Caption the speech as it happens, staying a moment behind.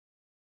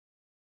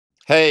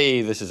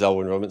Hey, this is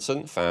Elwin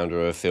Robinson,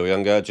 founder of Feel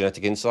Younger,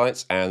 Genetic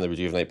Insights, and the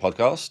Rejuvenate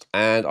podcast.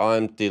 And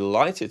I'm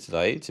delighted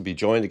today to be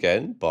joined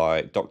again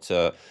by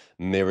Dr.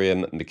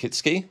 Miriam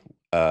Mikicki,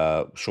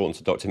 shortened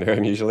to Dr.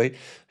 Miriam usually,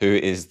 who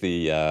is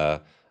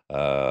a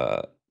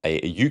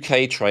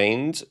UK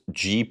trained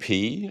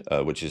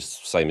GP, which is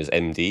same as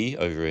MD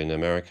over in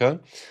America.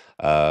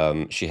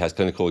 She has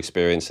clinical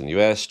experience in the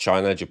US,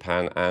 China,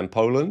 Japan, and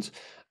Poland.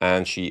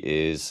 And she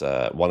is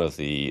one of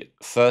the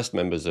first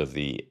members of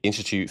the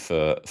Institute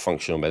for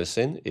Functional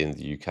Medicine in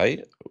the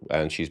UK,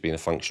 and she's been a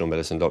functional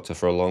medicine doctor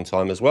for a long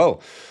time as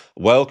well.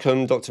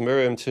 Welcome, Dr.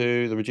 Miriam,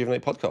 to the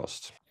Rejuvenate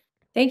podcast.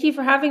 Thank you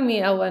for having me,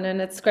 Elwin, and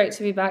it's great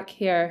to be back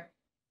here.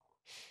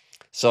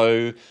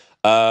 So,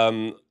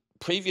 um,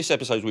 previous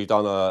episodes we've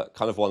done are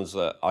kind of ones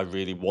that I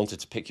really wanted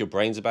to pick your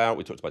brains about.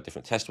 We talked about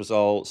different test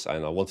results,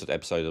 and I wanted an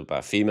episode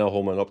about female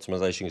hormone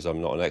optimization because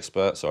I'm not an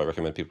expert, so I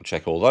recommend people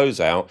check all those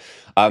out.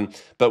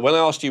 But when I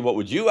asked you what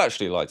would you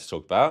actually like to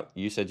talk about,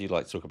 you said you'd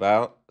like to talk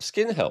about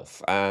skin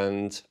health,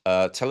 and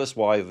tell us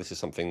why this is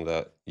something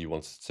that you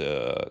wanted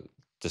to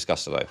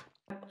discuss today.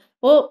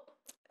 Well,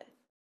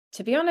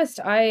 to be honest,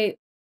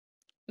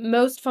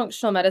 most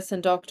functional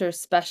medicine doctors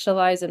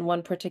specialize in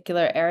one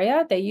particular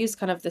area. They use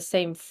kind of the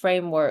same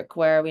framework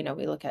where we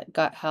look at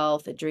gut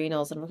health,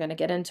 adrenals, and we're going to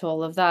get into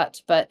all of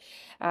that. But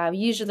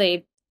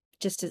usually,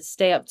 just to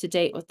stay up to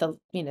date with the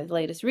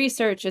latest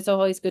research, it's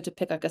always good to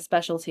pick like a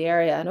specialty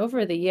area. And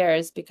over the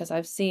years, because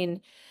I've seen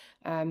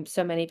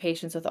so many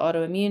patients with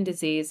autoimmune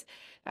disease,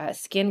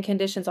 skin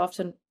conditions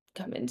often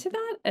come into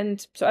that,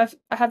 and so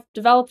I have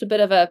developed a bit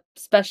of a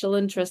special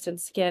interest in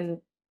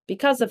skin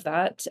because of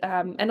that,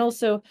 and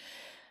also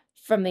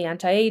from the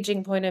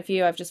anti-aging point of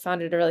view, I've just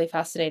found it a really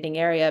fascinating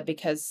area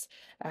because,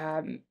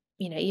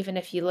 even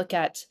if you look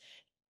at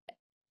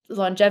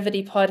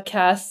longevity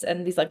podcasts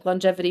and these like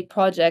longevity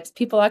projects,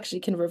 people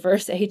actually can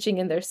reverse aging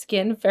in their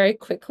skin very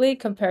quickly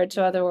compared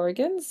to other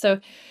organs. So,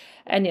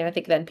 and I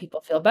think then people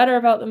feel better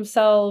about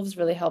themselves,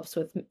 really helps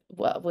with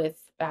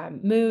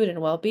mood and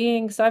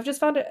well-being. So I've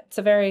just found it's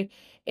a very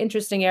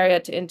interesting area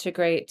to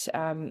integrate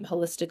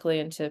holistically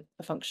into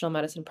a functional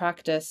medicine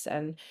practice,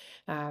 and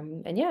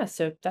yeah,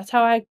 so that's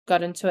how I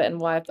got into it and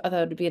why I thought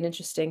it would be an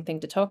interesting thing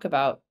to talk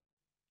about.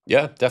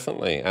 Yeah,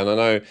 definitely. And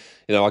I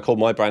know, I call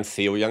my brand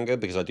Feel Younger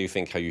because I do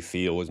think how you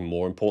feel is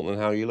more important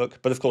than how you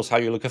look. But of course, how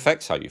you look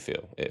affects how you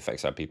feel. It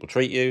affects how people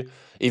treat you.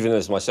 Even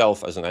as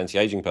myself, as an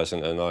anti-aging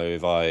person, I know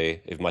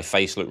if my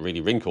face looked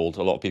really wrinkled,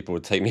 a lot of people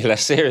would take me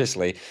less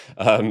seriously.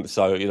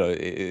 So, it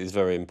is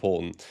very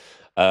important.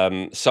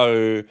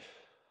 So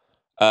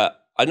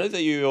I know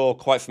that you're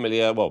quite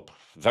familiar, well,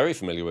 very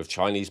familiar with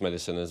Chinese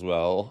medicine as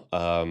well.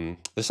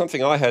 There's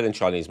something I heard in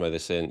Chinese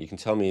medicine. You can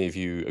tell me if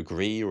you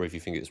agree or if you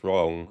think it's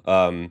wrong.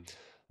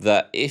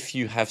 That if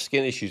you have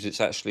skin issues,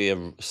 it's actually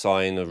a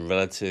sign of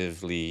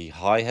relatively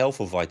high health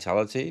or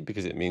vitality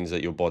because it means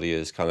that your body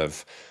is kind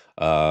of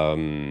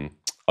um,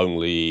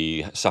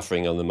 only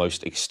suffering on the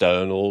most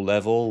external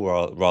level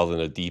rather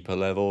than a deeper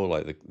level,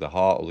 like the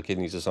heart or the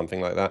kidneys or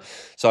something like that.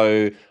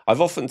 So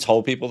I've often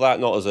told people that,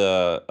 not as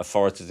a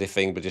authoritative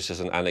thing, but just as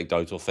an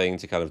anecdotal thing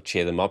to kind of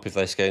cheer them up if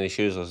they're skin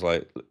issues. I was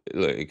like,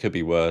 look, it could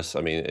be worse.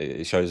 I mean,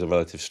 it shows a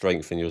relative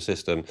strength in your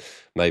system,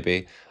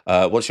 maybe.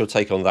 What's your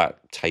take on that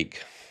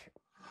take?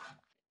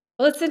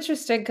 Well, it's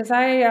interesting because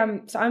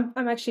I'm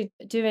actually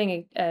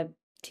doing a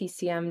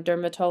TCM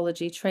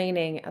dermatology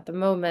training at the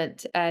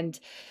moment, and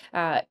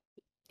uh,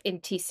 in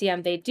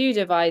TCM, they do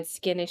divide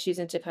skin issues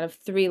into kind of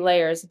three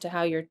layers into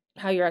how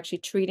you're actually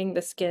treating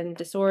the skin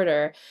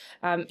disorder.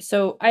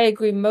 So I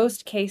agree,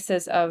 most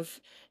cases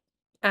of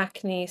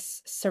acne,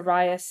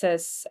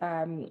 psoriasis,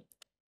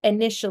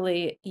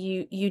 initially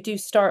you do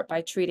start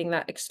by treating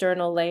that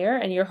external layer,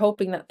 and you're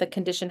hoping that the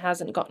condition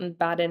hasn't gotten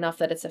bad enough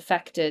that it's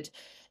affected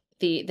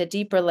the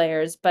deeper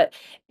layers. But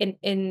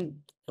in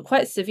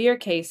quite severe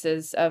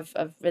cases of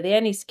really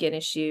any skin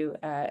issue,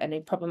 any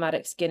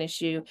problematic skin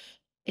issue,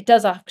 it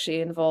does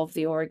actually involve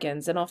the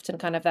organs, and often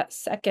kind of that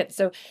second,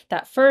 so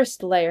that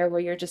first layer where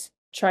you're just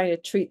trying to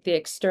treat the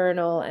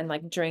external and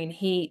like drain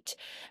heat,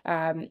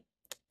 um,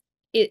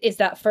 is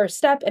that first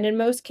step. And in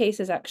most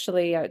cases,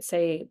 actually, I would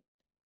say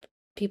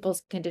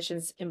people's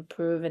conditions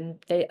improve and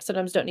they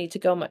sometimes don't need to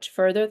go much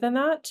further than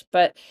that.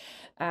 But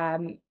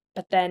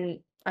then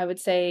I would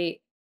say,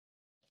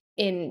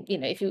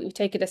 if you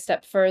take it a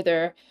step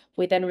further,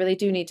 we then really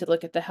do need to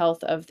look at the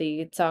health of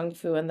the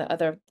zangfu and the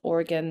other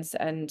organs,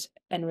 and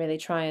really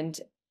try and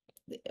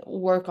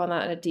work on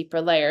that in a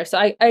deeper layer. So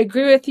I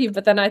agree with you,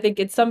 but then I think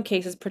in some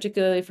cases,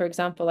 particularly for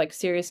example, like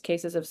serious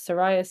cases of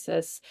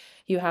psoriasis,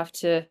 you have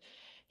to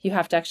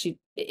actually,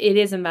 it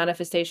is a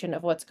manifestation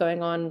of what's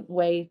going on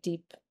way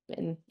deep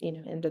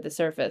into the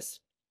surface.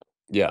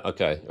 Yeah,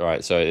 okay. All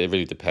right. So it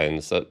really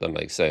depends. That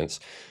makes sense.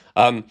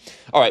 Um,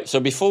 all right. So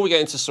before we get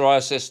into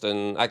psoriasis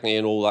and acne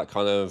and all that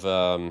kind of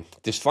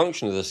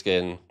dysfunction of the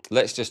skin,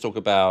 let's just talk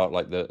about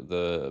like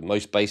the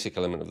most basic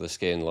element of the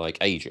skin, like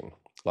aging.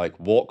 Like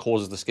what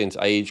causes the skin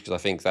to age? Because I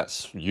think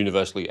that's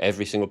universally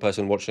every single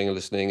person watching and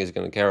listening is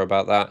going to care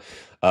about that.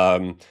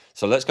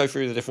 So let's go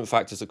through the different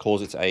factors that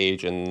cause it to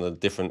age and the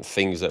different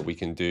things that we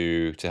can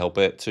do to help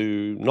it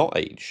to not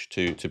age,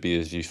 to be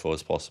as useful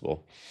as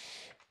possible.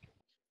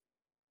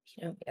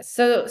 Yeah,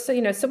 so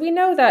we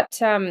know that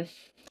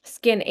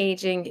skin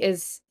aging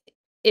is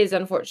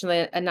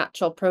unfortunately a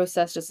natural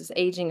process, just as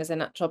aging is a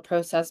natural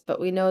process. But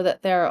we know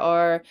that there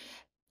are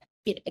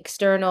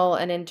external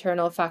and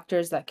internal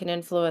factors that can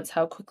influence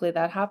how quickly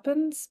that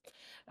happens.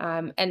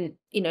 And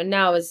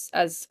now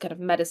as kind of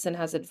medicine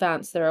has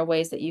advanced, there are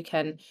ways that you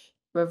can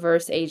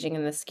reverse aging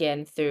in the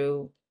skin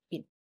through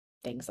y-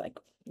 things like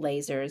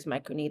lasers,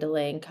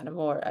 microneedling, kind of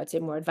more, I'd say,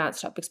 more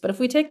advanced topics. But if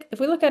we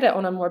look at it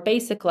on a more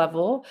basic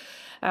level,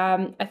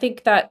 I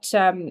think that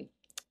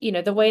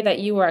the way that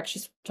you were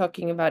actually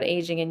talking about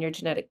aging in your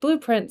genetic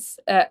blueprints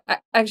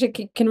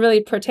actually can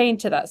really pertain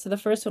to that. So the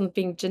first one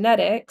being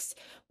genetics.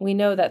 We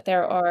know that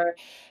there are,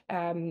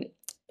 um,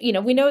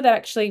 we know that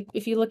actually,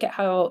 if you look at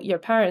how your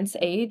parents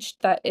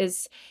aged, that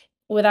is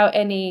without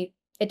any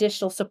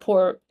additional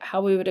support,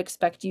 how we would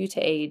expect you to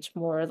age,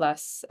 more or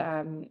less.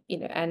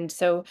 And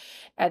so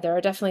there are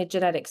definitely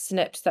genetic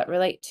SNPs that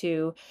relate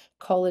to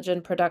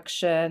collagen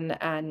production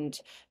and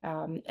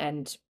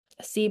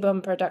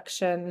sebum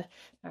production,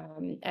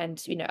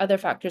 and other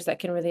factors that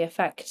can really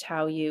affect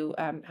how you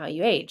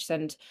age.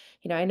 And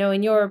I know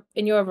in your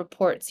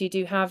reports you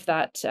do have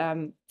that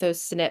those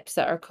SNPs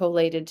that are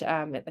collated,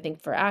 I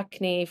think for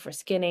acne, for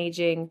skin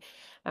aging,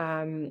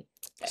 um,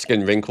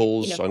 Skin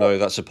wrinkles, I for know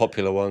that's a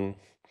popular one.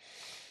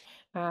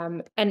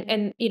 and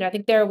I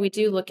think there we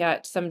do look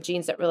at some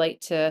genes that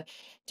relate to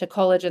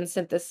collagen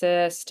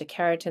synthesis, to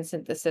keratin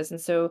synthesis,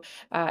 and so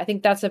I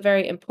think that's a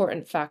very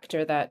important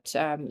factor that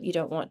you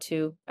don't want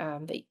to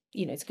that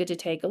it's good to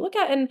take a look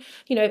at. And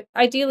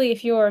ideally,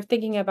 if you're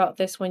thinking about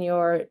this when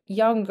you're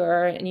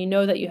younger and you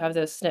know that you have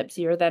those SNPs,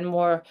 you're then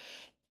more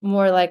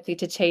likely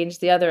to change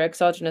the other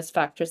exogenous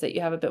factors that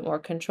you have a bit more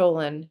control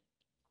in.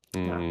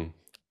 Um, Mm.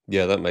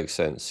 Yeah, that makes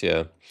sense.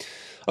 Yeah.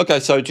 Okay,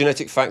 so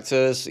genetic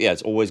factors. Yeah,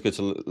 it's always good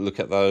to look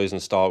at those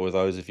and start with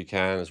those if you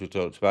can, as we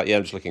talked about. Yeah,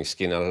 I'm just looking at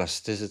skin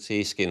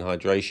elasticity, skin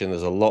hydration.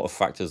 There's a lot of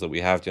factors that we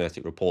have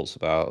genetic reports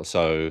about.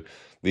 So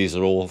these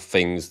are all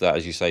things that,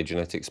 as you say,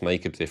 genetics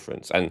make a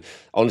difference. And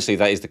honestly,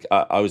 that is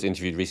I was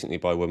interviewed recently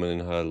by a woman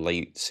in her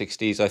late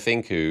 60s, I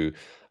think, who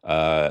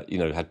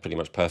had pretty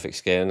much perfect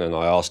skin, and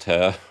I asked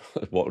her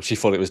what she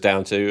thought it was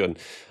down to,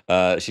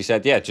 and she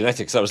said, "Yeah,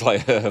 genetics." That was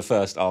like her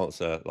first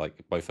answer. Like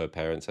both her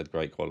parents had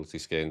great quality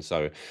skin,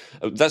 so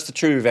that's the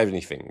truth of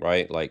anything,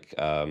 right? Like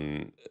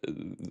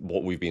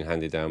what we've been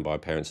handed down by our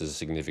parents is a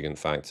significant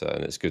factor,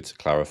 and it's good to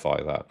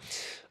clarify that.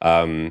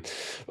 Um,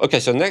 okay,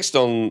 so next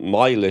on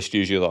my list,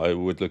 usually that I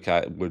would look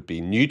at would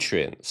be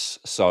nutrients.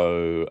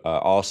 So,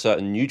 are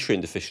certain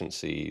nutrient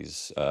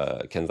deficiencies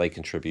can they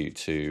contribute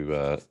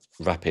to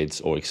rapid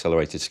or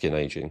accelerated skin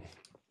aging?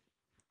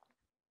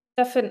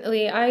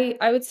 Definitely.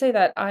 I would say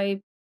that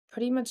I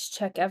pretty much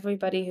check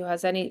everybody who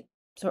has any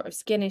sort of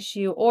skin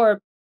issue,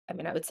 or I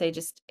mean, I would say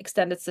just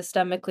extended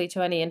systemically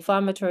to any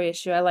inflammatory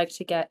issue. I like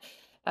to get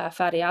a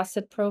fatty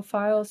acid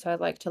profile. So I'd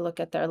like to look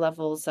at their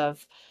levels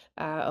of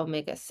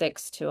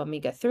omega-6 to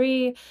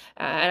omega-3.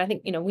 And I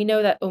think, we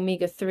know that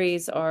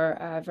omega-3s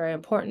are very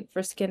important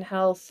for skin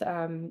health,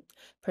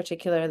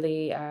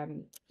 particularly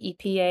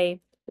EPA.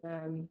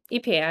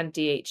 EPA and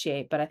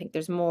DHA, but I think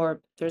there's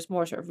more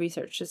sort of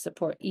research to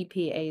support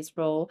EPA's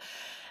role.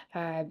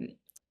 Um,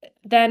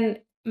 then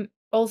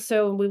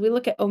also we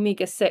look at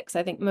omega-6.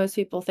 I think most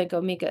people think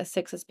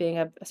omega-6 as being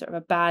a sort of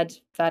a bad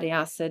fatty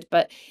acid,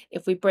 but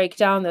if we break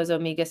down those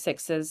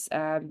omega-6s,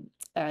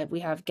 we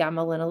have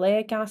gamma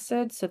linoleic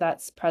acid, so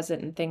that's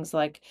present in things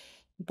like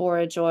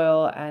borage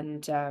oil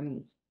and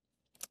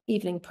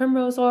evening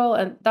primrose oil,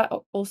 and that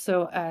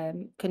also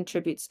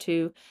contributes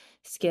to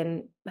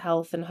skin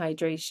health and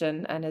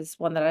hydration, and is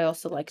one that I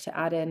also like to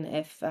add in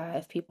if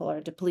people are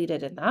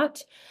depleted in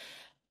that.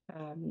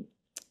 Um,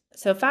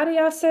 so fatty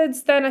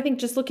acids, then I think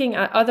just looking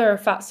at other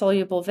fat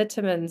soluble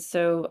vitamins,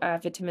 so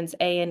vitamins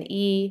A and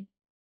E,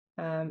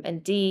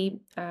 and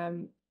D.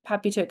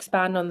 Happy to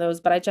expand on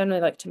those, but I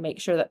generally like to make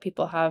sure that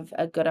people have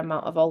a good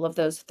amount of all of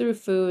those through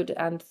food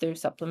and through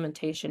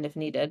supplementation if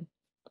needed.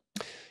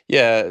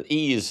 Yeah,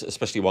 E is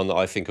especially one that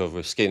I think of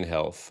with skin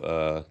health.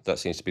 That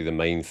seems to be the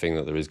main thing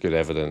that there is good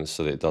evidence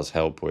that it does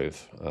help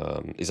with.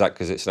 Is that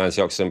because it's an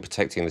antioxidant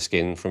protecting the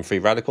skin from free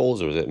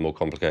radicals, or is it more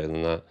complicated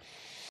than that?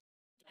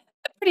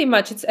 Pretty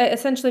much, it's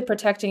essentially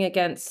protecting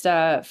against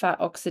fat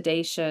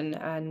oxidation,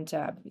 and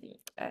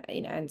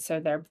and so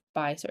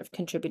thereby sort of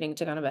contributing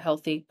to kind of a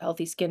healthy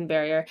skin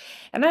barrier.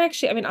 And I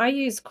mean, I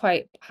use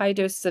quite high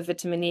doses of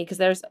vitamin E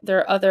because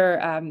there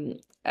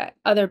are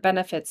other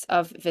benefits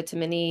of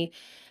vitamin E.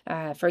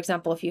 For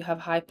example, if you have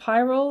high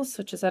pyrroles,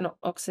 which is an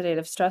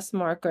oxidative stress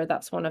marker,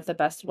 that's one of the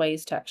best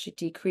ways to actually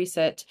decrease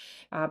it.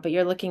 But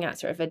you're looking at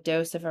sort of a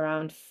dose of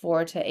around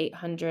 400 to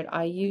 800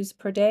 IU's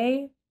per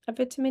day of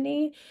vitamin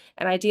E,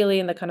 and ideally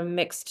in the kind of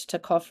mixed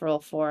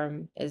tocopherol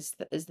form is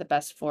the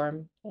best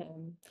form.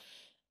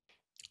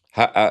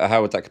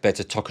 How would that compare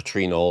to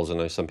tocotrienols? I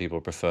know some people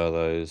prefer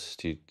those.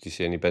 Do you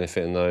see any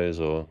benefit in those,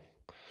 or?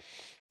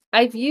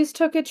 I've used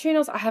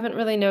tocotrienols. I haven't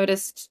really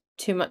noticed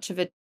too much of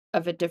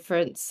a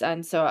difference,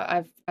 and so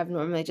I've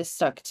normally just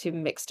stuck to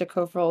mixed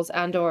tocopherols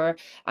and or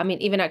I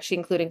mean even actually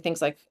including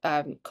things like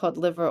cod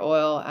liver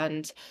oil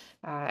and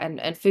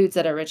foods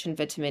that are rich in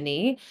vitamin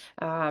E.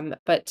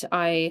 But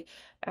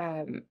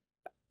um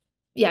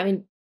yeah, I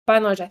mean by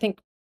and large I think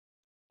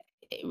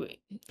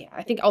yeah,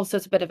 I think also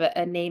it's a bit of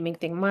a naming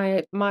thing.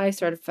 My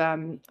sort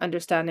of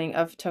understanding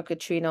of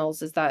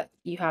tocotrienols is that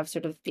you have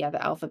sort of yeah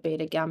the alpha,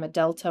 beta, gamma,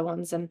 delta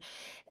ones, and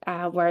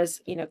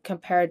whereas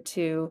compared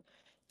to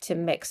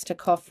mixed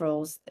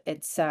tocopherols,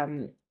 it's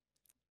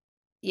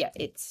yeah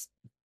it's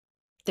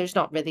there's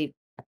not really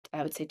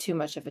I would say too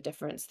much of a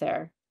difference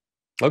there.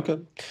 Okay.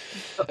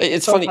 But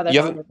It's both funny have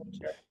their value for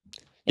sure. you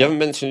Yeah. haven't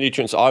mentioned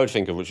nutrients I would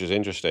think of, which is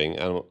interesting,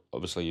 and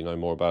obviously you know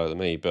more about it than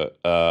me, but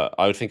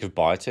I would think of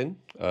biotin.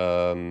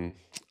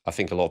 I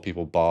think a lot of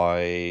people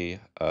buy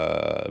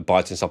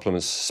biotin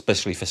supplements,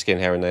 especially for skin,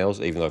 hair, and nails,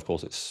 even though, of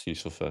course, it's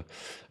useful for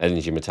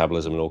energy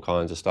metabolism and all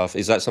kinds of stuff.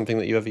 Is that something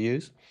that you ever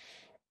use?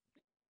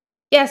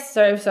 Yes,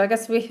 so I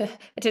guess we I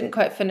didn't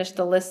quite finish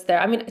the list there.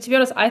 I mean, to be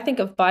honest, I think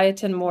of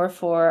biotin more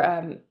for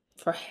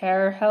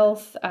hair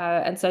health,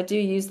 and so I do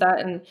use that.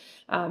 And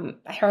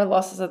hair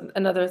loss is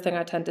another thing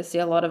I tend to see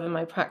a lot of in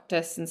my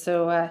practice, and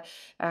so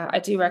I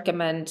do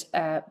recommend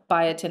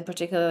biotin,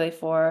 particularly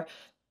for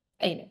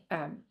you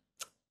know,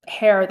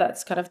 hair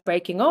that's kind of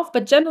breaking off.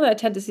 But generally, I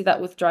tend to see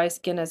that with dry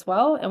skin as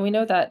well. And we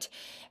know that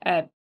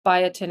uh,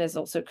 biotin is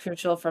also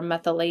crucial for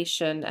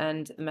methylation,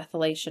 and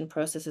methylation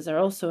processes are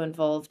also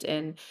involved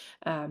in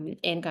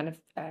kind of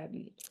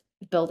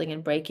building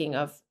and breaking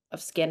of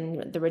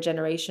skin, the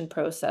regeneration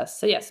process.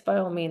 So yes, by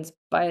all means,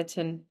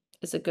 biotin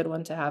is a good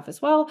one to have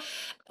as well.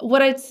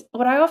 What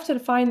I often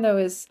find though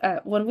is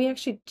when we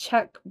actually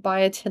check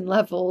biotin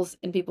levels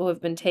in people who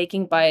have been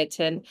taking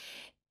biotin,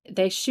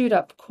 they shoot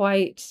up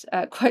quite,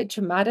 quite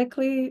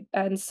dramatically,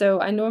 and so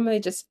I normally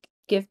just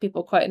give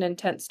people quite an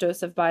intense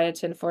dose of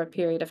biotin for a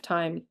period of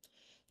time,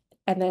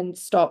 and then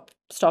stop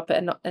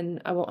it,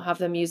 and I won't have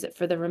them use it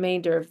for the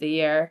remainder of the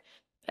year,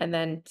 and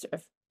then sort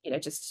of,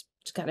 just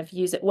to kind of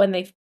use it when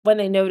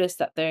they notice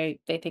that they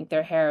think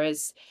their hair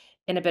is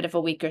in a bit of a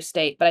weaker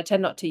state, but I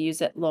tend not to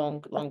use it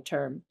long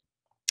term.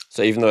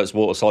 So even though it's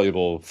water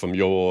soluble, from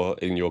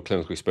in your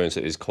clinical experience,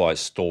 it is quite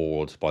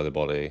stored by the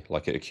body,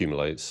 like it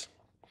accumulates.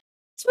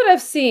 It's what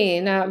I've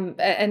seen,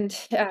 and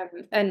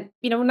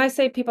when I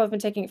say people have been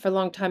taking it for a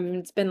long time,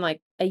 it's been like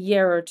a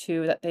year or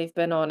 2 that they've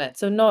been on it.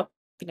 So not,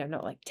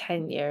 not like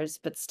 10 years,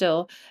 but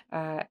still,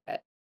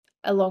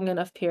 a long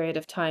enough period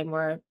of time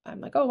where I'm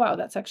like, "Oh, wow,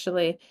 that's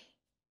actually,"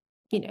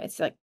 it's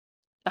like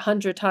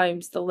 100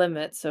 times the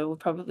limit, so we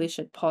probably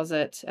should pause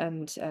it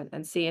and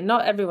see. And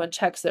not everyone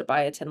checks their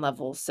biotin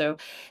levels, so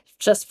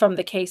just from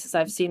the cases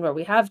I've seen where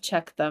we have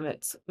checked them,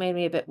 it's made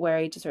me a bit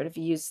wary to sort of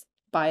use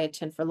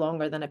biotin for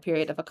longer than a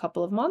period of a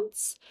couple of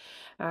months.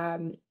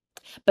 Um,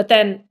 but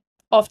then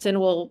often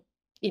we'll,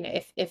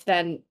 if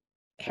then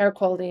hair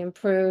quality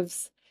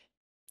improves,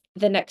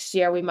 the next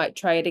year we might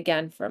try it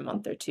again for a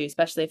month or two,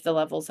 especially if the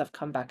levels have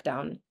come back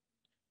down.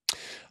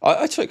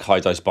 I took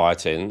high dose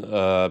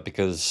biotin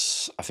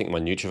because I think my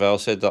Nutrival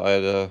said that I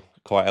had a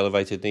quite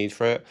elevated need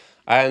for it.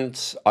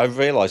 And I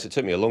realized it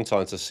took me a long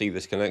time to see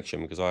this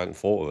connection because I hadn't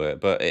thought of it.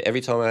 But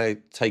every time I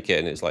take it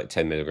and it's like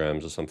 10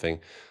 milligrams or something,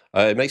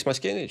 it makes my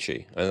skin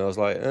itchy. And I was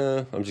like,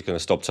 I'm just going to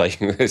stop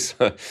taking this.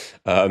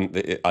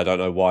 I don't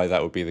know why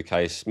that would be the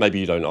case. Maybe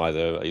you don't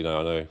either. You know,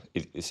 I know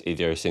it's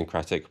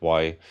idiosyncratic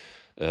why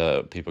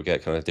people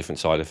get kind of different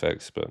side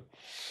effects. But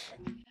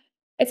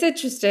It's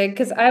interesting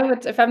because I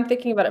would, if I'm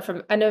thinking about it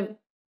from, I know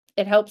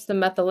it helps the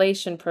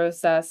methylation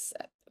process,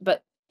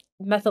 but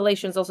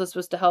methylation is also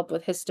supposed to help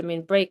with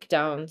histamine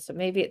breakdown. So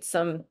maybe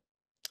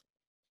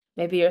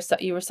maybe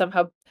you were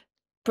somehow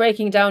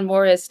breaking down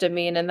more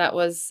histamine, and that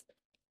was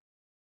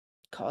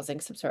causing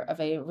some sort of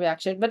a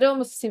reaction. But it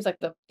almost seems like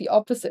the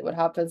opposite would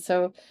happen.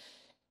 So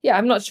yeah,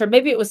 I'm not sure.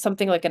 Maybe it was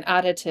something like an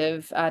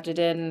additive added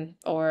in,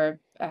 or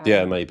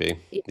yeah, maybe.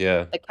 yeah,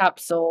 Yeah. the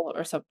capsule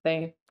or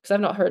something. Because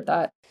I've not heard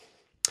that.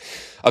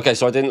 Okay,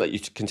 so I didn't let you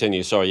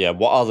continue. Sorry. Yeah.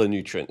 What other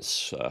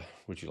nutrients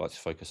would you like to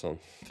focus on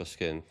for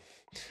skin?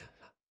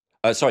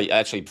 Sorry,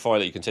 actually, before I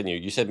let you continue,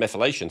 you said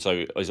methylation.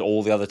 So is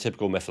all the other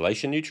typical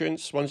methylation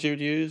nutrients ones you would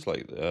use,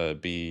 like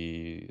B6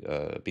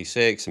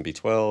 and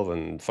B12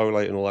 and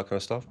folate and all that kind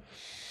of stuff?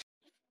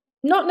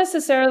 Not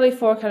necessarily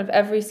for kind of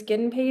every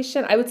skin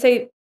patient. I would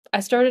say I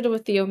started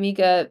with the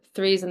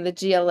omega-3s and the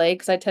GLA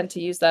because I tend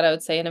to use that, I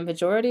would say, in a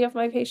majority of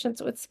my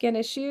patients with skin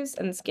issues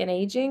and skin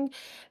aging.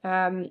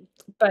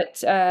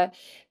 But I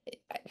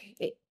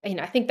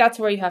think that's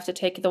where you have to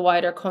take the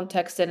wider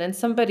context in. And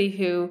somebody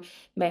who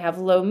may have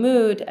low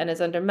mood and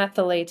is under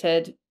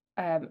methylated,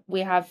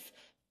 we have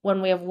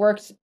when we have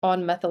worked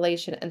on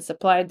methylation and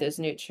supplied those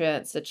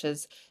nutrients such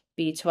as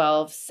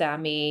B12,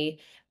 SAMe,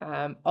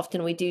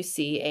 often we do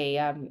see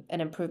an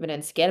improvement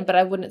in skin, but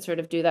I wouldn't sort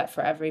of do that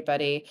for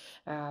everybody.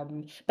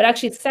 But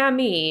actually,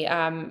 SAMe,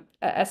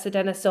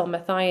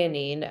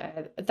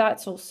 acetylmethionine,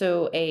 that's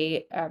also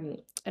an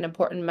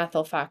important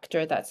methyl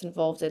factor that's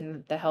involved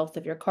in the health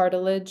of your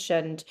cartilage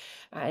and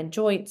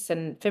joints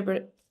and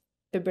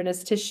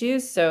fibrinous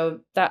tissues.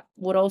 So that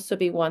would also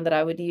be one that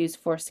I would use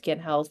for skin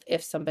health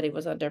if somebody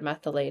was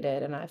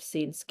undermethylated, and I've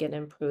seen skin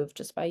improve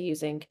just by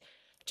using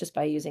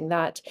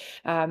that.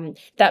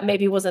 That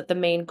maybe wasn't the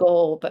main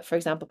goal, but for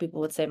example, people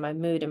would say my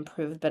mood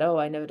improved, but oh,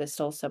 I noticed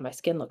also my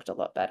skin looked a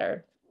lot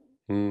better.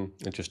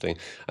 Interesting.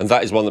 And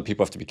that is one that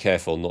people have to be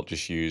careful, not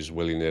just use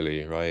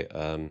willy-nilly, right?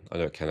 I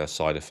know it can have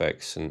side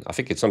effects, and I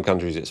think in some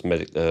countries it's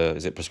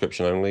is it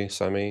prescription only,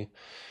 Sammy?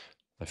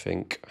 I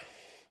think.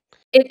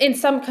 In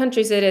some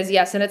countries it is,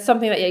 yes, and it's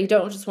something that, yeah, you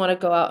don't just wanna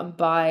go out and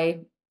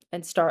buy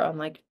and start on,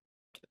 like,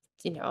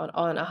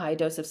 on a high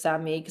dose of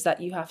SAMe, because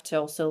that you have to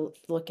also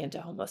look into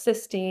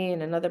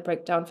homocysteine and other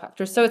breakdown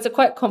factors. So it's a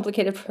quite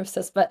complicated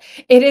process, but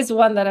it is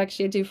one that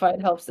actually I do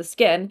find helps the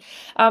skin.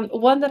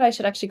 One that I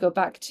should actually go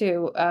back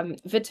to,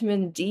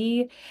 vitamin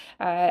D.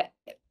 Uh,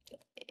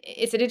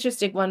 it's an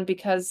interesting one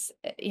because,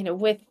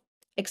 with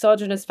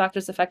exogenous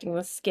factors affecting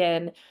the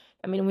skin,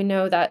 I mean, we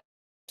know that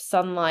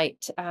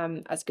sunlight,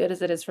 as good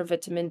as it is for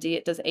vitamin D,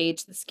 it does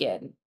age the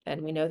skin.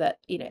 And we know that,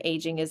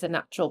 aging is a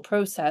natural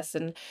process.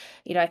 And,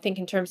 I think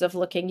in terms of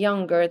looking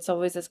younger, it's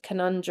always this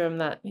conundrum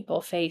that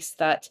people face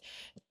that,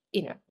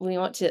 we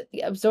want to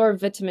absorb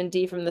vitamin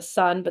D from the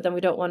sun, but then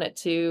we don't want it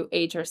to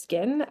age our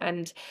skin.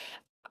 And,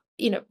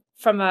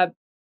 from a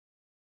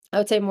I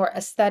would say more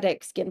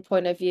aesthetic skin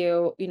point of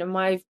view,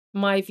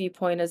 my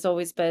viewpoint has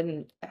always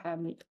been,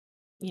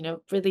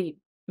 really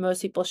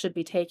most people should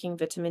be taking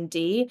vitamin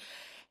D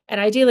and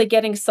ideally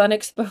getting sun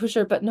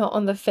exposure, but not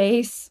on the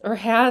face or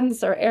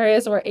hands or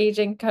areas where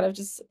aging kind of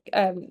just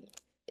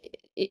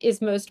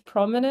is most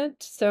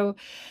prominent. So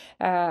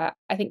I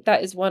think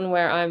that is one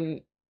where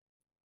I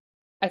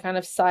kind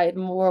of side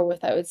more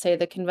with, I would say,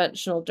 the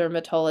conventional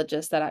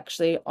dermatologist that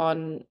actually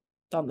on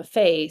the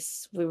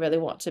face, we really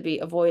want to be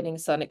avoiding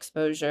sun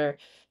exposure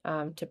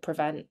to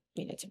prevent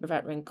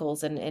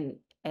wrinkles and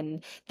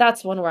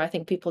that's one where I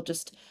think people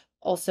just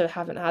also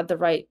haven't had the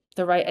right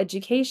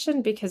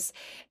education because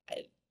uh,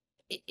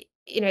 i- i-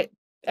 you know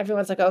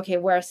everyone's like, okay,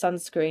 wear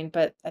sunscreen,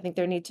 but I think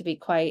there need to be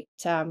quite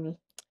a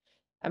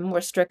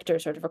more stricter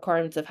sort of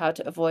requirements of how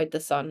to avoid the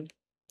sun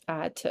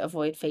to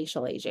avoid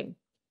facial aging.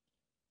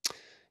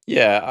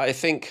 Yeah, I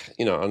think,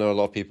 I know a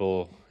lot of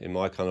people in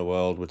my kind of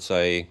world would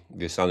say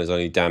the sun is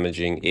only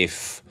damaging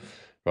if,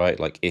 right,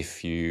 like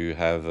if you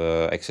have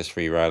excess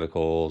free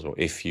radicals or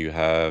if you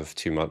have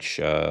too much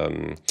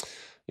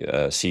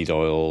seed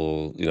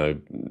oil,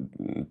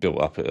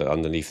 built up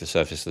underneath the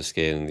surface of the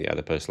skin, the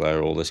adipose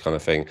layer, all this kind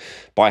of thing.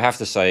 But I have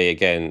to say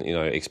again,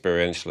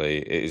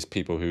 experientially, it is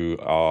people who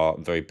are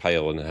very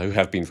pale and who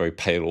have been very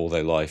pale all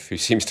their life who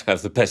seems to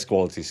have the best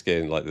quality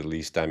skin, like the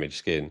least damaged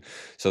skin.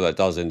 So that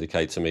does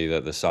indicate to me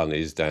that the sun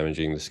is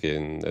damaging the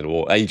skin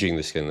or aging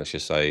the skin, let's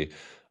just say,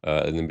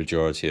 in the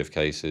majority of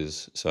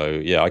cases. So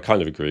yeah, I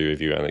kind of agree with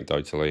you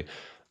anecdotally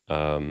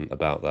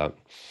about that.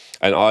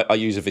 And I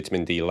use a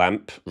vitamin D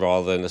lamp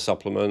rather than a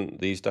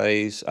supplement these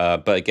days.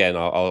 But again,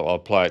 I'll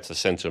apply it to the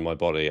center of my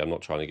body. I'm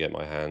not trying to get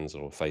my hands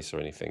or face or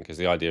anything because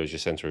the idea is your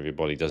center of your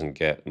body doesn't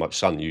get much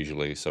sun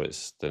usually, so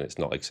it's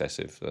not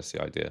excessive. That's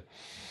the idea.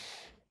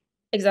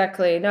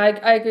 Exactly. No,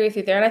 I agree with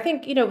you there. And I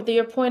think,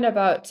 your point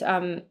about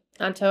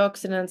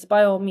antioxidants,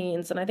 by all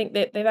means, and I think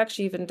they've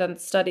actually even done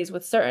studies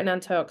with certain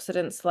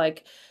antioxidants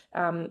like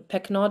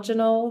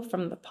pycnogenol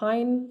from the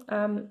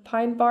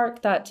pine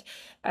bark that,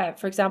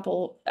 for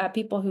example,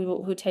 people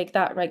who take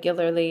that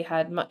regularly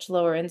had much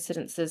lower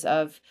incidences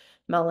of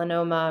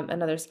melanoma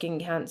and other skin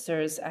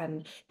cancers.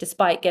 And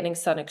despite getting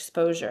sun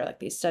exposure, like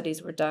these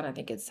studies were done, I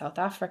think in South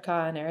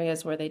Africa and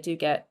areas where they do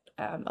get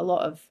a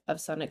lot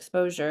of sun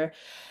exposure.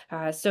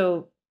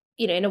 So,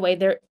 in a way,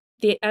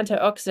 the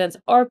antioxidants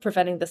are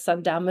preventing the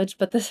sun damage,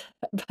 but the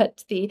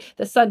but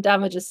the sun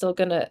damage is still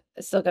gonna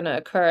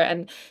occur.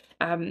 And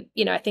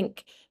I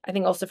think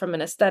also from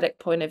an aesthetic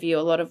point of view,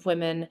 a lot of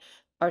women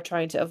are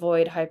trying to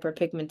avoid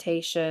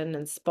hyperpigmentation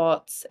and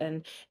spots,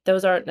 and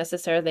those aren't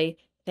necessarily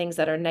things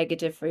that are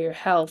negative for your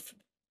health,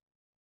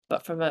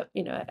 but from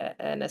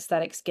an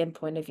aesthetic skin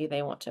point of view,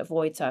 they want to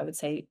avoid. So I would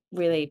say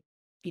really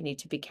you need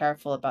to be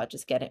careful about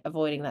just getting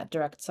avoiding that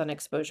direct sun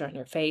exposure on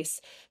your face,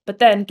 but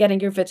then getting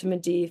your vitamin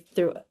D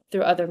through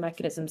other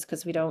mechanisms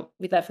because we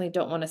definitely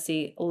don't want to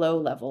see low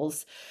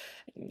levels.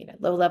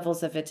 Low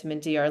levels of vitamin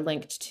D are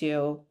linked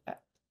to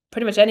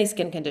pretty much any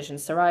skin condition,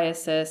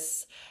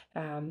 psoriasis,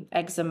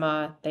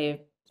 eczema.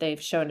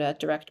 They've shown a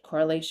direct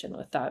correlation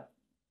with that.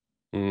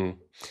 Mm.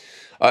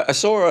 I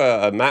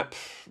saw a map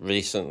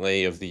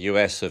recently of the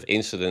US of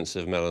incidence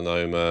of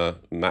melanoma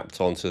mapped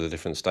onto the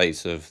different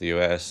states of the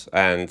US,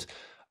 and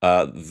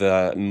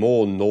the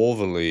more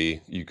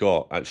northerly you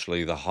got,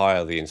 actually, the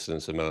higher the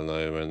incidence of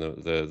melanoma,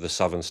 and the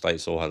southern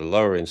states all had a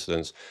lower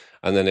incidence.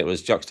 and then it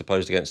was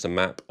juxtaposed against a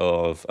map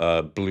of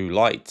blue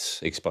light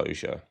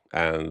exposure.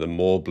 And the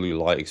more blue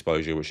light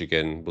exposure, which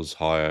again was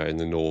higher in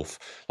the north,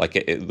 like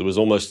there was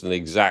almost an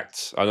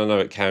exact, I don't know,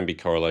 it can be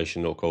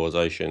correlation or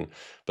causation,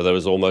 but there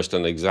was almost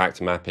an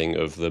exact mapping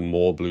of the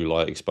more blue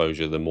light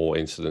exposure, the more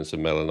incidence of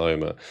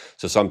melanoma.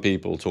 So some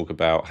people talk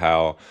about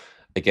how,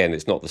 again,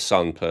 it's not the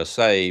sun per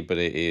se, but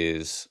it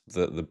is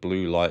that the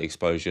blue light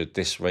exposure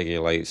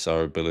dysregulates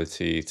our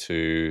ability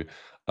to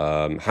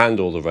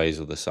handle the rays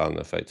of the sun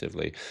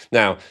effectively.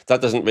 Now,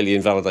 that doesn't really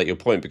invalidate your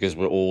point because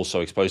we're all so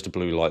exposed to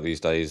blue light these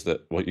days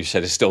that what you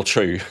said is still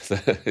true.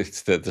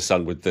 It's that the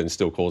sun would then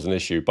still cause an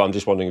issue. But I'm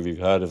just wondering if you've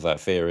heard of that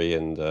theory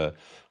and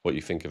what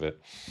you think of it.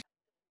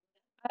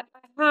 I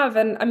have,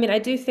 and I mean, I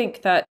do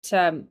think that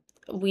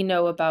we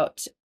know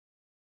about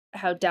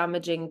how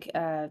damaging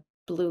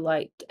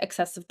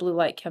excessive blue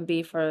light can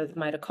be for the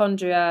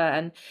mitochondria,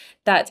 and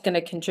that's going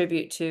to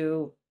contribute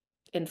to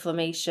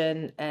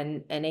inflammation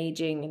and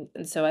aging.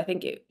 And so I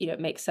think it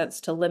makes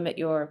sense to limit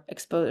your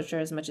exposure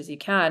as much as you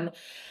can.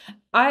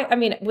 I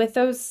mean, with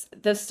those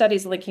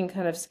studies linking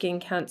kind of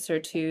skin cancer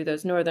to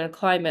those northern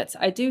climates,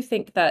 I do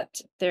think that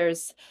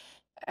there's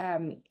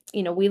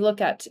we look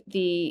at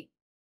the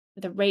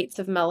rates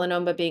of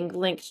melanoma being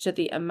linked to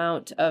the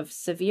amount of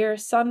severe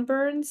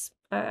sunburns.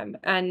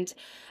 And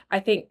I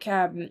think,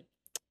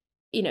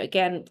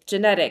 again,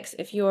 genetics,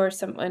 if you're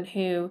someone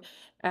who,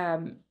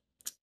 um,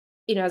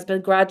 has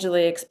been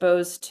gradually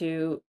exposed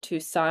to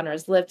sun or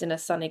has lived in a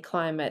sunny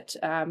climate,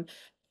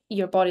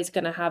 your body's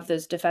going to have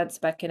those defense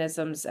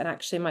mechanisms and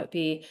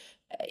actually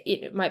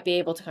it might be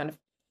able to kind of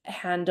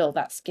handle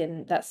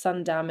that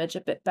sun damage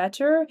a bit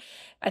better.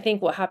 I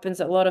think what happens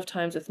a lot of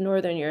times with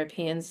northern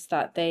Europeans is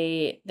that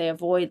they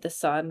avoid the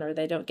sun or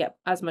they don't get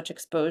as much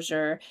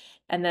exposure,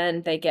 and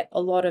then they get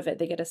a lot of it.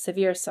 They get a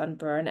severe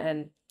sunburn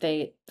and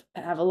they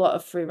have a lot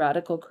of free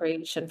radical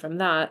creation from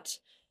that,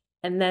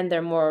 and then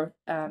they're more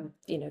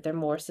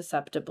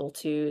susceptible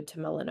to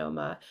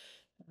melanoma.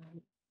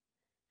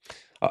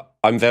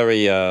 I'm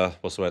very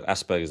what's the word,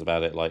 Asperger's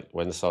about it. Like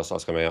when the sun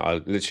starts coming out, I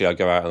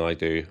go out and I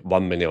do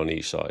 1 minute on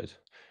each side,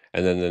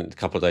 and then a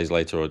couple of days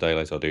later or a day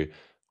later I'll do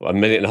a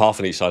minute and a half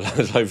on each side.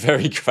 I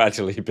very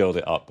gradually build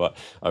it up, but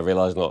I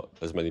realize not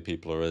as many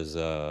people are as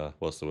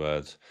what's the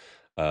word,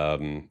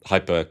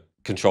 hyper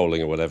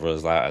controlling or whatever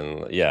as that.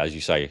 And yeah, as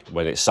you say,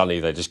 when it's sunny,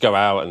 they just go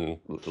out and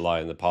lie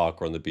in the park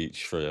or on the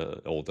beach for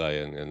all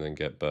day and then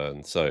get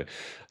burned. So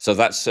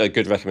that's a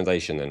good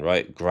recommendation then,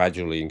 right?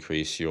 Gradually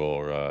increase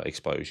your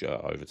exposure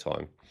over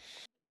time.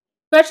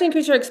 Gradually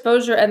increase your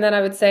exposure, and then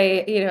I would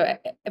say,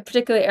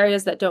 particularly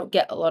areas that don't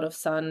get a lot of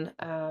sun,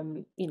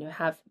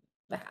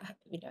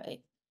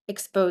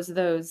 expose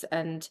those,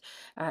 and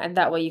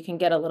that way you can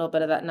get a little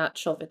bit of that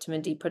natural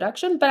vitamin D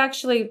production. But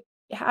actually,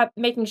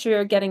 making sure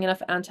you're getting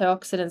enough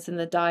antioxidants in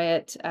the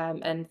diet,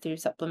 and through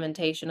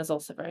supplementation is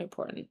also very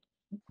important.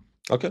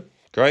 Okay,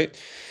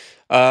 great.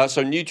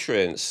 So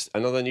nutrients.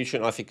 Another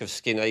nutrient I think of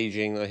skin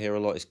aging I hear a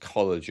lot is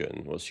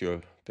collagen. What's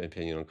your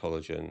opinion on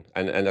collagen?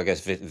 And I guess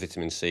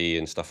vitamin C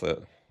and stuff that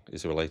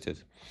is related.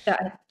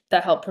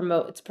 That help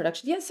promote its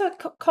production. Yeah, so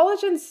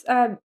collagen's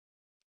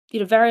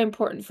very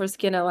important for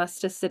skin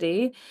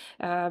elasticity,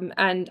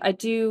 and I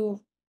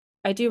do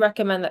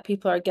recommend that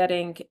people are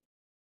getting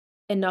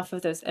enough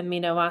of those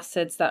amino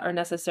acids that are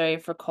necessary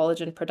for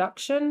collagen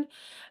production.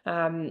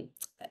 Um,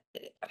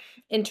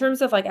 in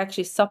terms of like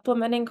actually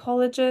supplementing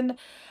collagen,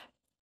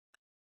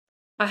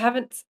 I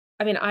haven't.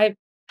 I mean, I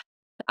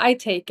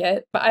take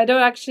it, but I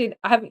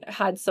haven't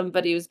had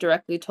somebody who's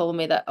directly told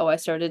me that, oh, I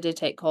started to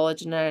take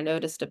collagen and I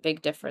noticed a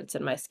big difference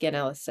in my skin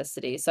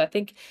elasticity. So I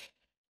think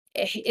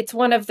it's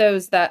one of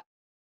those that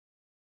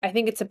I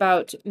think it's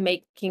about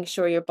making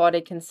sure your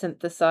body can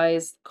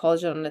synthesize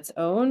collagen on its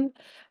own,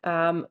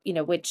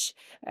 which,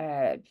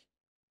 uh,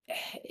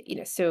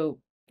 so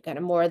kind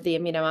of more of the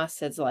amino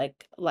acids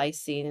like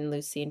lysine,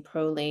 leucine,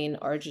 proline,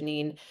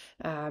 arginine,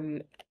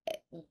 um,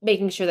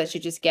 making sure that you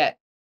just get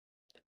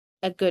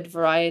a good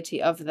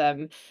variety of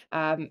them.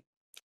 Um,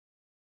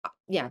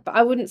 yeah, but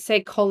I wouldn't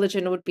say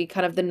collagen would be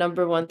kind of the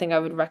number one thing I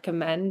would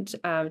recommend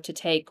to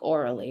take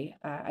orally.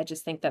 I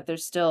just think that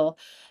there's still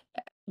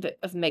bit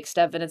of mixed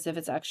evidence if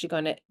it's actually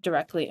going to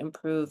directly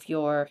improve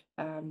your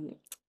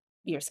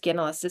skin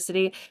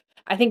elasticity.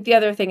 I think the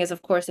other thing is,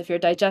 of course, if your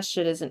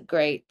digestion isn't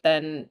great,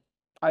 then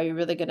are you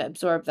really going to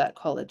absorb that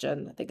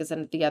collagen? I think is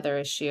the other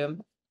issue.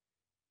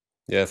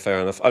 Yeah, fair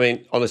enough. I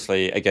mean,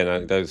 honestly, again,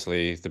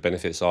 anecdotally, the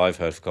benefits I've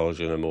heard for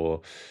collagen are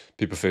more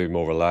people feeling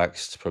more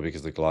relaxed, probably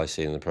because of the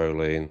glycine and the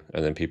proline,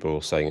 and then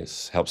people saying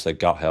it helps their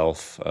gut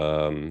health.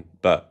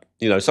 But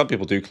some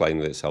people do claim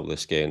that it's helped their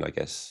skin. I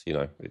guess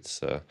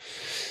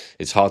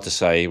it's hard to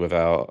say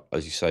without,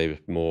 as you say,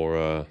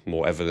 more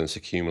evidence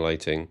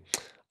accumulating.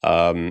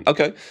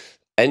 Okay,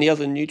 any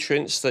other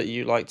nutrients that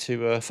you like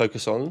to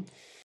focus on?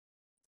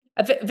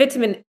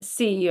 Vitamin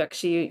C,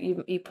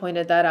 you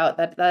pointed that out,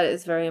 that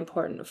is very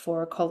important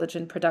for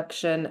collagen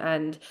production,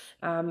 and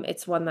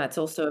it's one that's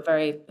also a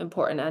very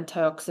important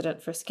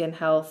antioxidant for skin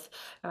health.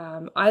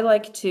 I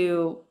like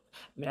to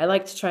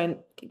try and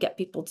get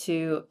people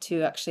to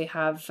actually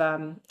have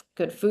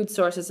good food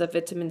sources of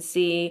vitamin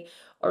C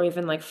or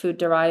even like food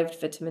derived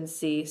vitamin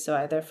C. So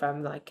either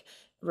from like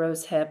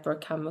rose hip or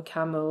camu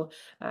camu.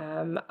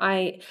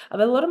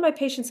 A lot of my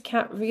patients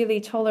can't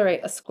really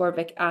tolerate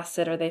ascorbic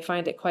acid or they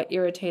find it quite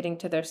irritating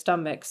to their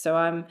stomach. So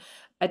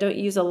I don't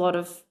use a lot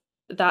of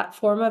that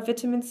form of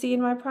vitamin C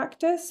in my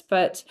practice,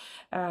 but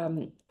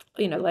um,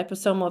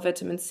 liposomal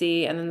vitamin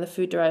C and then the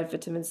food derived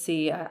vitamin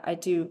C, I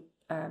do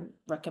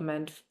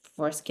recommend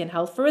for skin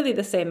health for really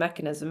the same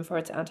mechanism for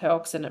its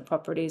antioxidant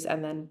properties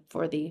and then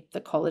for the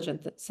collagen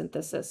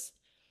synthesis.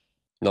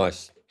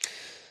 Nice.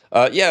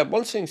 Yeah,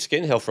 one thing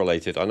skin health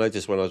related, I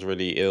noticed when I was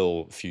really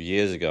ill a few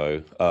years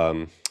ago,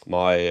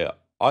 my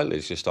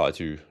eyelids just started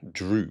to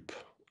droop.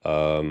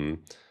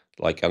 Um,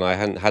 and I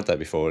hadn't had that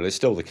before, and it's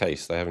still the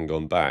case. They haven't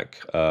gone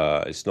back.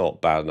 It's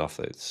not bad enough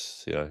that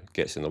it's,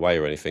 gets in the way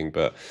or anything,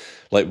 but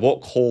like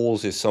what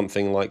causes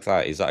something like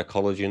that? Is that a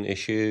collagen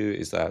issue?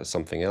 Is that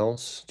something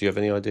else? Do you have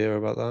any idea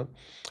about that?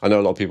 I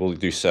know a lot of people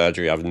do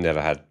surgery. I've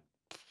never had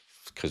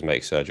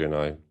cosmetic surgery, and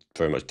I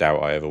very much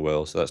doubt I ever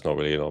will. So that's not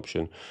really an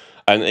option.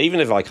 And even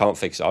if I can't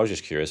fix it, I was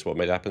just curious what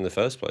made it happen in the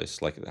first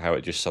place, like how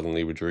it just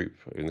suddenly would droop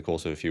in the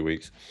course of a few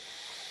weeks.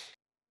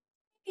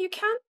 You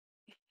can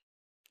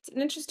It's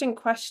an interesting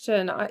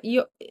question.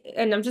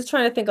 And I'm just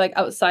trying to think like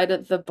outside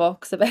of the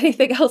box of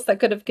anything else that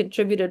could have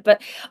contributed.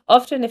 But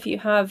often, if you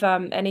have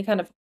any kind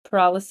of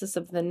paralysis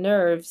of the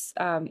nerves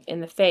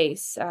in the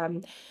face,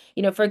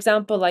 for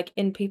example, like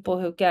in people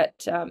who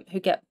get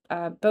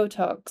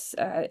Botox,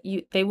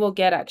 they will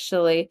get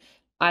actually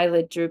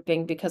eyelid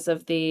drooping because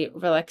of the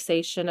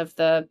relaxation of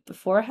the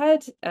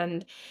forehead.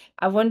 And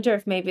I wonder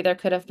if maybe there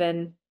could have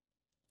been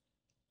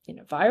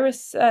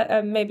virus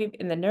maybe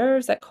in the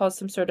nerves that cause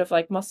some sort of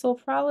like muscle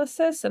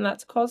paralysis, and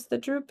that's caused the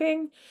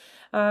drooping.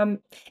 Um,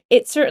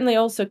 it certainly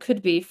also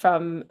could be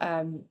from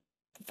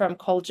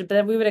collagen, but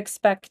then we would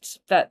expect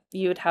that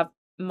you would have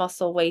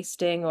muscle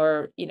wasting,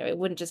 or it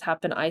wouldn't just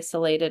happen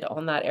isolated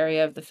on that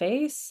area of the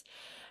face.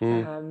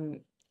 Hmm.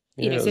 Um,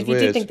 Yeah, it so was if you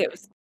did weird. think that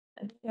was,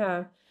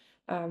 yeah,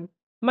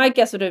 my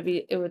guess would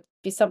be it would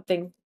be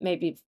something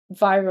maybe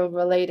viral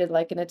related,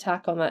 like an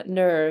attack on that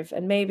nerve,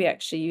 and maybe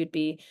actually you'd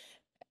be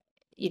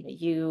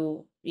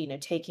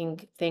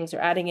taking things or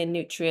adding in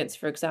nutrients,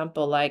 for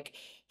example, like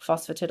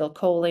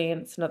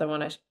phosphatidylcholine. It's another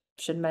one I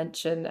should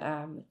mention.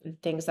 And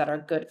things that are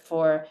good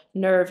for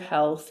nerve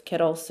health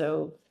could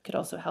also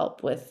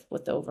help with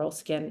the overall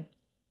skin.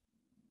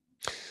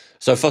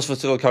 So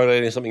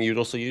phosphatidylcholine is something you'd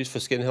also use for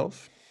skin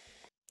health?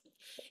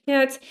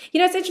 Yeah, it's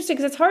interesting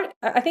because it's hard.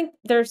 I think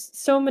there's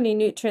so many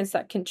nutrients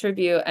that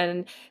contribute,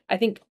 and I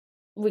think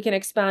we can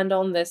expand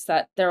on this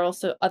that there are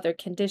also other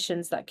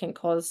conditions that can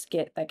cause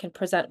skin that can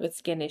present with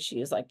skin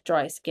issues like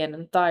dry skin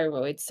and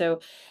thyroid. So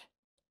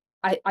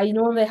I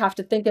normally have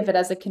to think of it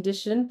as a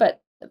condition,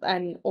 but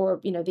and or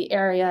the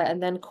area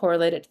and then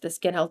correlate it to the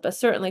skin health. But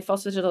certainly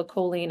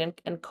phosphatidylcholine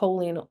and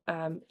choline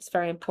is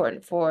very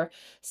important for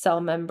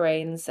cell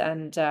membranes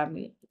and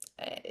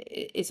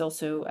is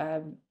also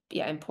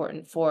yeah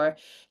important for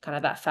kind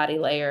of that fatty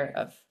layer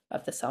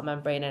of the cell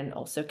membrane and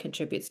also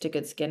contributes to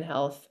good skin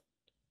health.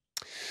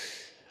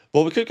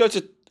 Well, we could go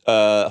to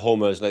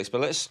hormones next, but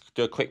let's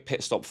do a quick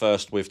pit stop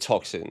first with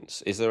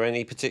toxins. Is there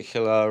any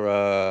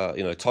particular,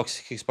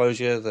 toxic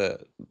exposure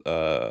that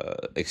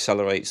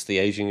accelerates the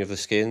aging of the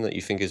skin that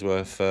you think is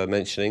worth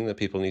mentioning that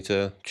people need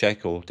to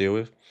check or deal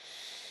with?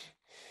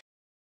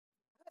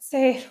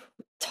 Say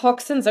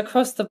toxins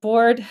across the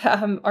board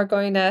are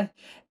going to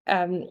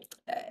um,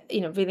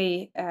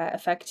 really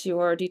affect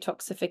your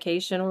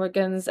detoxification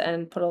organs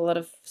and put a lot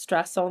of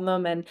stress on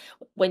them. And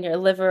when your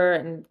liver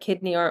and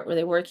kidney aren't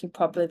really working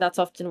properly, that's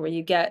often where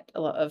you get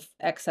a lot of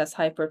excess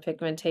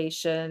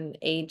hyperpigmentation,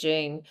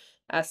 aging,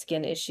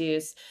 skin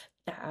issues.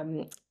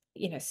 um,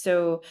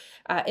 so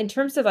in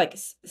terms of like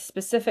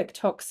specific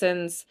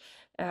toxins,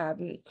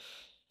 um,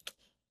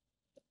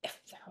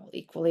 they're all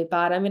equally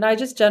bad. I mean, I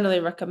just generally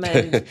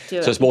recommend So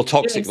doing it's more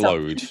doing toxic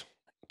something load,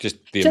 just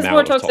the just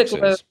more amount of toxic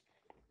load. toxins.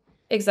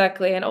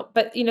 Exactly, and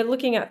but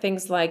looking at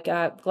things like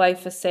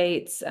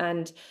glyphosates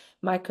and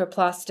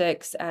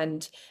microplastics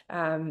and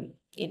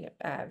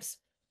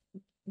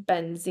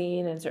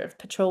benzene and sort of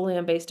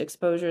petroleum-based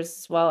exposures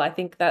as well. I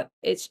think that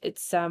it's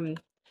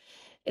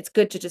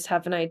good to just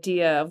have an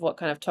idea of what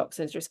kind of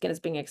toxins your skin is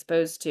being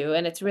exposed to,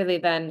 and it's really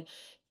then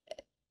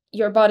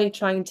your body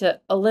trying to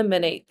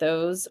eliminate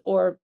those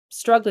or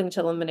struggling to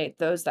eliminate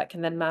those that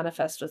can then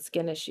manifest with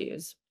skin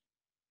issues.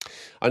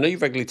 I know you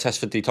regularly test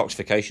for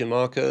detoxification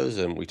markers,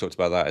 and we talked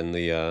about that in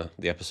the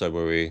episode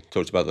where we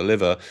talked about the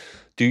liver.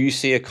 Do you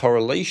see a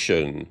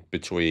correlation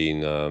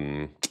between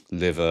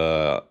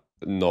liver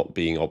not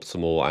being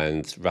optimal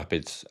and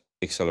rapid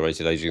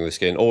accelerated aging of the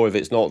skin, or if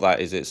it's not that,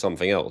 is it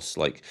something else?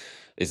 Like,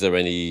 is there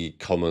any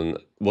common?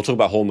 We'll talk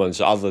about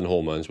hormones other than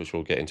hormones, which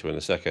we'll get into in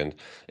a second.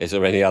 Is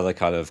there any other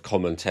kind of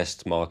common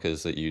test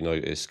markers that you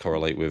notice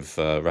correlate with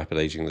rapid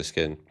aging of the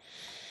skin?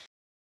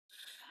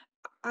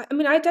 I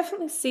mean, I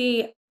definitely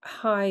see.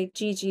 high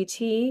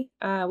GGT,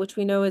 which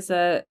we know is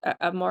a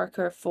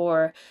marker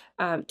for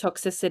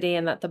toxicity,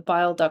 and that the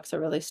bile ducts are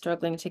really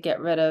struggling to get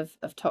rid of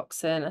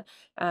toxin.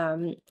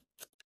 Um,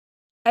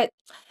 I,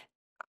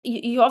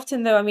 you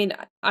often, though, I mean,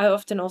 I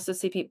often also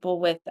see people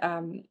with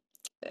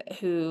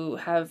who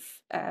have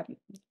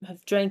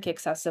drank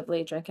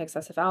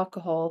excessive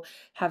alcohol,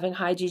 having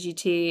high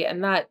GGT,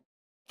 and that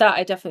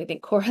I definitely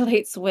think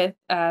correlates with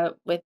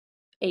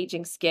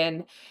aging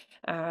skin.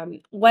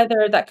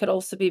 Whether that could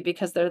also be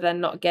because they're then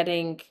not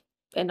getting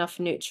enough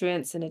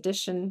nutrients in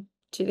addition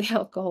to the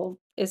alcohol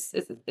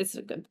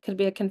could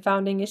be a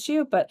confounding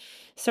issue, but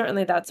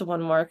certainly that's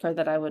one marker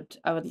that I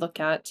would look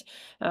at.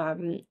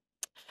 Um,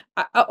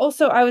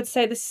 also, I would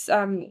say this,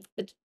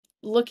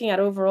 looking at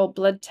overall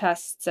blood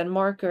tests and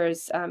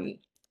markers,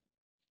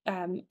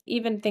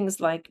 even things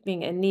like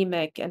being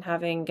anemic and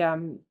having,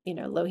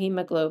 low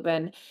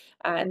hemoglobin,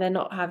 and then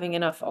not having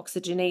enough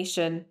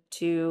oxygenation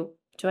to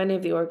any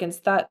of the organs,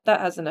 that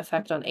has an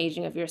effect on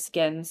aging of your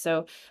skin.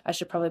 So I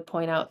should probably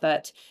point out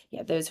that,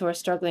 yeah, those who are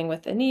struggling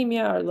with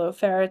anemia or low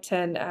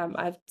ferritin,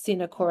 I've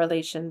seen a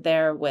correlation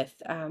there with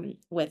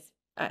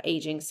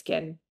aging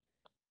skin.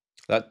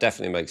 That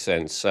definitely makes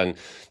sense. And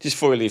just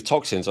before we leave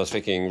toxins, I was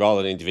thinking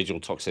rather than individual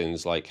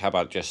toxins, like how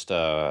about just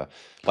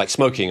like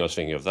smoking? I was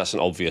thinking of that's an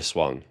obvious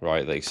one,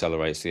 right? That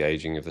accelerates the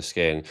aging of the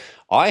skin.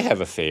 I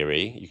have a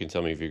theory. You can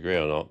tell me if you agree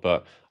or not,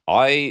 but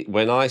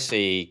when I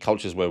see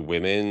cultures where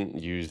women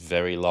use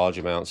very large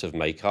amounts of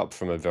makeup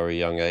from a very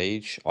young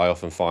age, I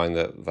often find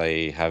that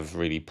they have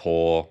really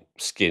poor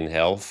skin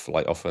health.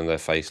 Like often their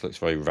face looks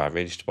very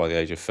ravaged by the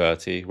age of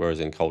 30, whereas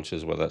in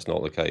cultures where that's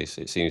not the case,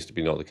 it seems to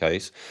be not the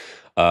case.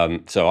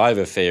 So I have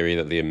a theory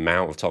that the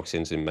amount of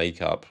toxins in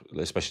makeup,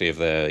 especially if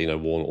they're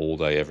worn all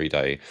day every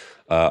day,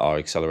 are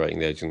accelerating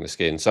the aging of the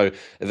skin. So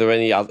are there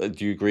any other?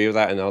 Do you agree with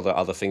that, and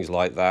other things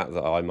like that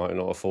that I might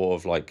not have thought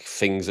of, like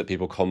things that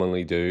people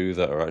commonly do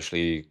that are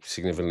actually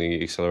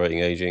significantly accelerating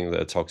aging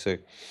that are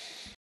toxic?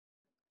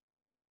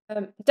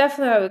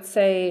 Definitely, I would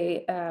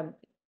say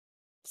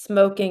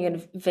smoking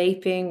and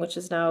vaping, which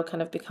has now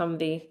kind of become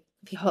the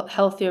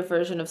healthier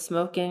version of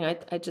smoking. I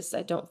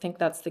don't think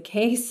that's the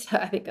case.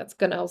 I think that's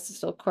going to also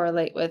still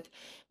correlate with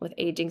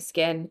aging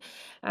skin.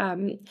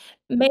 Um,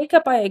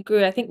 Makeup, I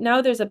agree. I think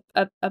now there's a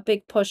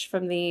big push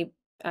from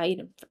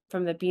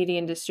from the beauty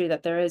industry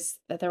that there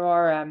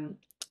are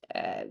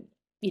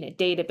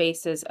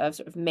databases of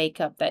sort of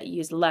makeup that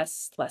use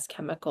less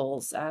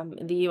chemicals.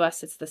 In the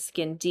US, it's the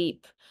Skin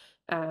Deep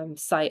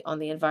site on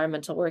the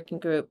Environmental Working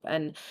Group,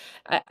 and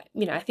I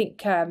think,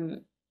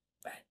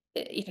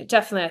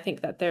 definitely, I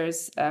think that there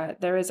is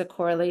a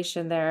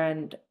correlation there,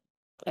 and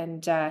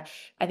I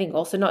think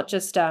also not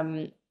just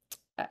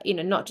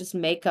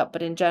makeup,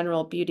 but in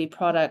general, beauty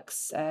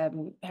products,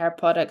 hair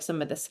products,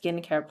 some of the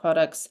skincare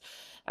products,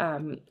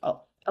 a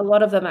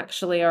lot of them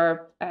actually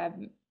are.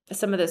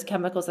 Some of those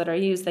chemicals that are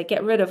used, they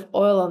get rid of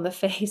oil on the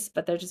face,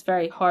 but they're just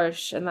very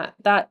harsh, and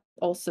that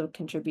also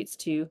contributes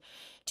to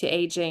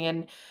aging.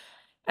 And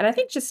I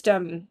think just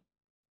I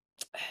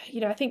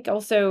think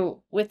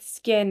also with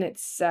skin,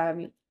 it's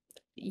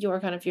your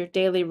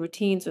daily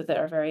routines with it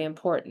are very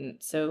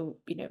important. So,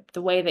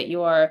 the way that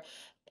you are,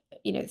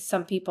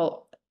 some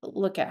people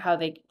look at how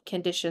they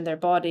condition their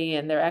body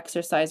and their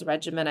exercise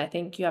regimen. I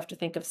think you have to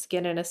think of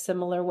skin in a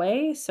similar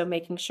way. So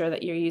making sure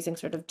that you're using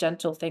sort of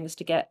gentle things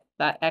to get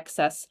that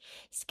excess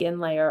skin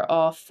layer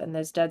off and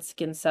those dead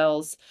skin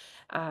cells,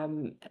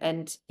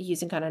 and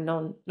using kind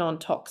of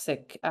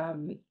non-toxic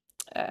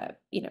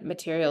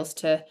materials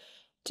to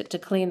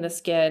clean the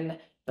skin,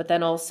 but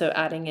then also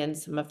adding in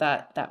some of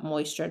that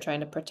moisture and trying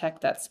to protect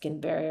that skin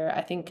barrier.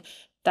 I think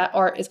that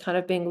art is kind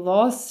of being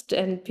lost,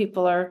 and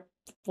people are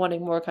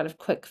wanting more kind of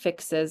quick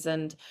fixes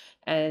and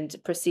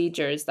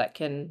procedures that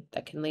can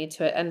lead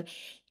to it. And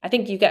I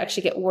think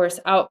actually get worse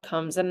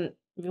outcomes. And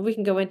I mean, we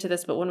can go into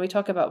this, but when we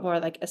talk about more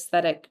like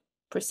aesthetic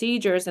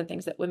procedures and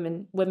things that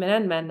women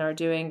and men are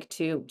doing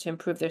to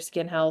improve their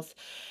skin health,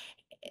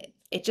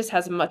 it just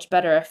has a much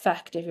better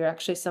effect if you're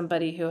actually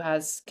somebody who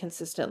has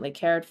consistently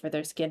cared for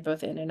their skin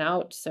both in and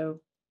out.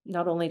 So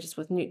not only just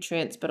with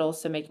nutrients, but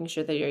also making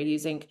sure that you're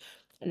using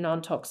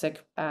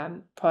non-toxic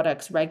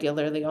products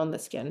regularly on the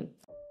skin.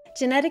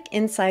 Genetic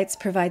Insights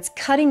provides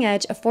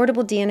cutting-edge,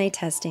 affordable DNA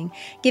testing,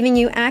 giving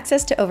you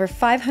access to over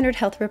 500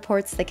 health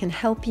reports that can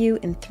help you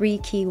in 3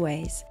 key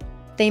ways.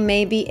 They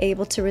may be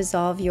able to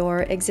resolve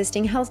your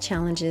existing health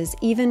challenges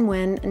even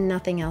when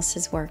nothing else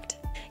has worked.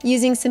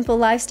 Using simple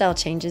lifestyle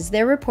changes,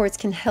 their reports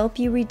can help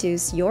you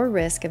reduce your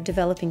risk of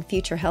developing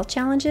future health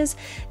challenges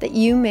that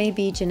you may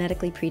be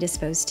genetically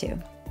predisposed to.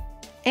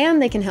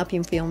 And they can help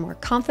you feel more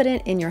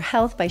confident in your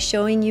health by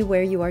showing you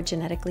where you are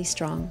genetically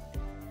strong.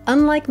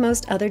 Unlike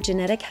most other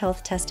genetic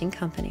health testing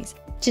companies,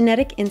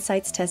 Genetic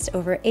Insights tests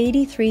over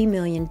 83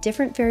 million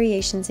different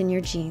variations in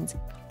your genes,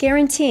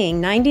 guaranteeing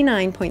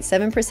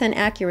 99.7%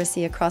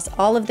 accuracy across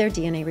all of their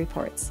DNA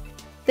reports.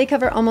 They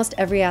cover almost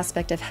every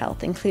aspect of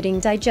health,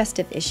 including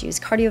digestive issues,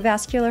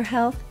 cardiovascular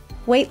health,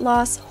 weight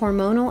loss,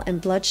 hormonal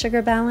and blood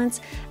sugar balance,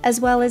 as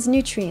well as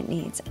nutrient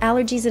needs,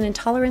 allergies and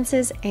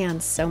intolerances,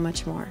 and so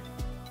much more.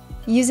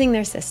 Using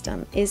their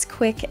system is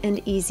quick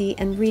and easy,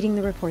 and reading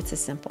the reports is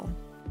simple.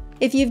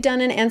 If you've done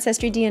an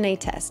Ancestry DNA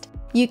test,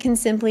 you can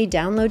simply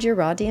download your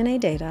raw DNA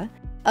data,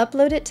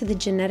 upload it to the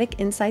Genetic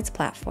Insights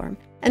platform,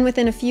 and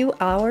within a few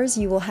hours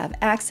you will have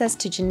access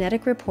to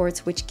genetic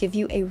reports which give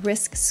you a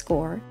risk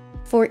score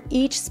for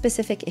each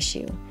specific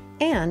issue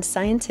and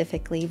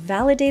scientifically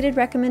validated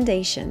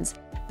recommendations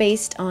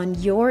based on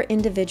your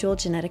individual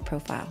genetic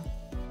profile.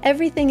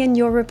 Everything in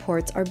your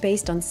reports are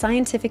based on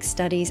scientific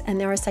studies,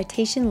 and there are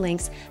citation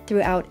links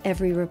throughout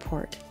every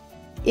report.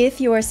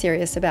 If you are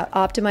serious about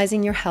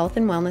optimizing your health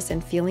and wellness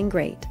and feeling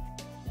great,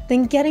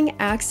 then getting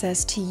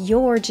access to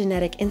your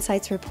Genetic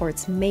Insights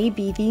reports may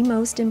be the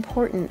most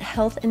important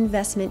health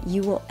investment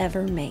you will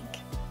ever make.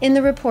 In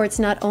the reports,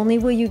 not only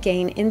will you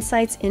gain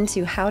insights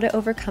into how to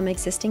overcome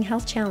existing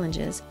health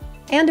challenges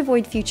and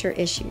avoid future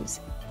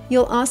issues,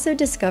 you'll also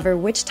discover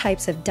which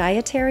types of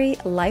dietary,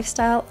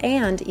 lifestyle,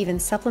 and even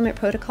supplement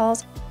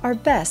protocols are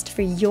best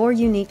for your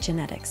unique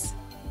genetics.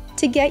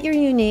 To get your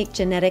unique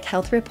genetic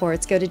health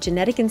reports, go to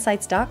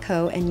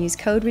geneticinsights.co and use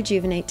code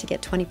Rejuvenate to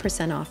get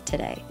 20% off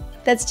today.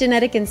 That's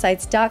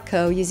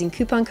geneticinsights.co using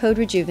coupon code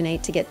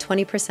Rejuvenate to get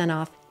 20%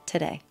 off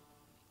today.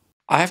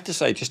 I have to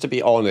say, just to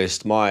be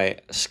honest, my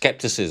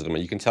skepticism,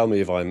 and you can tell me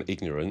if I'm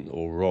ignorant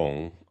or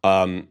wrong,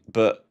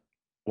 but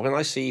when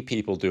I see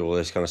people do all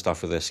this kind of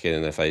stuff with their skin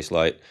and their face,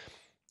 like,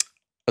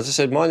 as I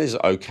said, mine is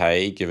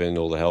okay given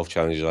all the health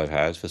challenges I've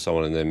had for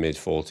someone in their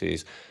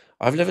mid-40s.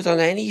 I've never done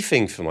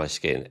anything for my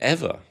skin,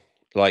 ever.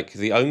 Like,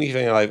 the only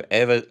thing I've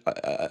ever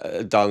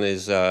done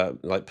is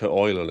like put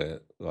oil on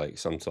it, like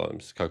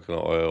sometimes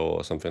coconut oil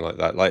or something like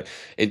that. Like,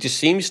 it just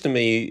seems to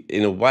me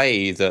in a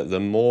way that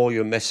the more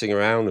you're messing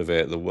around with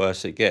it, the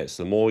worse it gets.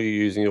 The more you're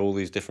using all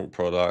these different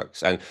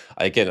products. And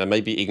again, I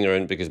may be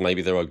ignorant because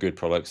maybe there are good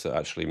products that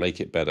actually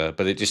make it better,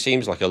 but it just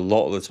seems like a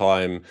lot of the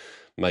time,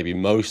 maybe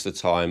most of the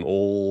time,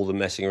 all the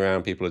messing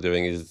around people are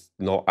doing is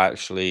not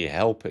actually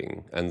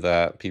helping, and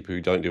that people who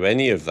don't do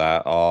any of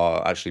that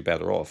are actually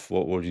better off.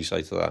 What would you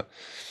say to that?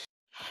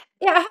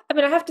 Yeah, I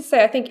mean, I have to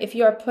say, I think if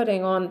you're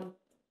putting,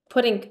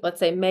 let's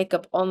say,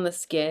 makeup on the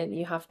skin,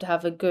 you have to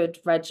have a good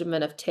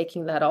regimen of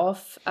taking that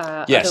off.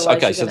 Yes, Otherwise,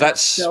 okay, you're so gonna have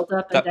that's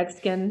buildup in that dead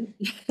skin.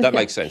 that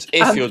makes sense.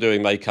 If Um, you're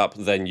doing makeup,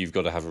 then you've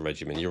got to have a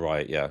regimen. You're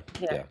right. Yeah.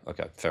 yeah. Yeah.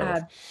 Okay. Fair Uh,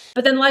 enough.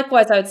 but then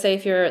likewise, I would say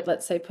if you're,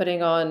 let's say,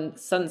 putting on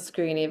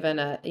sunscreen, even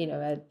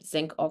a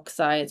zinc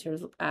oxide or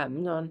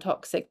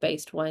non-toxic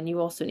based one, you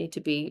also need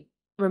to be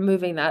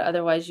removing that.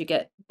 Otherwise, you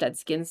get dead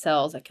skin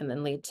cells that can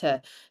then lead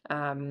to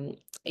um,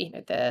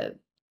 the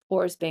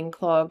pores being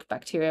clogged,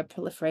 bacteria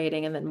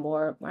proliferating, and then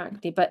more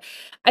acne. But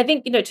I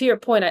think, to your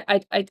point,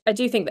 I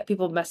do think that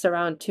people mess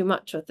around too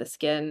much with the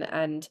skin,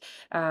 and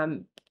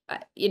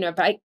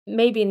but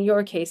maybe in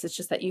your case, it's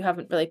just that you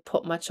haven't really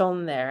put much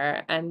on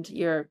there, and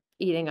you're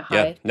eating a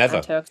Yeah. high Never.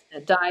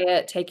 antioxidant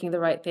diet, taking the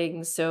right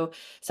things. So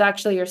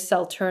actually your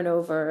cell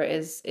turnover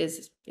is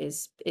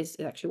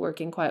actually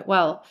working quite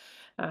well.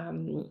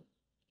 Um,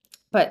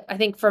 but I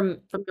think from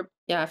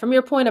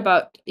your point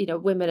about,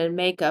 women and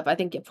makeup, I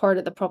think part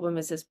of the problem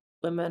is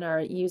women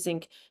are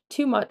using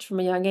too much from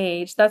a young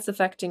age. That's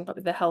affecting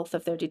probably the health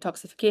of their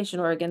detoxification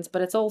organs,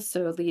 but it's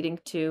also leading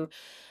to,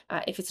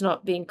 if it's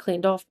not being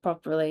cleaned off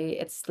properly,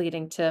 it's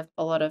leading to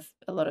a lot of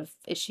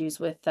issues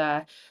with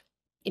gut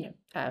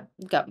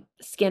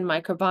skin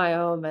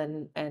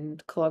microbiome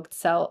and clogged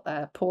cell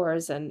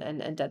pores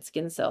and dead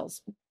skin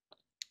cells.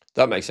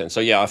 That makes sense.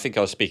 So yeah, I think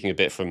I was speaking a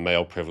bit from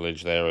male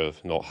privilege there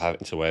of not having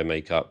to wear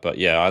makeup. But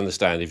yeah, I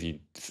understand if you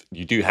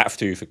do have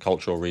to for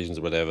cultural reasons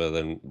or whatever,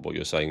 then what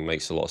you're saying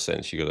makes a lot of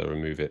sense. You got to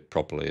remove it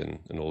properly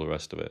and all the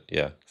rest of it.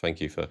 Yeah, thank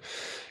you for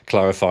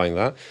clarifying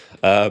that.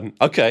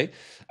 Okay.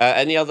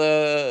 Any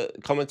other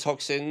common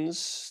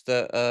toxins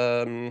that,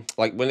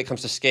 like when it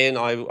comes to skin,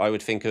 I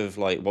would think of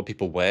like what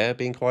people wear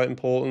being quite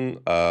important.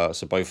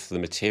 So both the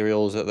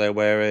materials that they're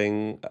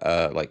wearing,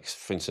 like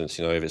for instance,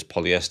 if it's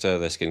polyester,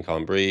 their skin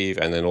can't breathe,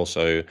 and then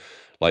also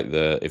like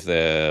if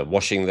they're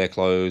washing their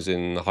clothes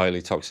in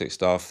highly toxic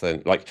stuff,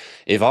 then like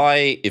if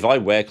I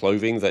wear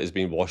clothing that has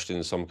been washed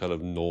in some kind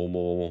of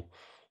normal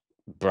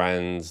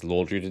brand's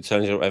laundry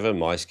detergent or whatever,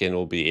 my skin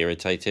will be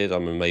irritated.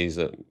 I'm amazed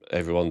that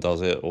everyone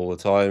does it all the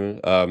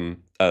time.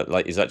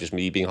 Like, is that just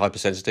me being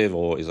hypersensitive,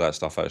 or is that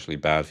stuff actually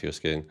bad for your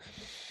skin?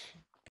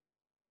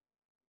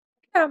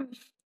 Um,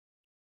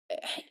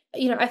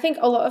 I think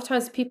a lot of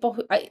times people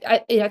who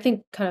I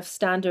think kind of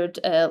standard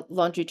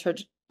laundry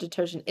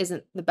detergent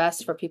isn't the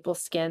best for people's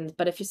skin,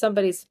 but if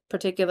somebody's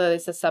particularly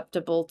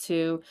susceptible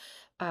to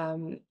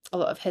a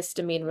lot of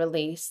histamine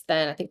release,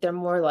 then I think they're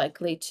more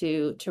likely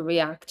to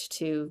react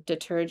to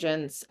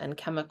detergents and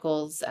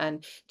chemicals,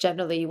 and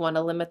generally you want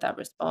to limit that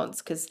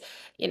response because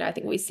I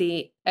think we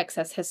see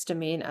excess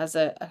histamine as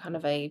a kind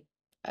of a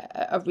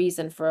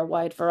reason for a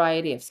wide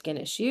variety of skin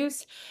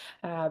issues.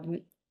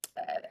 Um,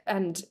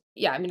 and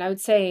yeah, I mean, I would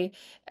say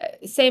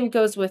same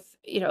goes with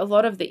a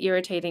lot of the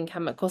irritating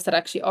chemicals that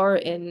actually are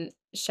in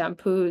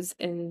shampoos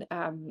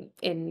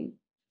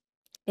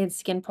in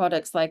skin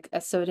products like a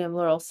sodium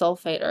lauryl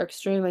sulfate are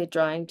extremely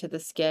drying to the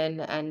skin,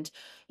 and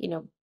you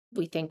know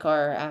we think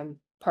are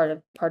part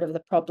of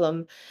the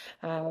problem.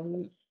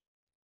 Um,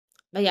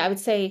 but yeah, I would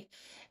say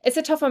it's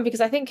a tough one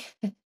because I think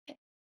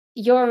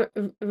your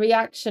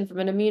reaction from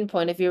an immune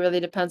point of view really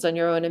depends on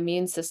your own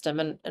immune system,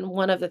 and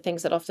one of the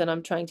things that often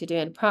I'm trying to do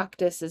in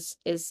practice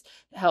is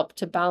help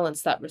to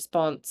balance that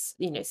response,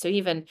 so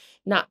even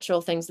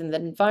natural things in the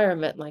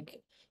environment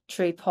like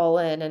tree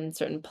pollen and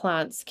certain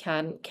plants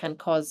can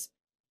cause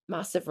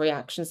massive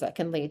reactions that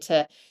can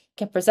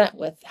present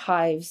with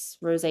hives,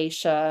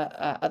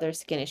 rosacea, other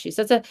skin issues.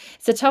 So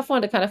it's a tough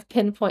one to kind of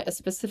pinpoint a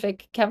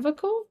specific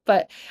chemical,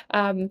 but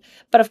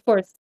of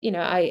course,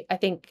 I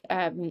think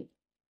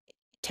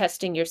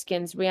testing your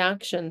skin's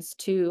reactions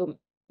to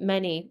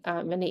many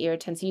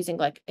irritants using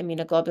like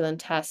immunoglobulin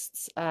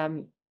tests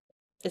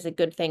is a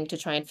good thing to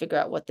try and figure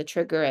out what the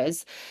trigger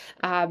is.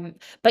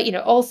 But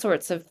all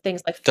sorts of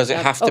things like Does it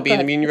have oh, to be go an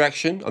ahead. immune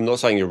reaction? I'm not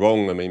saying you're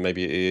wrong. I mean,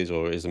 maybe it is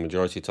or it is the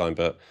majority of the time,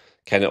 but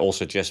can it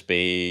also just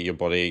be your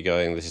body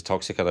going, "This is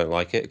toxic, I don't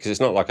like it"? Because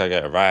it's not like I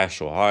get a rash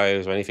or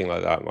hives or anything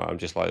like that. I'm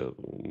just like,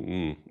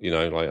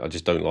 like I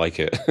just don't like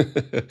it.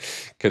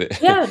 Could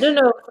it? Yeah, no,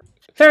 no,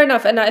 fair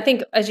enough. And I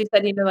think, as you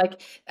said, like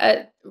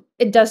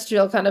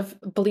industrial kind of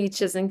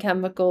bleaches and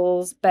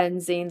chemicals,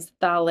 benzenes,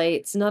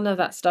 phthalates, none of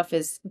that stuff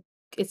is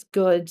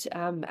good.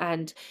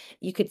 And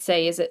you could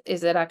say, is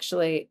it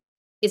actually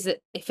is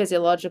it a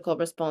physiological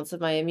response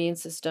of my immune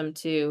system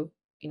to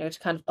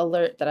kind of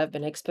alert that I've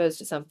been exposed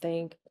to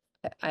something?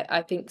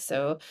 I think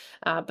so.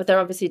 But there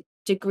are obviously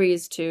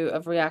degrees to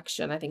of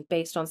reaction, I think,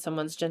 based on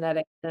someone's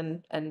genetics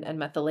and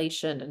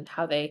methylation and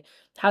how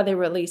they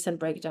release and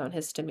break down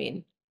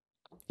histamine.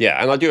 Yeah,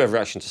 and I do have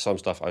reaction to some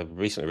stuff. I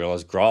recently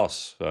realized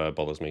grass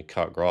bothers me,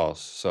 cut grass.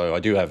 So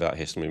I do have that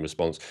histamine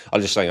response.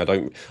 I'm just saying I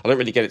don't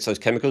really get it to those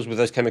chemicals. With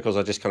those chemicals,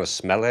 I just kind of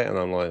smell it, and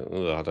I'm like,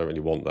 "Ugh, I don't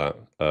really want that."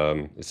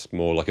 It's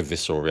more like a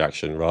visceral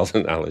reaction rather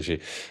than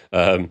allergy.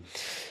 Um,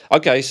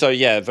 okay, so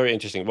yeah, very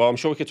interesting. Well, I'm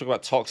sure we could talk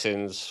about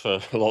toxins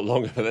for a lot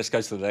longer, but let's go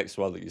to the next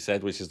one that you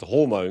said, which is the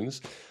hormones.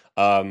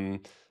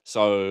 Um,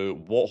 so,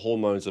 what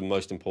hormones are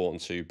most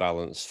important to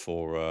balance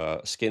for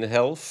skin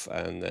health?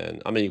 And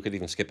then, I mean, you could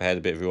even skip ahead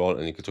a bit if you want,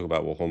 and you could talk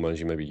about what hormones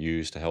you maybe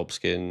use to help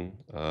skin,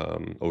 or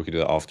we could do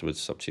that afterwards.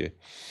 It's up to you.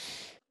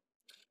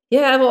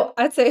 Yeah, well,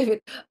 I'd say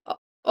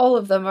all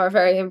of them are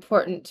very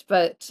important,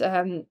 but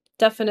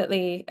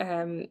definitely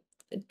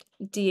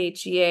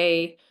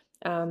DHEA,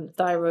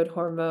 thyroid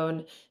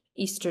hormone,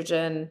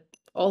 estrogen,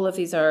 all of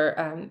these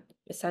are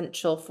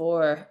essential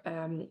for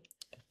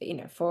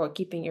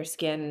keeping your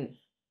skin,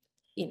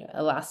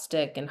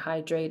 elastic and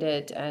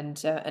hydrated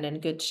and in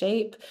good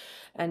shape.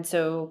 And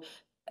so,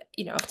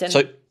 So, often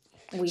so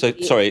we,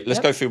 sorry, let's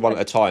yep. go through one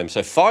at a time.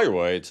 So,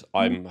 thyroid,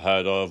 I'm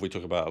heard of. We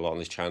talk about a lot on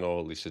this channel.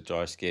 At least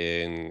dry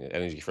skin,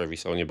 energy for every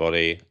cell in your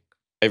body.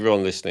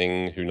 Everyone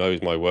listening who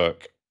knows my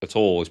work at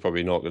all is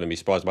probably not going to be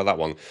surprised by that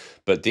one.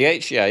 But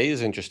DHEA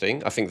is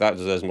interesting. I think that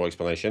deserves more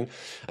explanation.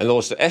 And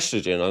also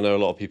estrogen. I know a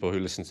lot of people who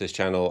listen to this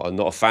channel are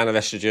not a fan of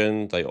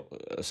estrogen.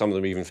 Some of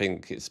them even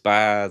think it's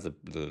bad.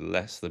 The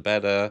less, the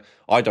better.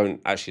 I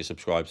don't actually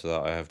subscribe to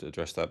that. I have to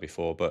address that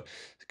before. But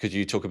could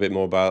you talk a bit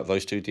more about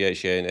those two,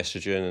 DHEA and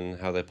estrogen, and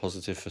how they're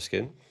positive for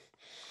skin?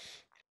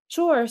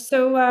 Sure.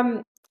 So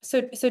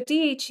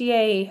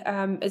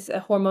DHEA is a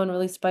hormone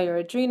released by your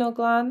adrenal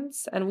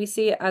glands, and we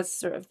see it as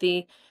sort of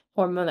the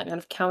hormone that kind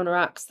of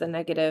counteracts the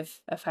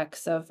negative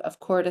effects of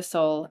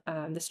cortisol,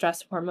 the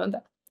stress hormone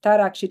that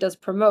actually does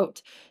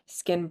promote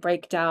skin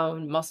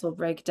breakdown, muscle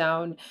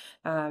breakdown,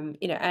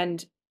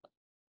 and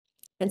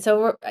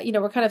so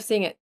we're kind of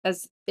seeing it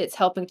as it's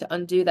helping to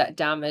undo that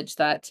damage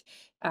that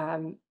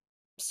um,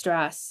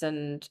 stress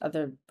and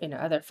other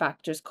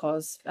factors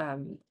cause,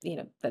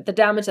 the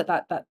damage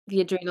that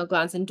the adrenal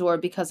glands endure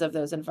because of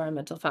those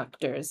environmental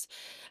factors.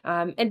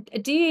 And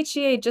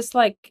DHEA, just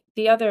like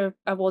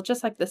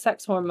just like the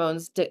sex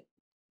hormones,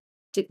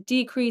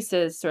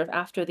 decreases sort of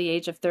after the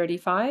age of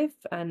 35,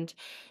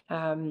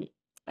 um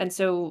and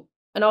so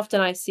and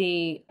often I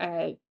see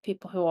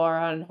people who are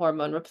on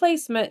hormone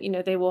replacement,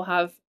 they will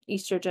have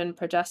estrogen,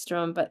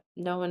 progesterone, but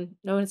no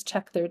one's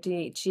checked their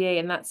DHEA,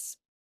 and that's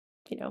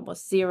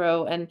almost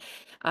zero. And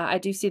I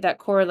do see that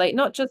correlate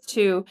not just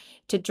to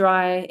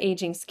dry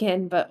aging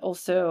skin, but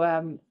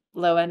also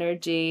low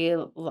energy,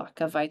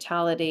 lack of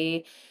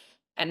vitality.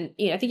 And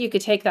I think you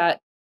could take that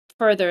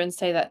further and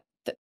say that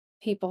the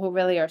people who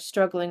really are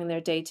struggling in their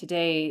day to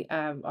day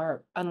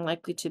are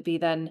unlikely to be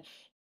then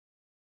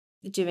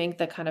doing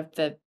the kind of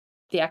the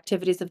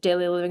activities of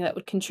daily living that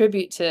would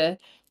contribute to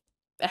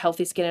a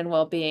healthy skin and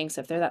well-being.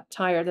 So if they're that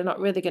tired, they're not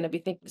really going to be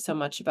thinking so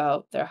much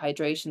about their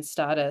hydration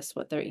status,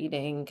 what they're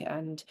eating,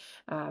 and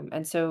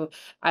so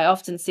I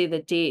often see the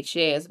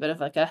DHA as a bit of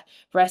like a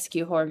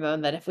rescue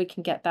hormone, that if we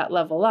can get that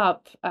level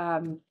up,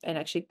 and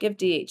actually give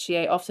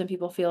DHA, often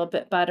people feel a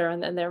bit better,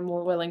 and then they're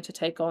more willing to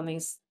take on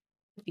these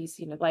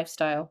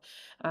lifestyle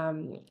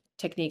um,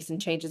 techniques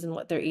and changes in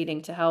what they're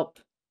eating to help.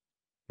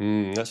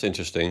 That's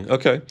interesting.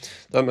 Okay,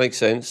 that makes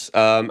sense.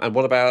 And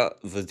what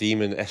about the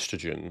demon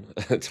estrogen?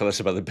 Tell us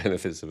about the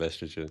benefits of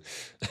estrogen.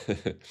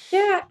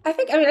 Yeah, I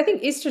think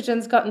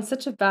estrogen's gotten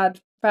such a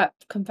bad prep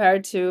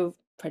compared to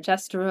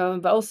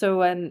progesterone, but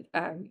also and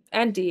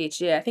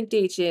DHEA. I think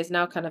DHEA is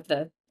now kind of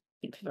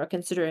people are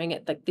considering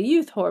it like the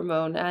youth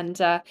hormone, and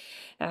uh,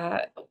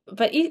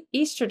 but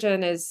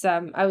estrogen is,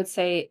 I would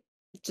say,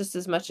 just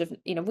as much of,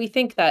 we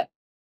think that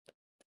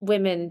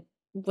women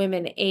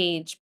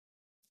age,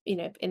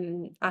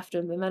 in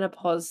after the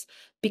menopause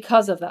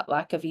because of that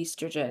lack of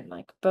estrogen.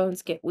 Like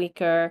bones get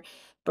weaker,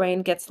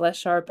 brain gets less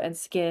sharp, and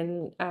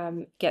skin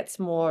gets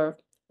more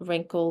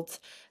wrinkled,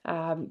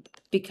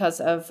 because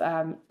of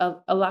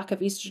a lack of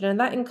estrogen.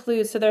 That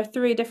includes, so there are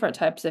three different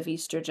types of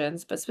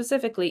estrogens, but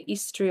specifically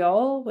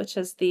estriol, which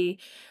is the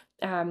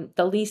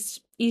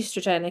least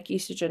estrogenic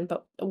estrogen,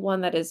 but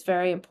one that is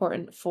very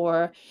important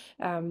for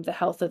the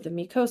health of the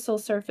mucosal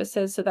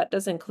surfaces. So that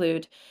does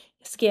include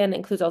skin,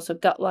 includes also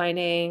gut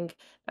lining,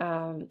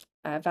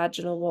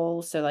 vaginal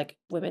walls. So like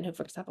women who,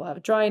 for example,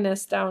 have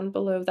dryness down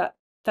below that,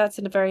 that's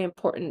a very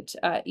important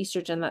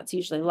estrogen that's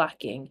usually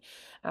lacking.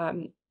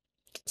 Um,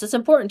 so it's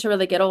important to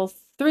really get all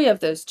three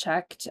of those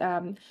checked.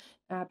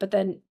 But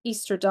then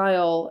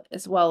estradiol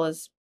as well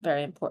is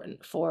very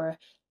important for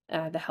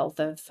the health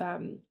of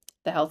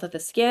the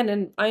skin.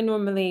 And I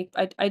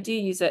do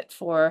use it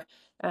for,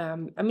 I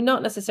mean,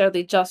 not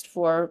necessarily just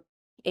for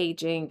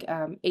aging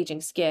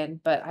skin,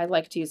 but I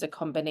like to use a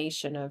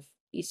combination of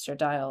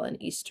estradiol and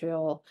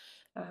estriol,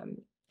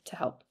 um, to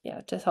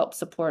help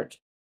support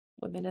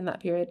women in that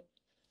period.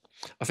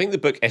 I think the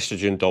book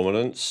Estrogen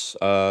Dominance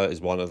is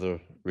one of the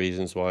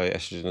reasons why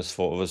estrogen is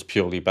thought of as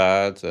purely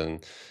bad.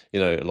 And,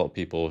 a lot of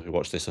people who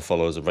watch this are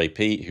followers of Ray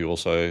Peat, who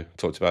also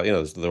talked about,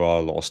 there are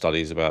a lot of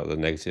studies about the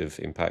negative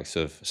impacts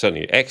of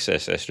certainly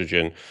excess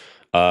estrogen.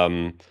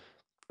 Um,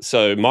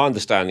 so my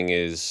understanding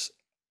is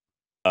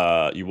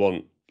you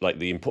want like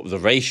the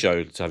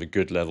ratio to have a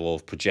good level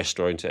of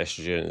progesterone to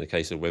estrogen in the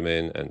case of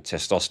women and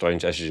testosterone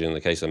to estrogen in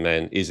the case of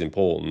men is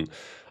important.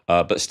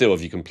 But still,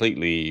 if you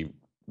completely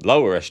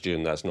lower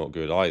estrogen, that's not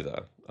good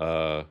either.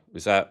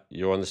 Is that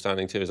your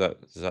understanding too? Does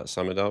that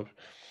sum it up,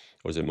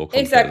 or is it more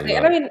complicated than Exactly.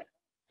 And I that? mean,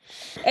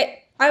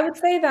 I would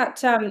say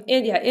that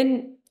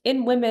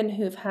in women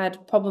who've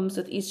had problems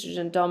with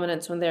estrogen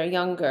dominance when they're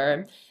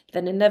younger,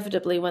 then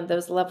inevitably when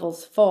those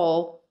levels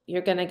fall,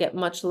 you're going to get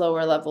much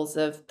lower levels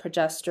of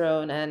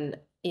progesterone and,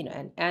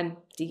 and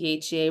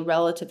DHEA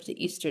relative to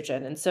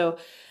estrogen. And so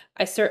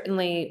I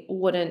certainly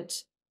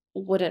wouldn't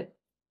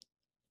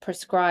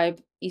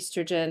prescribe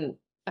estrogen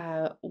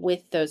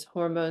with those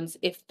hormones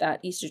if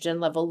that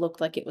estrogen level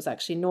looked like it was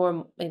actually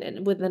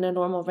within a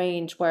normal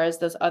range, whereas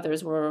those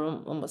others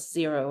were almost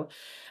zero.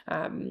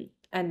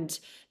 And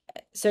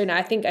so now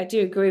I think I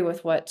do agree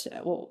with what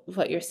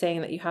you're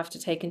saying, that you have to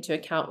take into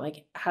account,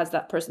 like, has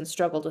that person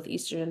struggled with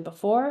estrogen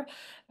before,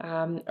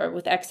 or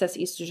with excess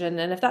estrogen?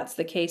 And if that's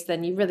the case,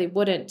 then you really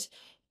wouldn't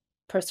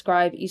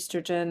prescribe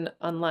estrogen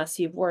unless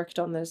you've worked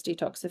on those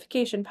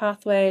detoxification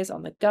pathways,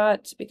 on the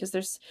gut, because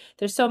there's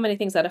so many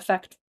things that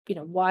affect,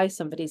 why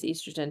somebody's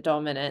estrogen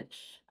dominant.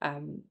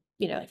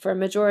 Like for a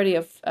majority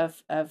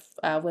of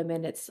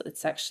women,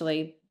 it's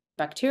actually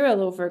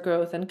bacterial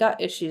overgrowth and gut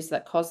issues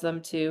that cause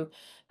them to,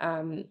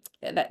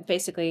 that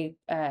basically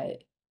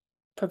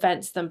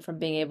prevents them from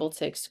being able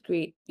to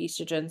excrete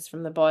estrogens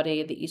from the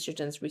body. The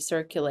estrogens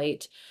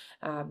recirculate.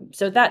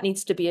 So that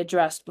needs to be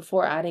addressed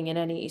before adding in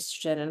any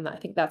estrogen. And I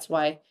think that's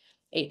why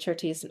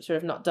HRT is sort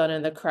of not done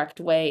in the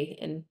correct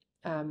way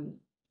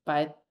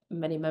by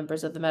many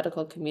members of the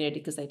medical community,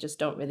 because they just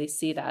don't really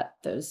see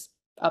those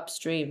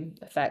upstream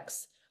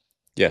effects.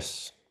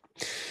 Yes.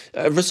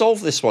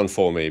 Resolve this one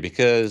for me,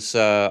 because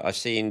I've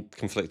seen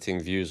conflicting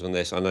views on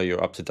this. I know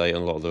you're up to date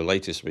on a lot of the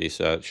latest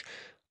research.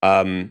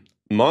 Um,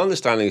 my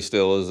understanding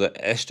still is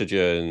that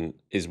estrogen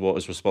is what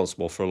is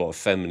responsible for a lot of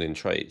feminine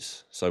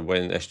traits. So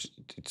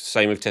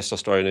same with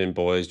testosterone in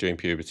boys during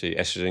puberty,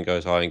 estrogen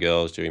goes high in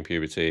girls during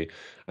puberty,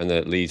 and then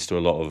it leads to a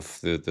lot of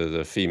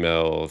the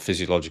female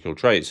physiological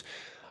traits.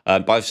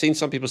 But I've seen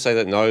some people say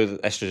that no,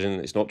 that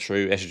estrogen is not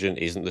true. Estrogen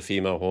isn't the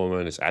female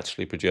hormone; it's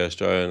actually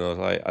progesterone. And I was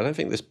like, I don't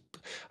think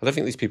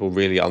these people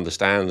really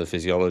understand the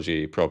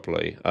physiology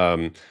properly.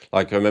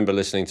 Like I remember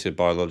listening to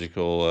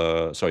bioidentical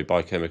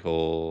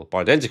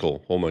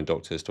hormone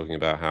doctors talking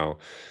about how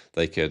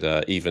they could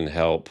even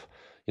help,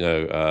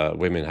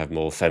 women have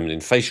more feminine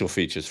facial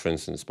features, for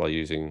instance, by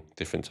using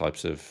different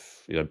types of,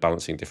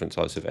 balancing different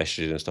types of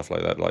estrogen and stuff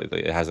like that. Like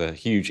it has a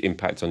huge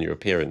impact on your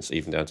appearance,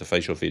 even down to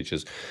facial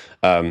features.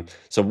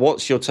 So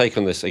what's your take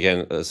on this,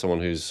 again, as someone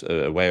who's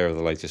aware of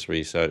the latest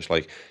research?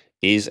 Like,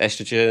 is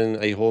estrogen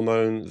a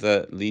hormone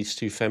that leads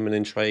to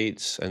feminine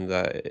traits and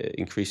that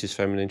increases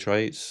feminine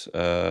traits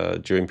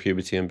during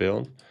puberty and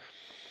beyond?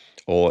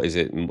 Or is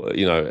it,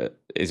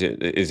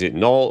 is it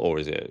not, or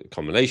is it a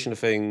combination of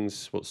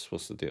things?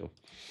 What's the deal?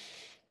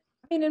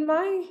 I mean, in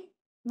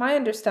my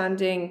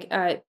understanding,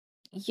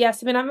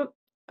 yes. I mean,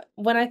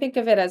 when I think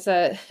of it as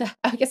a,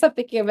 I guess I'm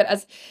thinking of it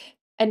as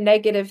a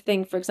negative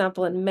thing. For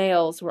example, in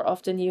males, where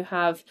often you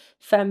have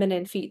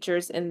feminine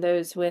features in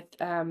those with,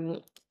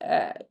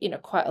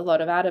 quite a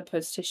lot of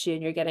adipose tissue,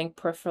 and you're getting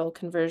peripheral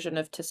conversion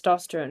of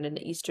testosterone and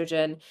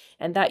estrogen,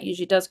 and that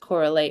usually does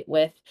correlate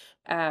with,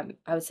 I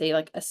would say,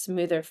 like a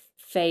smoother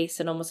face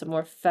and almost a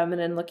more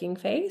feminine looking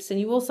face. And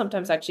you will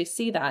sometimes actually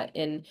see that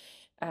in,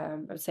 I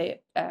would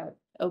say,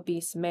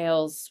 obese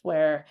males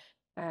where,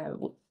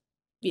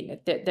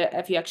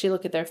 if you actually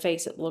look at their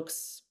face, it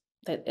looks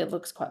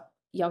quite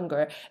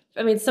younger.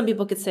 I mean, some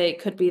people could say it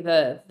could be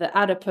the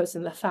adipose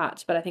and the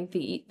fat, but I think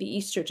the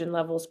estrogen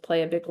levels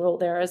play a big role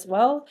there as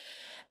well.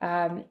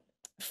 Um,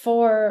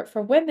 for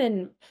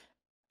women,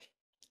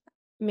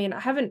 I mean, I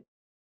haven't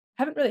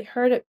really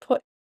heard it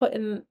put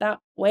in that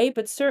way,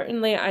 but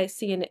certainly I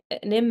see an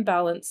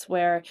imbalance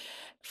where,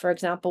 for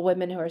example,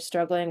 women who are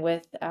struggling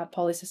with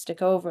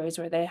polycystic ovaries,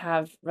 where they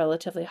have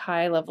relatively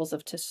high levels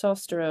of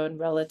testosterone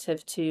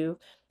relative to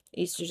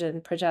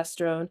estrogen,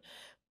 progesterone,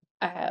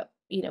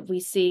 we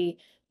see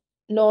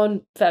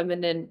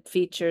non-feminine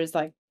features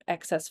like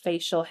excess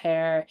facial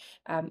hair,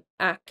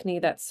 acne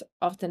that's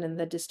often in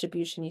the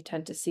distribution you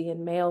tend to see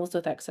in males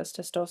with excess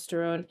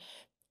testosterone.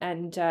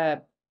 And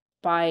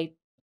by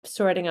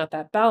sorting out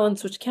that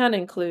balance, which can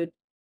include,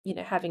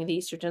 having the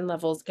estrogen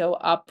levels go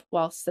up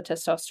whilst the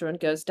testosterone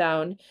goes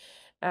down,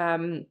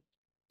 um,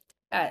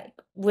 uh,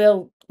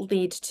 will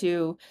lead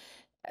to.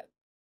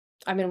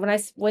 I mean,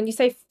 when you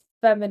say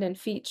feminine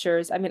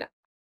features, I mean,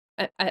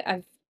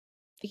 I'm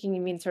thinking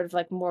you mean sort of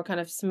like more kind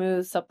of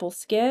smooth, supple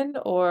skin,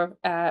 or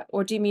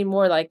do you mean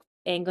more like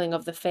angling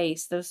of the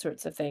face, those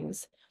sorts of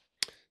things?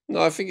 No,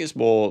 I think it's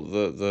more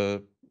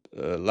the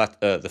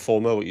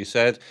former, what you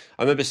said.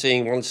 I remember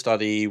seeing one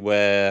study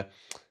where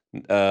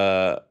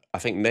I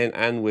think men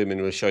and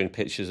women were showing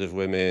pictures of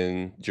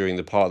women during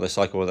the part of their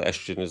cycle where the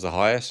estrogen was the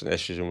highest and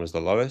estrogen was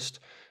the lowest.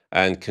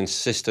 And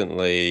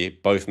consistently,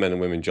 both men and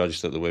women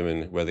judged that the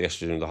women where the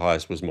estrogen was the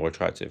highest was more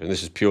attractive. And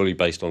this is purely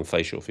based on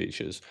facial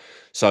features.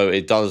 So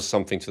it does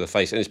something to the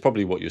face. And it's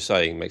probably what you're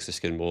saying, makes the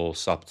skin more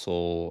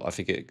subtle. I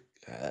think it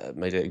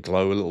made it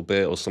glow a little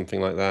bit or something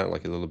like that,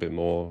 like a little bit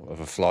more of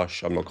a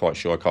flush. I'm not quite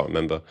sure. I can't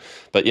remember.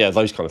 But yeah,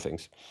 those kind of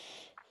things.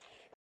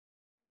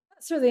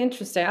 That's really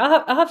interesting.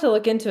 I'll have to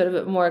look into it a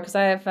bit more because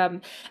I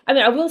mean,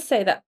 I will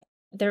say that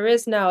there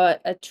is now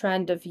a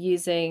trend of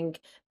using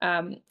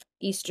um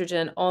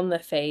estrogen on the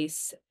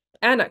face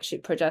and actually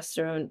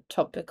progesterone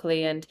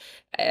topically. And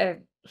uh,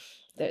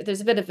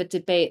 there's a bit of a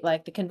debate.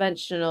 Like the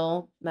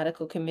conventional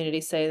medical community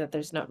say that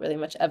there's not really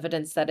much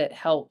evidence that it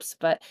helps,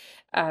 but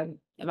in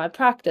my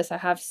practice I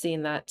have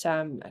seen that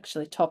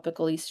actually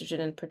topical estrogen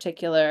in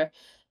particular,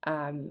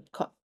 um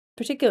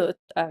particular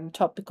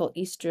topical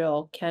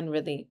estriol can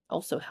really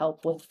also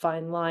help with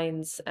fine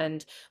lines,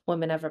 and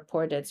women have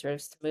reported sort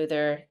of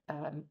smoother,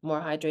 more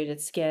hydrated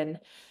skin.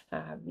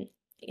 Um,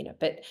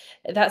 but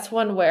that's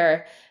one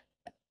where,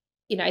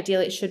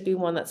 ideally it should be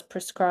one that's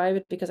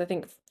prescribed, because I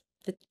think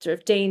the sort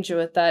of danger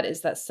with that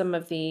is that some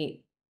of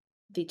the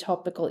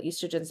topical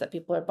estrogens that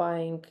people are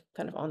buying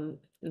kind of on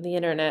the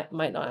internet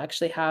might not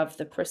actually have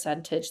the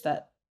percentage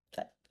that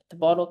the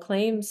bottle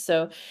claims.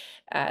 So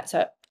I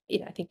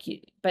think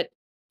but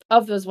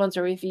of those ones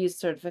where we've used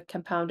sort of a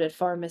compounded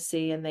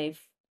pharmacy and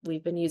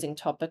we've been using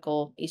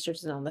topical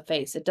estrogen on the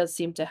face, it does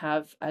seem to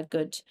have a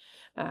good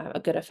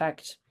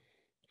effect.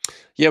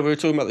 Yeah, we were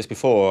talking about this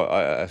before.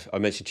 I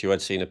mentioned to you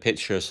I'd seen a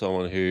picture of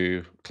someone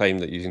who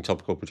claimed that using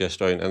topical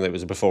progesterone, and it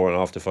was a before and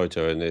after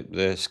photo, and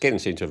their skin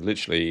seemed to have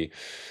literally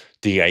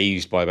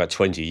de-aged by about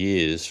 20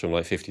 years from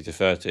like 50 to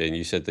 30. And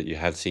you said that you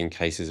had seen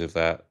cases of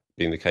that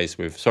being the case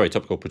with, sorry,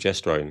 topical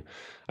progesterone.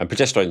 And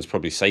progesterone is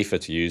probably safer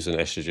to use than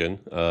estrogen.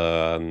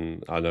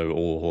 I know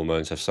all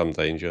hormones have some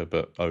danger,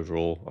 but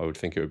overall, I would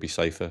think it would be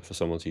safer for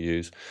someone to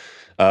use.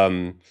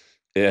 Um,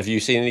 have you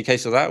seen any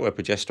case of that where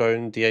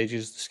progesterone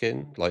de-ages the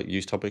skin, like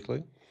used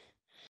topically?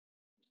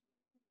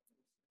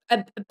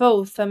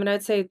 Both. I mean,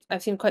 I'd say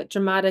I've seen quite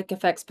dramatic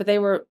effects, but they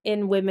were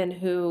in women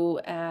who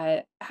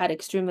had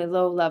extremely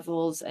low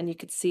levels, and you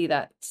could see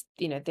that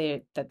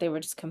they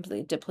were just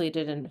completely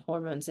depleted in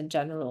hormones in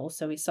general.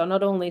 So we saw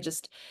not only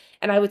just,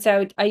 and I would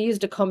say I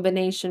used a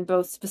combination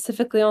both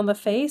specifically on the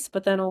face,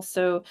 but then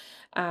also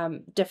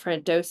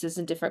different doses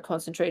and different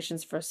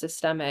concentrations for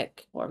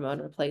systemic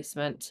hormone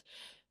replacement.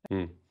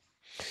 Hmm.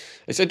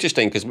 It's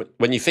interesting because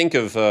when you think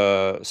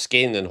of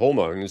skin and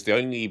hormones, the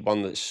only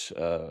one that's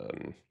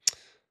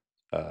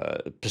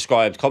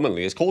prescribed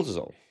commonly is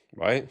cortisol,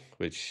 right?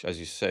 Which, as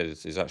you said,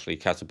 is actually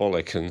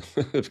catabolic and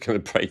it's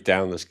going to break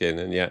down the skin.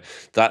 And yet,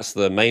 that's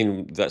the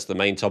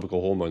main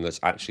topical hormone that's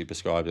actually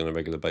prescribed on a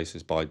regular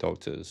basis by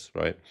doctors,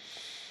 right?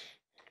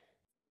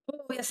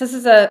 Oh, yes, this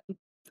is a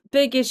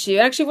big issue.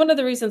 Actually, one of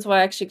the reasons why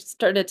I actually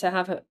started to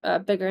have a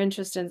bigger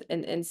interest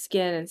in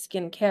skin and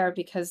skincare,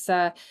 because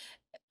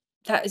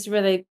that is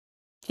really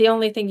the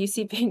only thing you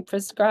see being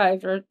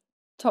prescribed are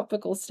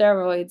topical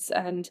steroids.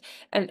 And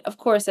of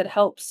course it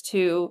helps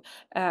to,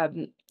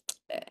 um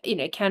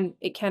it can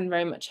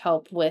very much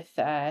help with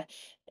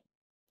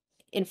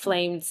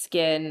inflamed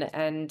skin,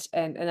 and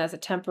as a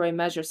temporary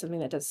measure, something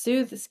that does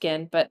soothe the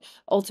skin, but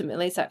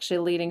ultimately it's actually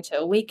leading to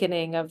a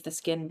weakening of the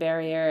skin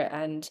barrier,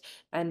 and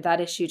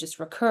that issue just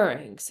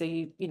recurring. So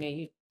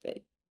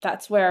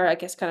that's where I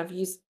guess kind of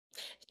use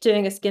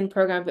doing a skin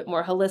program a bit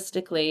more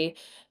holistically.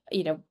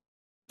 you know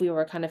we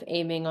were kind of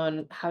aiming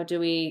on how do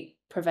we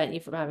prevent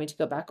you from having to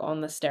go back on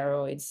the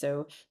steroids.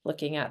 So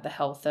looking at the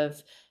health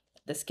of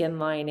the skin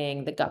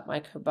lining, the gut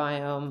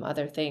microbiome,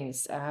 other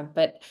things.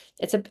 But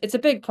it's a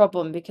big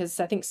problem because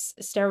I think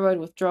steroid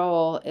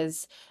withdrawal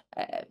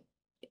uh,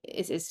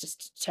 is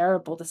just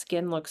terrible. The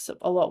skin looks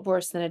a lot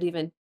worse than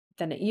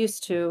it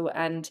used to,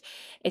 and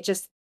it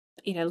just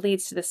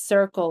leads to this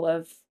circle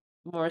of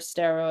more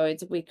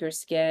steroids, weaker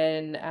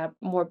skin,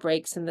 more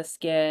breaks in the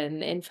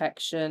skin,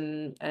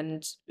 infection,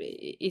 and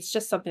it's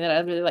just something that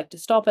I really like to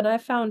stop. And I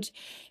found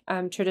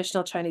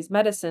traditional Chinese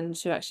medicine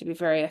to actually be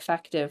very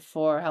effective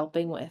for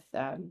helping with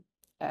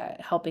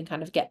helping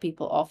kind of get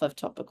people off of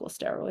topical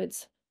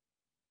steroids.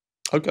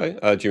 Okay.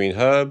 Do you mean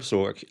herbs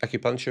or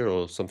acupuncture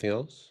or something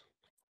else?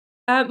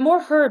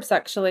 More herbs,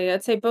 actually.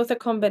 I'd say both a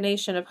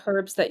combination of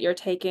herbs that you're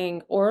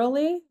taking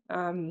orally,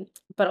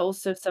 but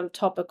also some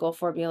topical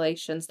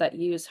formulations that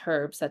use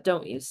herbs that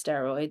don't use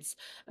steroids,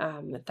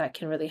 that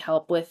can really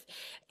help with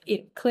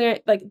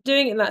like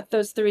doing it in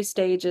those three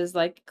stages,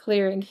 like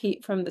clearing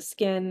heat from the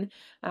skin,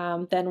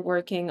 then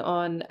working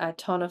on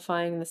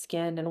tonifying the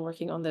skin and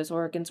working on those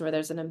organs where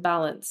there's an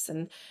imbalance.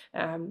 And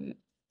um,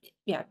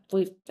 yeah,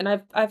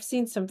 I've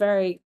seen some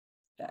very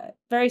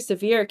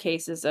severe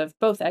cases of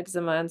both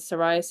eczema and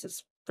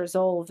psoriasis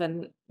resolve,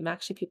 and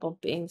actually people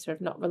being sort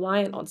of not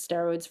reliant on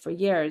steroids for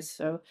years.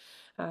 So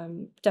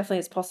definitely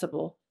it's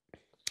possible.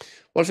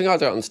 One thing I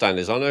don't understand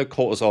is I know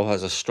cortisol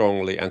has a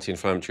strongly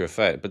anti-inflammatory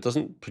effect, but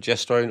doesn't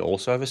progesterone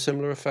also have a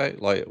similar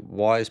effect? Like,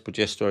 why is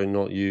progesterone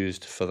not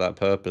used for that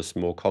purpose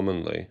more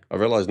commonly? I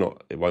realize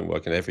not it won't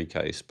work in every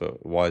case,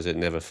 but why is it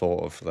never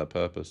thought of for that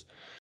purpose?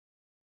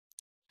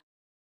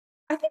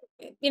 I think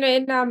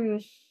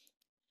in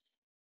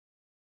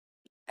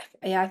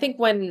yeah, I think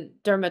when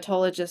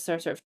dermatologists are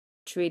sort of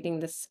treating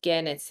the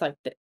skin, it's like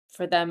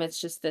for them, it's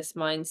just this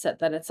mindset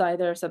that it's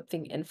either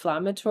something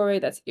inflammatory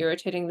that's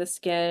irritating the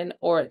skin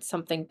or it's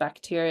something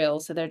bacterial.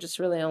 So they're just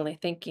really only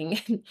thinking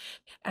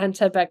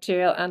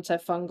antibacterial,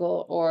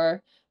 antifungal,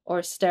 or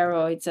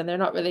steroids, and they're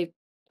not really,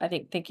 I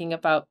think, thinking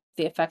about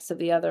the effects of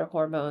the other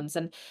hormones.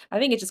 And I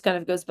think it just kind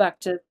of goes back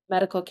to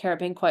medical care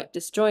being quite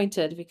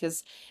disjointed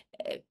because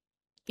eh,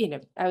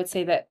 I would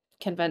say that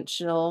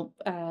conventional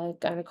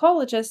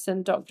gynecologists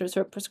and doctors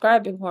who are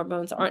prescribing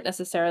hormones aren't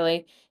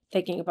necessarily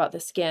thinking about the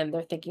skin.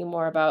 They're thinking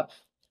more about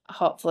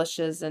hot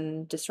flushes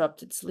and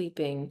disrupted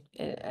sleeping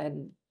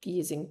and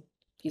using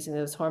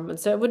those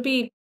hormones. So it would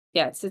be,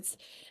 yeah,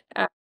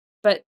 uh,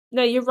 but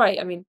no, you're right.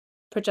 I mean,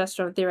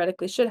 progesterone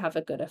theoretically should have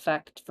a good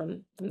effect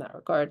from that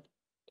regard.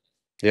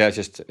 Yeah,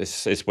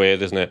 it's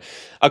weird, isn't it?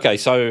 Okay,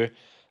 so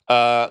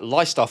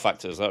lifestyle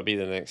factors, that would be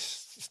the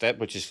next step,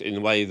 which is in a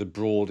way the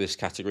broadest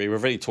category. We've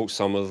already talked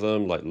some of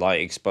them, like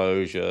light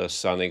exposure,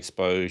 sun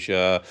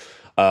exposure.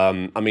 I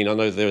mean, I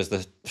know there's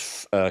the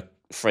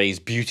phrase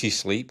beauty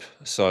sleep.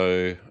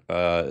 So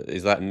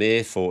is that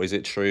myth or is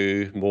it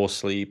true? More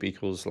sleep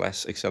equals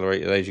less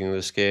accelerated aging of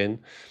the skin?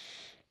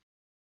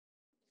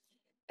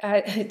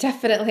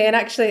 Definitely, and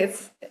actually,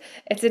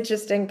 it's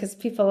interesting because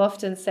people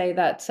often say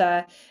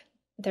that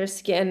their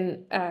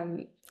skin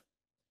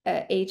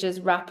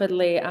ages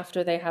rapidly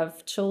after they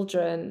have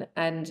children,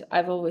 and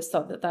I've always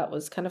thought that that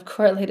was kind of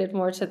correlated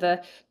more to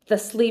the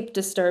sleep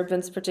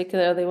disturbance,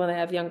 particularly when they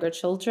have younger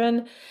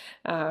children.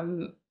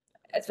 Um,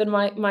 it's been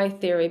my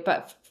theory,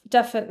 but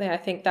definitely I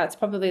think that's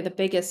probably the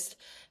biggest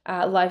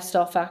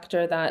lifestyle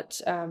factor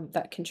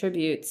that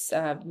contributes,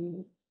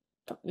 even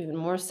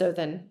more so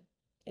than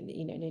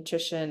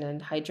nutrition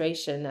and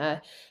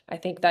hydration. I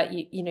think that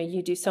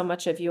you do so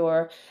much of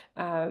your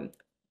um,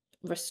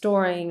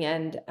 restoring,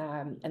 and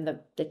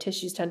the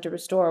tissues tend to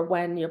restore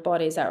when your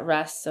body's at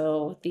rest.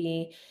 So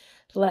the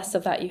less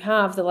of that you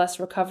have, the less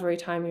recovery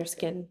time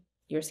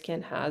your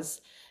skin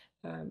has.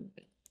 Um,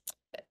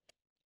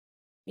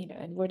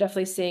 and we're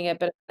definitely seeing a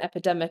bit of an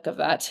epidemic of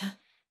that.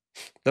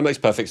 That makes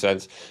perfect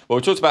sense. Well,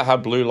 we talked about how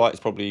blue light is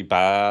probably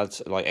bad,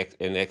 like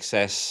in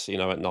excess,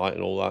 at night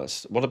and all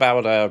that. What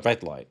about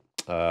red light?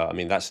 I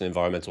mean, that's an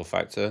environmental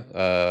factor.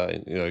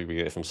 We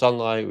get it from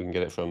sunlight, we can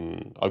get it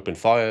from open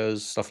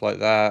fires, stuff like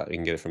that. We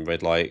can get it from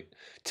red light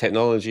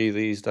technology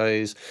these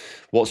days.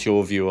 What's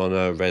your view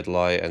on red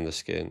light and the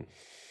skin?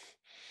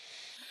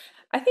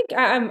 I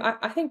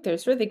think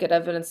there's really good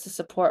evidence to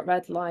support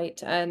red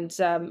light, and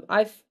um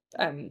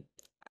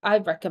I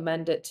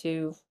recommend it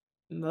to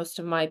most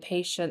of my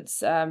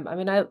patients. I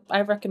mean,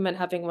 I recommend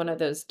having one of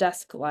those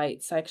desk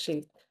lights.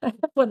 Actually, I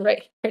have one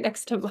right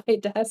next to my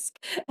desk.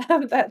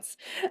 That's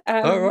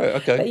Oh, um right,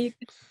 okay. that you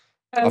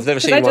I've never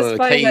because I seen one in just a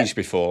find that cage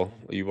before.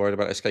 Are you worried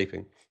about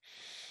escaping?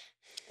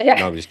 No,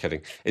 yeah. I'm just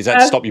kidding. Is that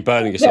to um stop you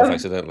burning yourself no,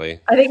 accidentally?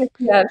 I think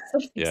yeah,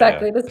 Yeah,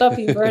 exactly, to stop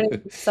you burning yeah.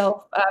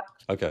 yourself.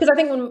 Okay. Because I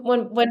think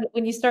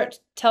when you start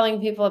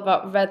telling people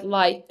about red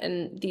light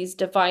and these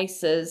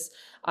devices,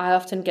 I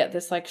often get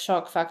this like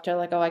shock factor,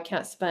 like, oh, I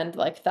can't spend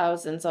like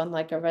thousands on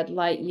like a red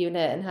light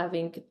unit and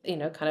having,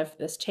 kind of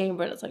this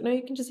chamber. And it's like, no,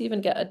 you can just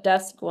even get a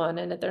desk one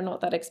and they're not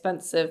that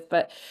expensive.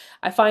 But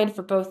I find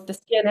for both the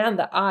skin and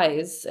the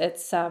eyes,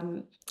 it's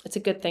a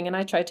good thing. And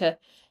I try to,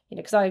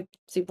 because I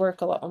see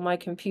work a lot on my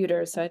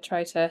computer, so I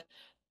try to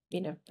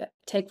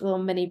take little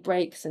mini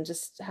breaks and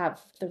just have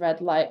the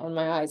red light on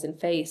my eyes and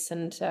face.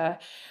 And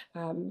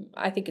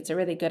I think it's a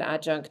really good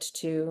adjunct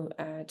to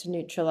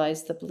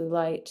neutralize the blue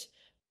light.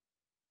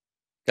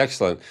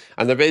 Excellent.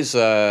 And there is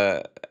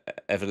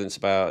evidence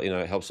about,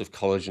 it helps with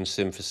collagen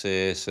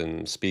synthesis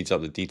and speeds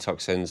up the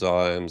detox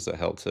enzymes that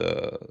help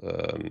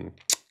to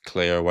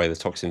clear away the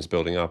toxins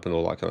building up and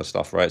all that kind of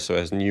stuff, right? So it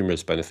has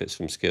numerous benefits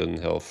from skin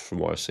health from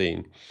what I've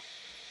seen.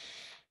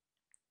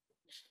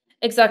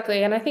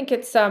 Exactly. And I think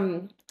it's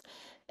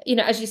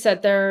as you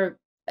said, there,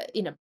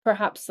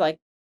 perhaps like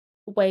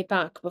way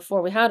back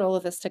before we had all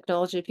of this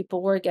technology,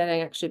 people were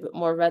getting actually a bit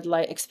more red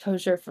light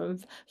exposure from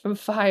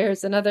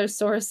fires and other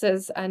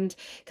sources. And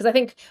because I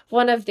think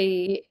one of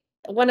the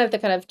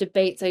kind of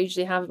debates I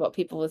usually have about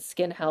people with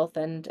skin health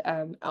and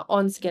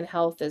on skin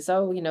health is,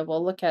 oh,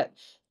 well, look at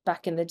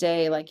back in the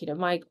day, like,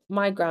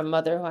 my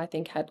grandmother, who I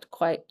think had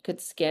quite good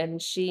skin,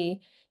 she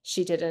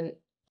didn't.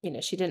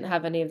 She didn't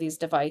have any of these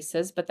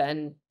devices, but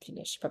then,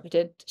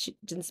 she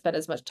didn't spend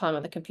as much time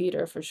on the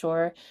computer for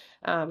sure.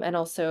 And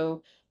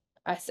also,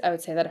 I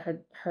would say that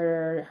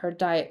her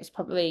diet was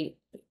probably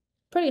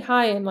pretty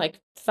high in like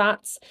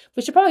fats.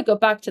 We should probably go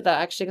back to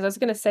that actually, because I was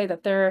going to say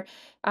that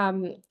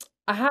um,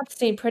 I have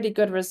seen pretty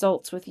good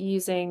results with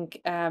using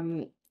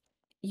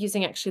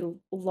actually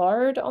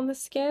lard on the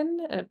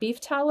skin,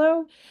 beef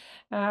tallow.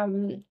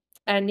 Um,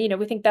 and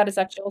we think that is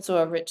actually also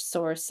a rich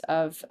source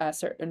of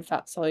certain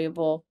fat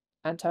soluble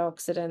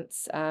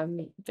antioxidants,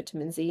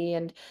 vitamin Z.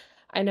 And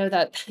I know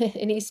that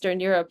in Eastern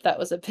Europe, that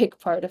was a big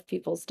part of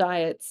people's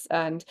diets.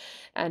 And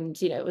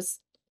it was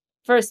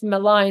first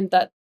maligned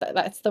that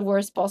that's the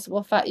worst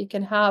possible fat you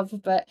can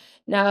have. But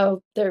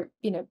now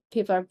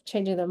people are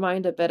changing their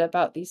mind a bit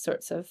about these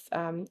sorts of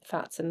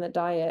fats in the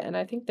diet. And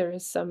I think there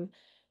is some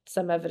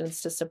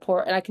evidence to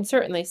support. And I can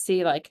certainly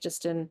see, like,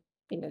 just in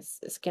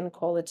skin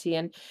quality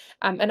and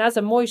as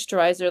a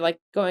moisturizer, like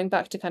going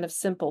back to kind of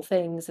simple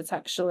things, it's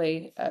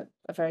actually a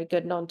very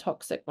good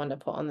non-toxic one to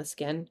put on the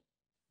skin.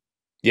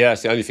 Yeah,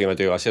 it's the only thing I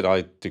do. I said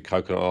I do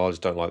coconut oil. I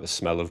just don't like the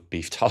smell of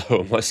beef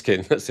tallow on my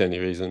skin. That's the only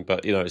reason.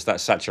 But it's that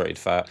saturated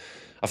fat.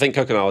 I think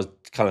coconut oil has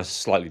kind of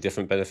slightly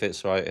different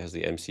benefits, right? It has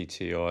the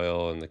MCT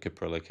oil and the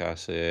caprylic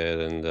acid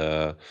and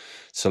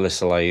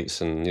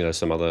salicylates and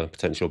some other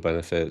potential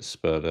benefits.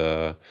 But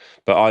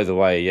either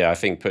way, yeah, I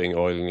think putting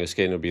oil in your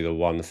skin would be the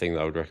one thing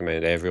that I would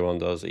recommend everyone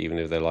does, even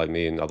if they're like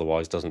me and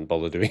otherwise doesn't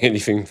bother doing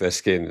anything with their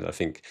skin. I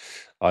think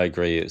I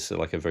agree. It's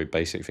like a very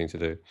basic thing to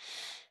do.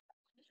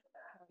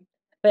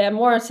 But yeah,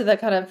 more to the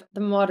kind of the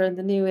modern,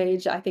 the new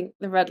age, I think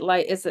the red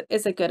light is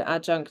a good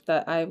adjunct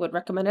that I would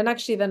recommend. And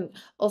actually then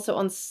also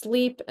on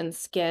sleep and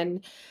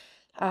skin,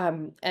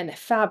 and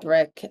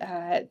fabric,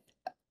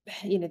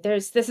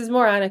 this is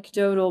more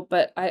anecdotal,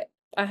 but I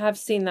have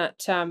seen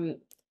that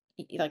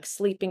like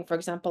sleeping, for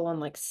example, on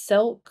like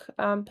silk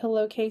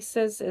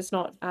pillowcases is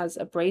not as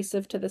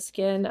abrasive to the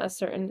skin as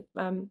certain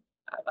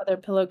other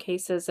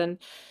pillowcases. And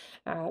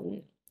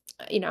um,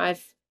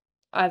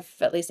 I've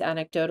at least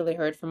anecdotally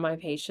heard from my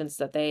patients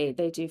that they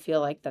do feel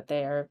like that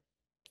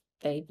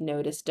they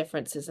notice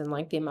differences in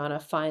like the amount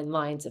of fine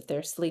lines if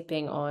they're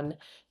sleeping on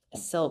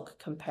silk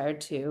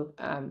compared to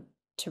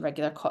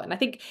regular cotton. I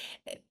think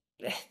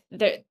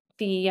the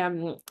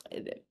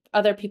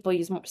other people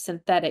use more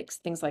synthetics,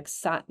 things like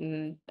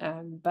satin,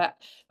 but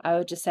I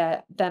would just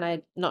say then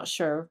I'm not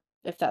sure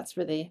if that's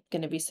really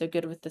going to be so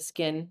good with the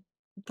skin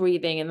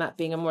breathing and that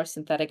being a more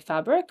synthetic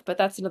fabric. But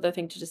that's another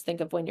thing to just think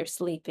of when you're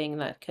sleeping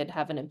that could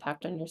have an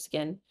impact on your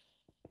skin.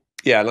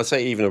 Yeah, and I'd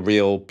say even a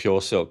real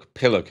pure silk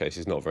pillowcase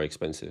is not very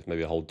expensive.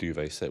 Maybe a whole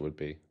duvet set would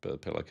be, but a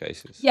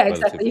pillowcase is Yeah,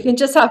 exactly. You relatively. can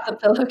just have the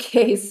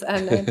pillowcase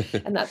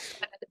and that's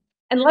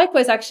and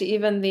likewise, actually,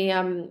 even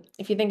the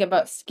if you think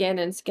about skin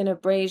and skin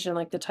abrasion,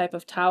 like the type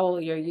of towel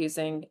you're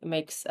using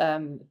makes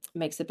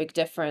a big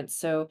difference.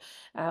 So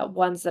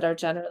ones that are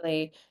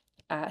generally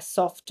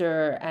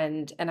softer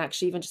and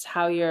actually even just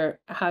how you're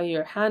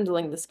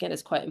handling the skin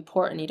is quite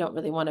important. You don't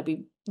really want to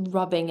be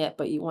rubbing it,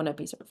 but you want to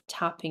be sort of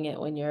tapping it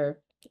when you're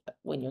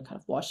kind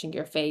of washing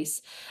your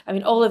face. I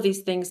mean, all of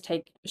these things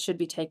take should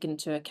be taken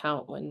into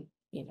account when,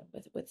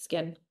 with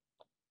skin.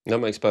 That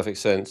makes perfect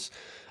sense.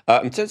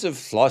 In terms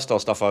of lifestyle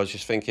stuff, I was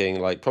just thinking,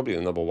 like, probably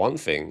the number one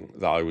thing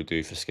that I would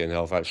do for skin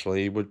health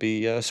actually would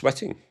be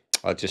sweating.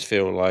 I just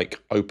feel like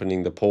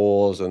opening the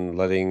pores and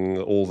letting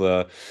all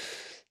the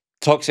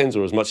toxins,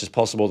 or as much as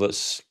possible,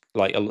 that's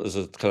like there's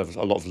a kind of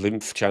a lot of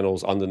lymph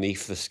channels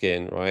underneath the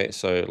skin, right?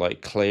 So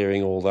like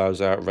clearing all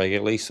those out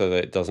regularly so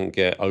that it doesn't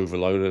get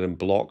overloaded and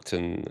blocked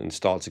and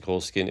start to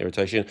cause skin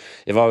irritation.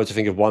 If I were to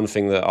think of one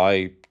thing that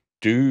I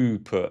do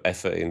put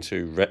effort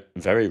into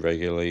very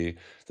regularly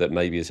that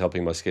maybe is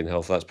helping my skin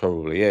health, that's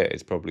probably it.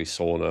 It's probably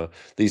sauna.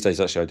 These days,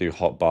 actually, I do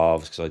hot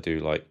baths because I do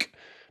like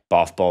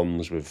bath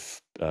bombs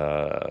with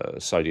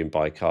sodium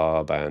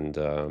bicarb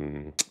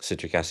and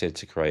citric acid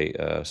to create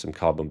some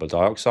carbon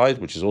dioxide,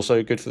 which is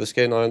also good for the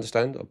skin. I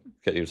understand. I'll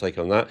get your take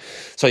on that.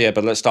 So yeah,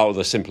 but let's start with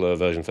a simpler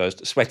version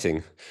first.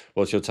 Sweating.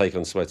 What's your take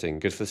on sweating?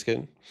 Good for the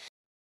skin?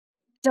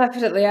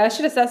 Definitely. I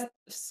should have said,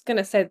 was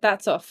gonna say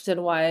that's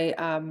often why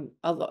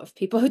a lot of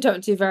people who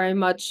don't do very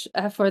much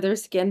for their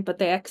skin, but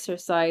they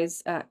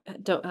exercise,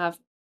 don't have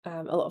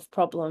a lot of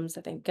problems.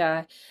 I think,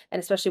 and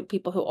especially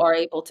people who are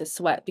able to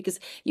sweat, because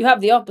you have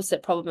the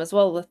opposite problem as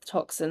well with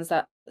toxins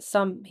that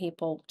some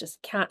people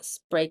just can't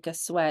break a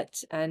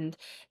sweat, and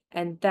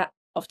that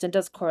often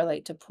does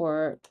correlate to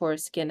poor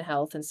skin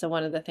health. And so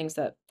one of the things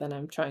that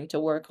I'm trying to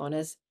work on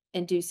is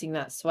inducing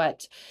that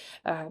sweat.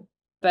 Uh,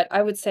 but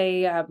I would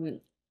say,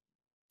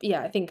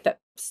 yeah, I think that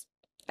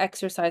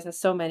exercise has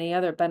so many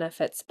other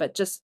benefits, but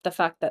just the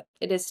fact that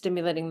it is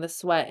stimulating the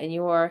sweat and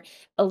you're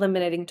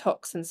eliminating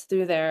toxins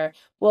through there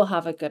will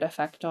have a good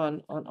effect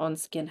on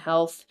skin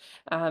health.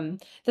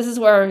 This is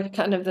where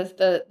kind of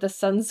the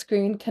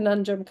sunscreen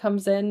conundrum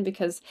comes in,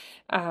 because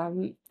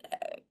um,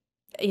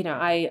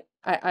 I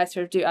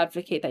sort of do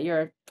advocate that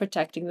you're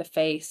protecting the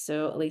face.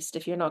 So at least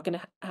if you're not going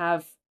to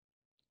have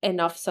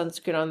enough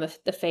sunscreen on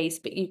the face,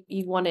 but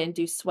you want to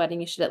induce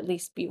sweating, you should at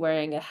least be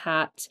wearing a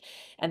hat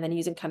and then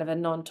using kind of a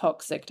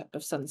non-toxic type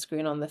of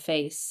sunscreen on the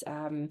face.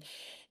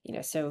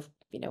 So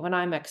when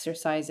I'm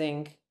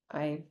exercising,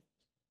 I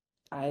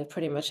I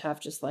pretty much have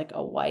just like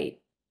a white,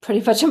 pretty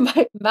much a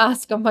white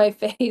mask on my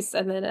face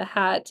and then a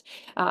hat.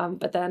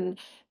 But then,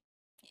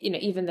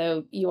 even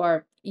though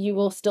you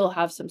will still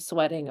have some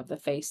sweating of the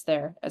face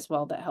there as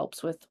well, that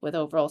helps with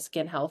overall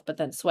skin health, but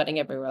then sweating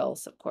everywhere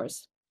else, of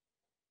course.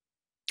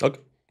 Okay.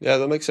 Yeah,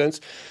 that makes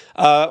sense.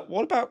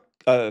 What about,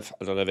 I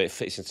don't know if it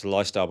fits into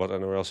lifestyle, but I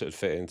don't know where else it would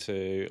fit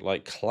into,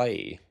 like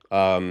clay.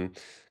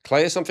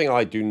 Clay is something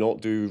I do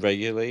not do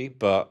regularly,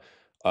 but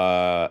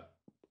uh,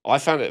 I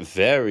found it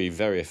very,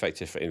 very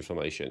effective for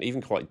inflammation,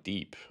 even quite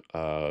deep.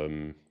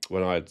 When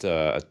I had,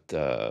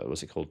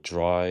 what's it called,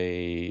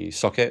 dry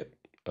socket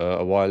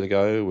a while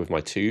ago with my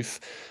tooth.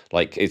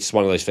 Like, it's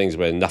one of those things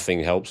where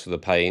nothing helps with the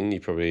pain. You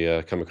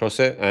probably come across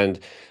it. And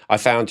I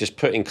found just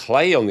putting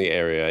clay on the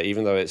area,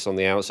 even though it's on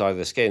the outside of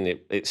the skin,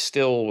 it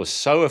still was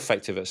so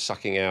effective at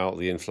sucking out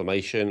the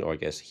inflammation, or I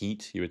guess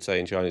heat, you would say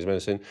in Chinese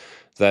medicine,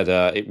 that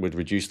it would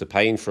reduce the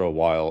pain for a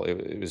while.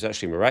 It was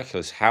actually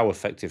miraculous how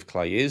effective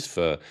clay is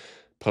for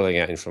pulling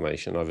out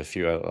inflammation. I have a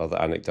few other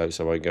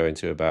anecdotes I won't go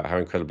into about how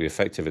incredibly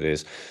effective it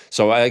is.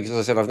 So, as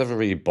I said, I've never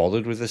really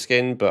bothered with the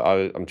skin, but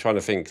I'm trying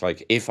to think,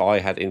 like, if I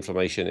had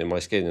inflammation in my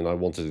skin and I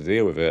wanted to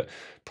deal with it,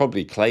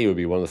 probably clay would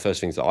be one of the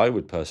first things that I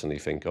would personally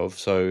think of.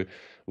 So,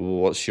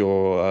 what's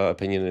your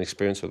opinion and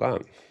experience with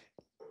that?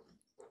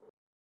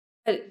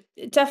 Uh,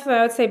 Definitely,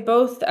 I would say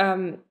both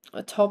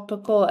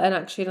topical and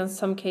actually in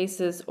some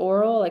cases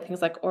oral, like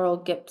things like oral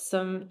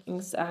gypsum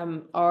things,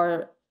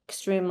 are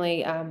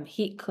extremely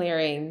heat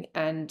clearing,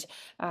 and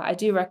I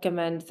do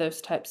recommend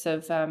those types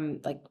of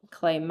like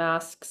clay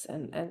masks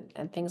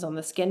and things on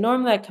the skin.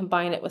 Normally, I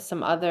combine it with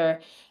some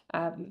other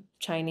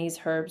Chinese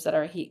herbs that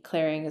are heat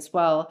clearing as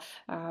well,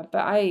 but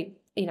I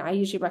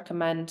usually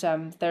recommend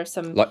there's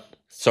some Like,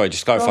 sorry,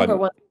 just clarify, stronger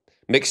ones.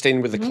 mixed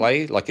in with the Mhm.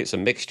 clay, like it's a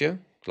mixture,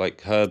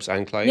 like herbs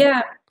and clay?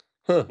 Yeah,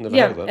 Huh, never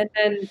heard of yeah, that. and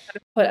then kind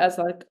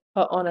of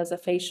put on as a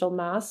facial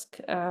mask.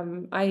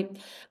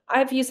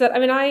 I've used that. I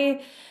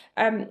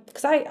mean,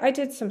 because I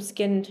did some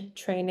skin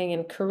training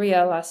in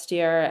Korea last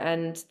year,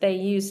 and they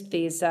used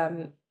these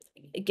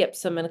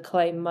gypsum and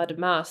clay mud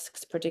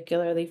masks,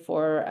 particularly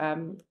for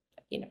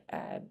you know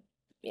uh,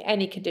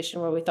 any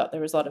condition where we thought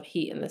there was a lot of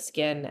heat in the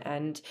skin.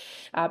 And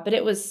but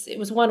it was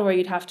one where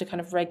you'd have to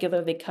kind of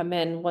regularly come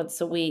in once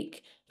a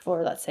week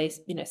for, let's say,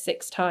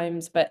 6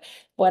 times. But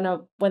when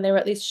they were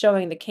at least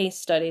showing the case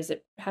studies,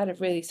 it had a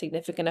really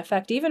significant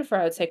effect, even for,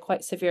 I would say,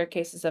 quite severe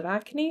cases of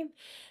acne.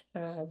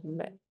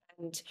 Um,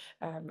 and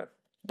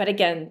but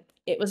again,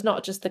 it was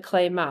not just the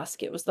clay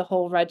mask; it was the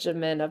whole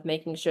regimen of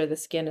making sure the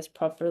skin is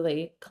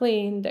properly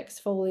cleaned,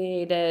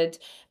 exfoliated,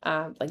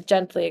 like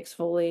gently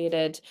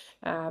exfoliated,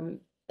 um,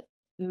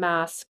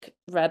 mask,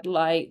 red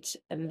light,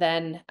 and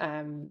then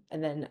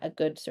a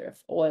good sort of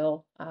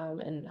oil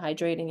and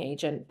hydrating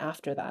agent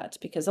after that,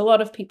 because a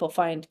lot of people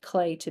find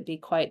clay to be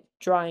quite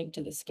drying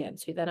to the skin,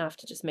 so you then have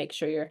to just make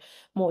sure you're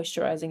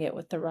moisturizing it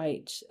with the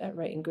right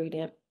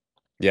ingredient.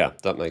 Yeah,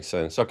 that makes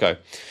sense. Okay.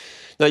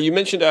 Now, you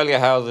mentioned earlier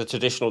how the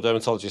traditional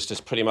dermatologist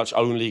is pretty much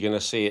only going to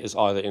see it as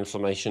either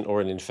inflammation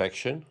or an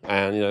infection.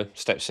 And,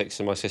 step six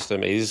in my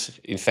system is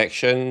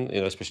infection,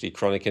 especially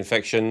chronic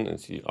infection.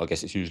 I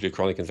guess it's usually a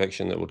chronic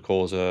infection that would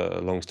cause a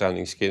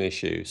long-standing skin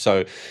issue.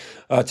 So,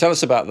 tell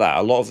us about that.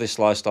 A lot of this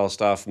lifestyle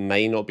stuff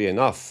may not be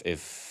enough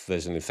if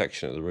there's an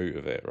infection at the root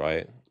of it,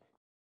 right?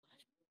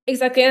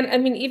 Exactly, and I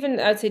mean, even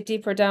I'd say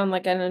deeper down,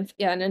 like an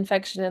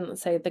infection in,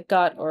 let's say, the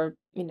gut, or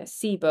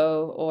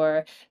SIBO,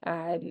 or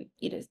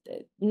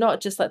not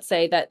just, let's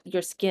say, that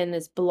your skin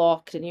is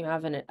blocked and you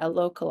have a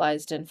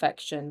localized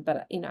infection,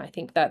 but I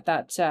think that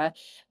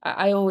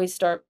I always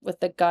start with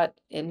the gut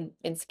in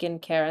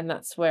skincare, and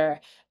that's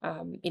where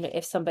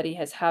if somebody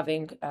is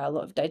having a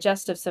lot of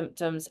digestive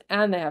symptoms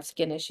and they have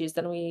skin issues,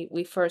 then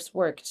we first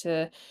work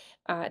to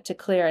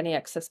clear any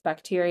excess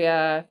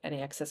bacteria,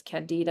 any excess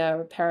candida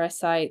or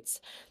parasites.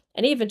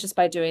 And even just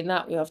by doing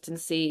that, we often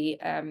see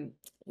uh,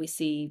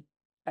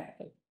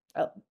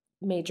 uh,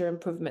 major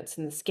improvements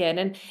in the skin.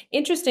 And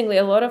interestingly,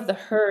 a lot of the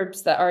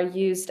herbs that are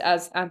used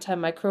as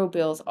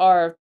antimicrobials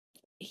are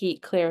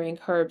heat clearing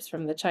herbs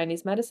from the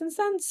Chinese medicine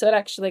sense. So it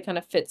actually kind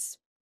of fits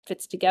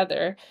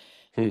together.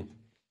 Hmm.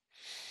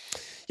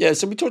 Yeah,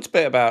 so we talked a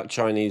bit about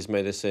Chinese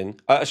medicine.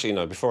 Actually,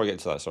 no, before I get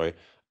to that, sorry.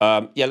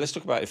 Yeah, let's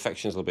talk about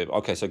infections a little bit.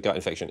 Okay, so gut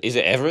infection. Is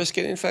it ever a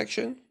skin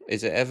infection?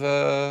 Is it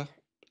ever,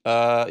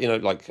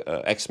 like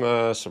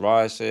eczema,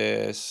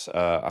 psoriasis?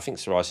 I think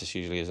psoriasis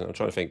usually isn't. I'm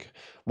trying to think.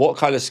 What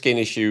kind of skin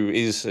issue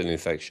is an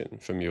infection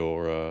from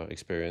your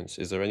experience?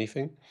 Is there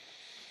anything?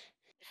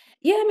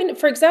 Yeah, I mean,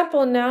 for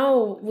example,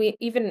 now we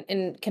even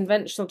in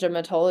conventional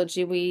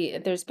dermatology, we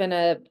there's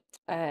been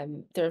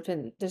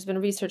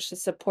research to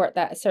support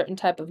that a certain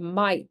type of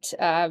mite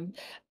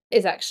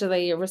is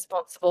actually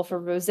responsible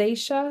for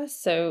rosacea.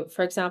 So,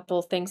 for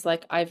example, things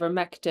like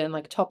ivermectin,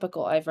 like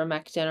topical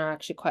ivermectin, are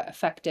actually quite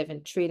effective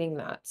in treating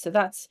that. So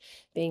that's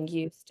being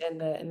used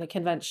in the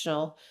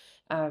conventional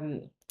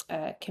um,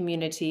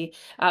 community.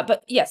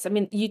 But yes, I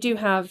mean, you do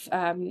have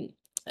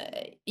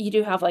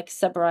like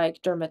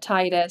seborrheic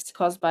dermatitis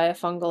caused by a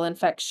fungal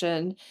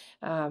infection.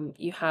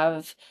 You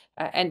have,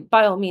 and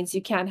by all means,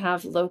 you can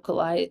have a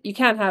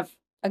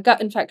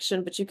gut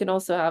infection, but you can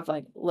also have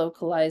like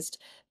localized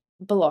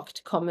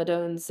blocked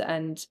comedones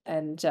and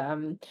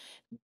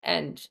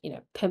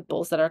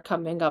pimples that are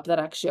coming up that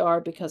actually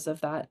are because of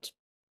that.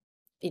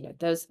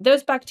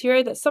 Those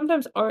bacteria that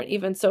sometimes aren't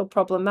even so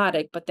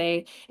problematic, but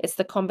it's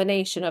the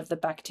combination of the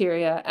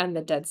bacteria and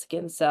the dead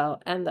skin cell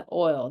and the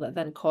oil that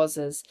then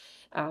causes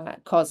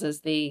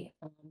the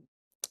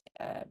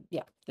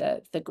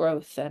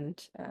growth.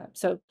 And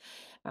so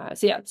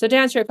yeah, so to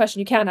answer your question,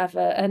 you can have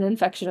an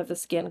infection of the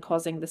skin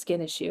causing the skin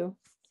issue.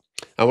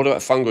 And what about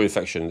fungal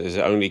infection? Is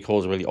it only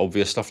cause really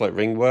obvious stuff like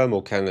ringworm,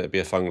 or can it be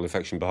a fungal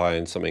infection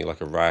behind something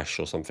like a rash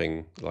or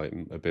something like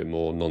a bit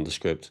more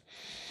nondescript?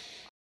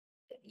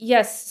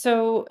 Yes,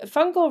 so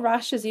fungal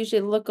rashes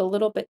usually look a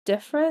little bit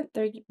different.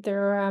 They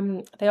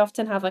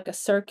often have like a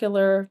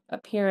circular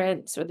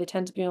appearance, or they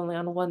tend to be only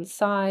on one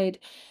side.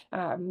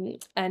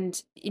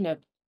 And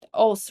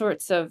all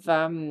sorts of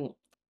there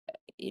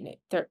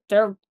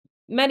are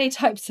many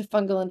types of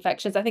fungal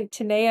infections. I think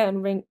tinea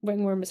and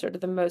ringworm is sort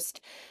of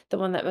the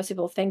one that most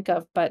people think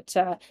of, but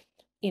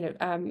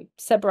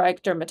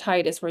seborrheic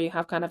dermatitis, where you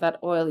have kind of that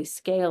oily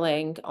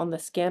scaling on the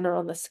skin or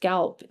on the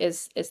scalp,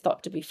 is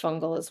thought to be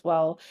fungal as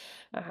well.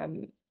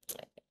 Um,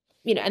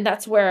 and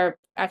that's where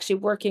actually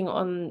working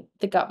on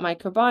the gut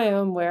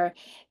microbiome, where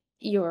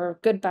your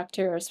good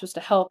bacteria are supposed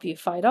to help you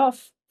fight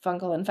off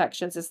fungal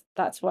infections, is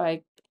that's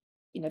why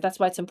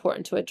it's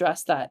important to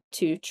address that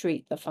to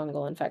treat the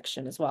fungal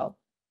infection as well.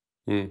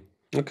 Mm.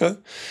 Okay.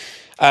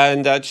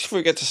 And just before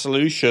we get to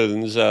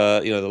solutions,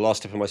 the last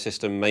step in my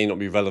system may not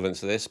be relevant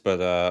to this, but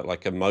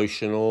like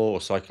emotional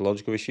or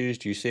psychological issues,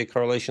 do you see a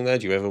correlation there?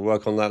 Do you ever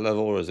work on that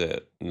level, or is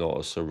it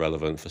not so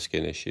relevant for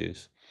skin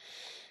issues?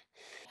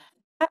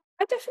 I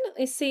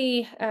definitely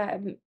see,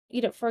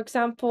 for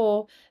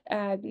example,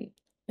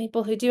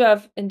 people who do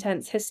have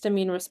intense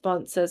histamine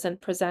responses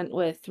and present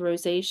with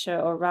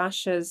rosacea or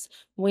rashes.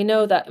 We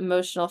know that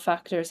emotional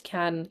factors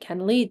can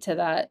lead to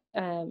that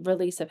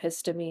release of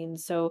histamine.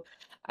 So,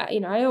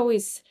 I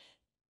always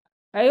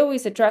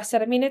address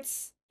it. I mean,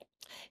 it's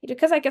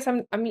because I guess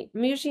I'm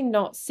usually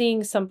not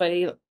seeing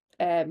somebody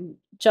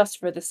just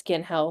for the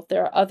skin health.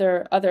 There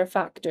are other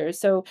factors.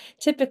 So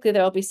typically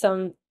there'll be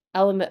some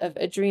element of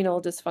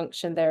adrenal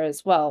dysfunction there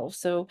as well.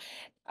 So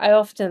I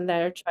often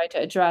there try to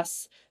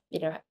address,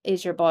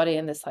 is your body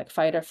in this like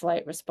fight or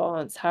flight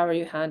response? How are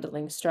you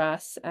handling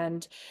stress?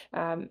 And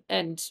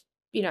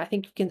I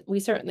think we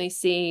certainly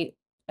see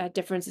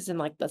differences in,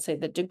 like, let's say,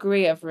 the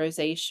degree of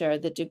rosacea, or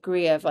the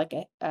degree of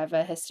a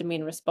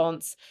histamine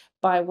response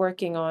by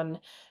working on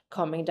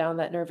calming down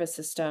that nervous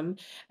system.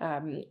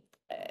 Um,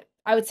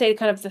 I would say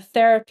kind of the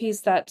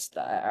therapies that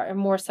are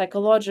more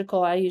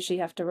psychological, I usually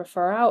have to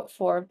refer out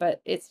for,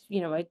 but I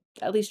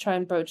at least try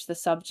and broach the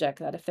subject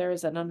that if there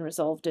is an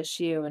unresolved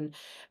issue, and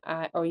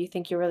or you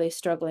think you're really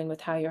struggling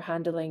with how you're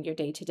handling your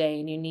day to day,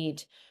 and you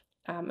need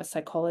a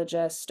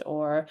psychologist,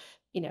 or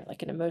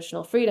like an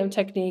emotional freedom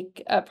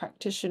technique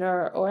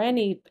practitioner, or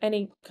any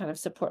kind of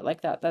support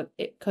like that, that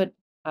it could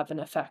have an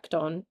effect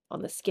on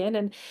the skin.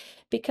 And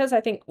because I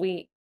think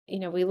we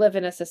live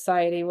in a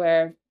society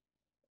where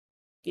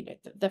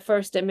the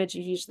first image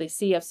you usually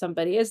see of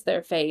somebody is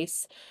their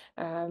face.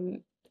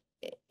 um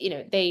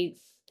they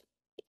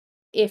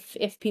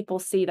if people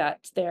see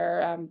that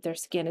their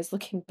skin is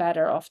looking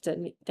better,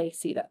 often they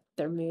see that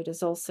their mood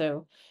is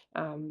also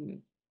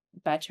um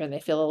better, and they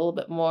feel a little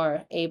bit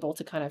more able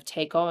to kind of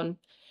take on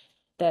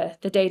the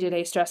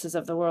day-to-day stresses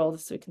of the world,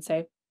 as we can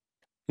say.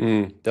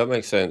 That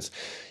makes sense.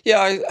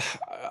 Yeah,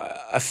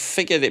 I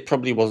figured it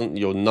probably wasn't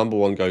your number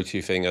one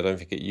go-to thing. I don't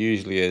think it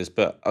usually is,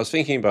 but I was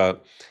thinking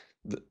about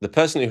the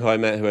person who I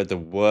met who had the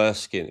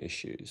worst skin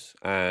issues,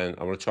 and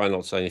I'm going to try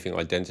not to say anything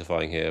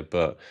identifying here,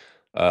 but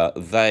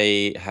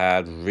they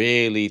had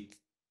really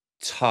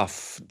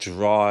tough,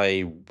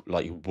 dry,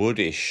 like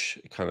woodish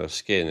kind of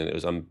skin, and it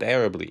was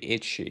unbearably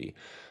itchy.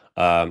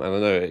 And I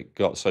know it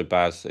got so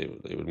bad that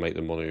it would make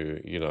them want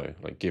to,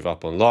 like give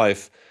up on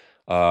life.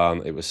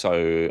 It was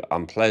so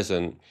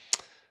unpleasant.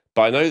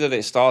 But I know that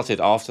it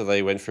started after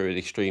they went through an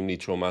extremely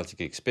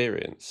traumatic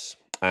experience.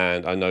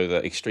 And I know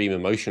that extreme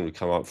emotion would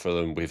come up for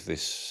them with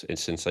this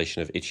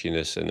sensation of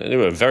itchiness, and it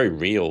was a very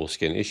real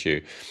skin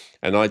issue.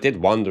 And I did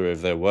wonder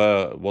if there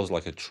was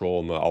like a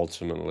trauma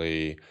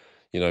ultimately,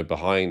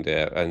 behind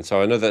it. And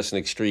so I know that's an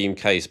extreme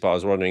case, but I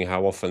was wondering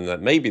how often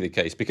that may be the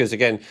case. Because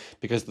again,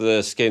 because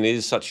the skin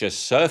is such a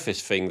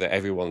surface thing that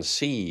everyone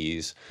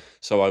sees.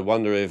 So I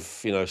wonder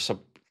if,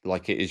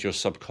 like it is your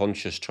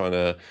subconscious trying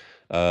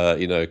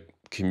to,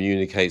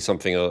 communicate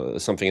something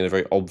in a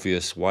very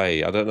obvious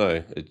way. I don't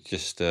know. It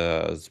just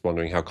I was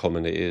wondering how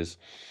common it is.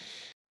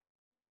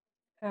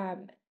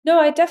 No,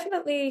 I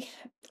definitely,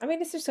 I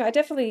mean, it's just, I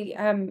definitely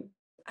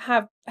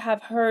have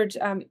heard,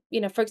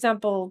 for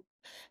example,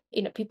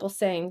 people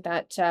saying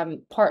that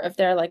part of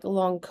their like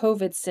long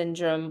COVID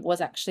syndrome was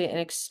actually an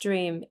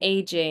extreme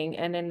aging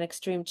and an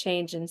extreme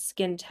change in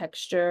skin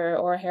texture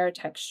or hair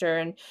texture.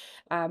 And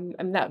I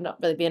mean, that would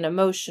not really be an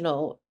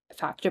emotional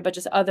factor, but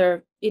just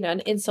other, an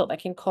insult that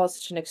can cause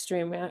such an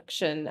extreme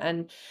reaction.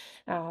 And,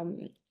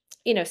 um,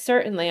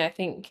 certainly I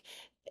think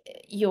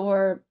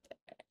your,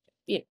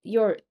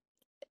 your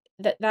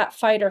that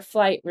fight or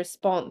flight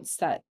response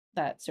that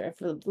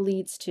sort of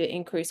leads to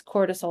increased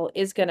cortisol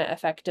is going to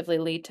effectively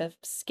lead to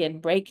skin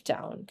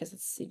breakdown because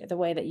it's the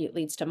way that it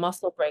leads to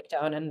muscle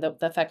breakdown and the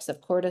effects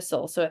of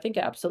cortisol. So I think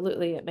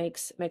absolutely it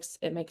makes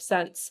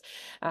sense.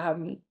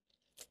 um,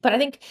 but I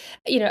think,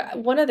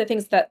 one of the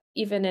things that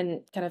even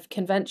in kind of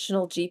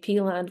conventional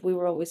GP land we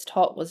were always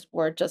taught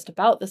were just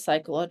about the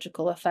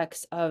psychological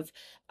effects of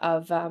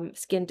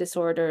skin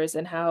disorders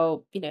and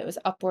how, it was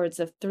upwards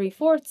of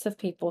three-fourths of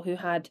people who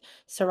had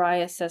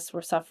psoriasis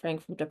were suffering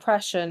from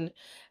depression.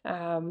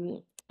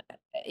 Um,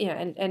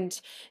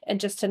 and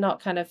just to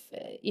not kind of,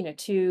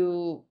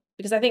 to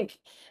because I think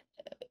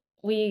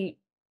we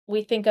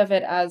we think of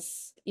it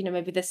as,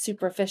 maybe this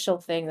superficial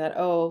thing that,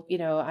 oh,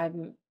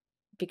 I'm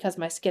because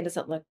my skin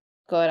doesn't look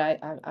good,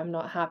 I'm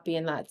not happy,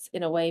 and that's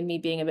in a way me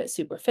being a bit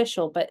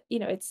superficial. But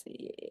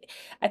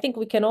I think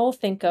we can all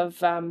think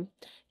of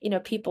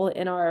people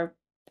in our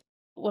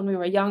when we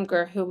were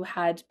younger who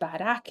had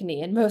bad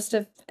acne, and most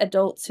of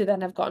adults who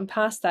then have gotten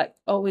past that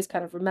always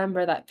kind of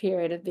remember that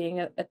period of being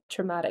a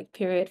traumatic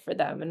period for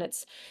them. And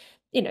it's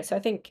so I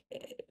think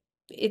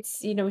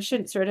it's we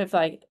shouldn't sort of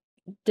like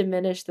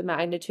diminish the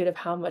magnitude of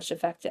how much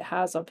effect it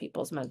has on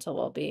people's mental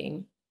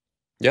well-being.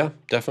 Yeah,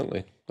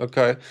 definitely.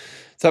 Okay,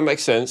 that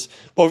makes sense.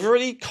 Well, we've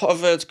already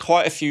covered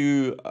quite a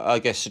few, I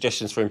guess,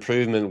 suggestions for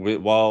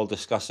improvement while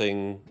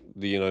discussing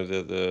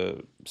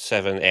the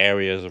 7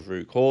 areas of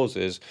root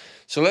causes.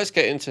 So let's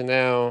get into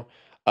now.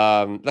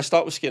 Let's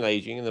start with skin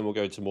aging, and then we'll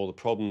go to more the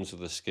problems of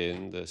the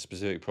skin, the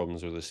specific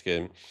problems with the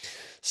skin.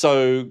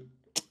 So do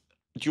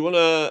you want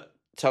to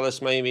tell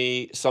us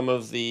maybe some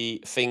of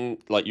the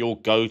like your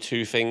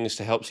go-to things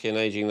to help skin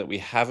aging that we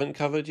haven't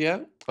covered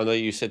yet? I know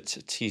you said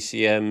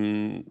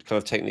TCM kind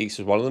of techniques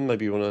is one of them.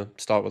 Maybe you want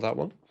to start with that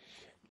one.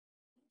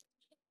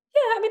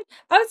 Yeah, I mean,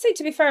 I would say,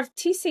 to be fair,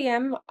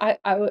 TCM,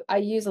 I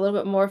use a little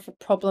bit more for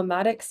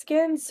problematic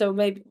skin, so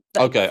maybe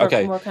like Okay, for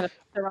okay. more kind of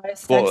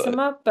psoriasis, Well,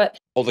 eczema. But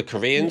or the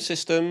Korean yeah,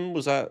 system,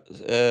 was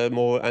that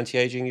more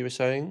anti-aging you were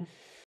saying?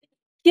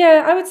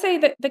 yeah, I would say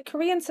that the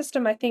Korean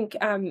system, I think,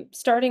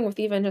 starting with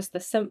even just the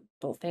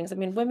simple things. I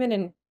mean,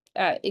 women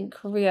in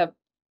Korea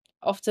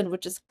often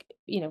would just,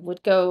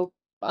 would go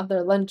on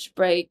their lunch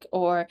break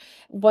or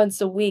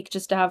once a week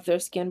just to have their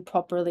skin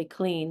properly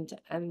cleaned.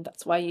 And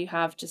that's why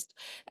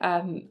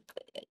um,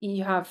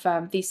 you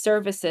have these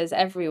services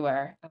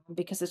everywhere,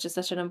 because it's just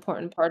such an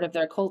important part of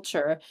their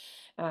culture.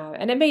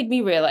 And it made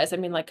me realize, I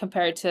mean, like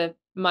compared to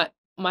my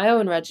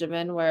own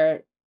regimen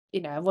where,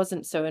 I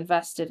wasn't so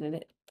invested in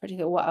it,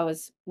 particularly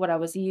what I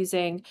was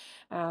using,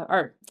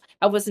 or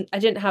I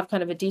didn't have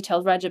kind of a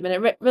detailed regimen.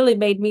 It really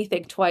made me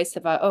think twice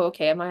about, oh,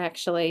 okay, am I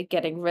actually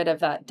getting rid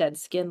of that dead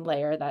skin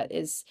layer that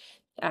is,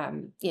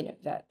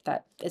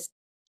 that is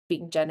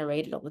being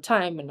generated all the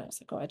time? And I was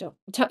like, oh, I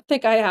don't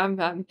think I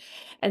am.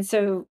 And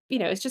so,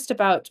 it's just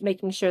about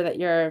making sure that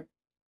you're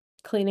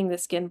cleaning the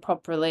skin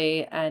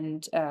properly,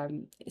 and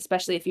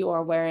especially if you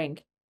are wearing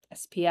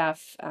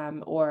SPF,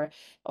 or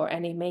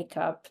any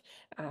makeup,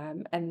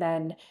 and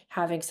then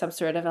having some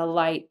sort of a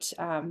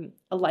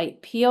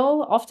light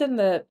peel. Often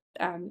the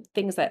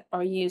things that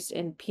are used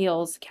in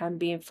peels can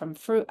be from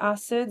fruit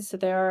acids, so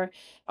there are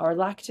or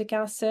lactic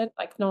acid,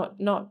 like not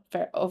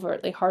very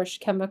overtly harsh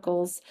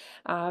chemicals.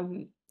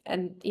 And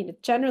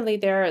generally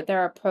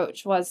their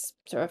approach was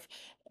sort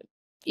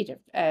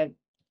of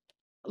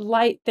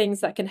light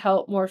things that can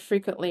help more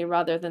frequently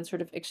rather than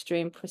sort of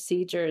extreme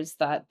procedures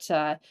that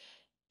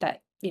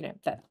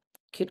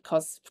could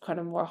cause kind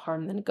of more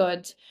harm than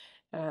good.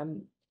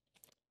 Um,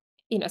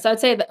 so I'd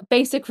say that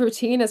basic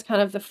routine is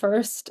kind of the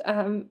first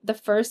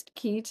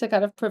key to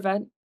kind of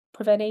prevent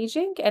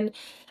aging. And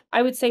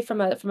I would say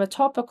from a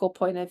topical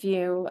point of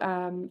view,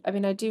 I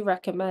mean, I do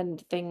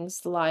recommend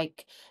things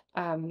like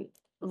um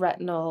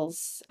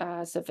retinols,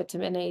 so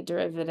vitamin A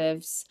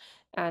derivatives,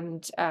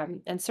 and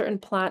certain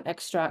plant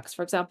extracts.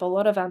 For example, a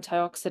lot of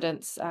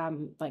antioxidants,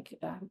 like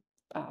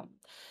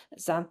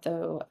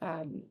xanthomel,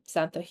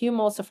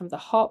 so from the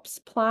hops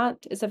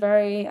plant, is a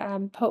very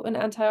potent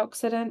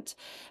antioxidant.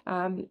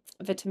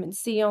 Vitamin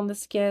C on the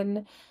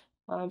skin.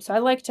 So I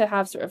like to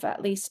have sort of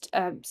at least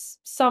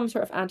some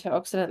sort of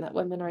antioxidant that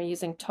women are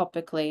using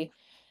topically.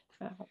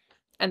 Uh,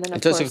 and then, In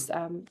of terms of course,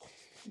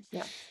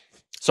 yeah.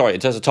 Sorry, in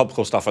terms of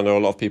topical stuff, I know a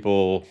lot of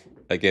people,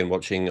 again,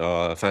 watching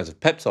are fans of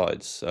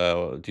peptides.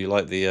 Do you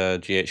like the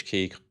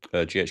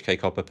GHK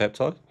copper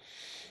peptide?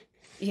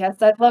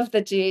 Yes, I love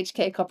the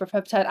GHK copper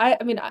peptide.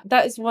 I mean,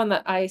 that is one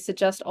that I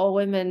suggest all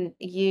women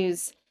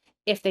use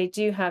if they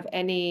do have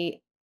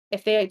any,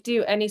 if they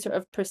do any sort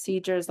of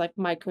procedures like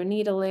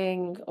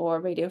microneedling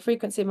or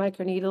radiofrequency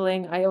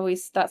microneedling. I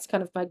always, that's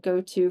kind of my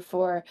go-to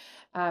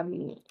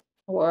um,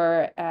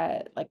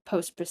 like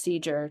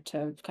post-procedure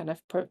to kind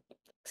of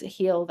to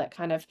heal that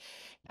kind of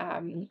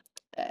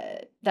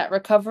that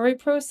recovery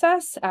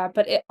process.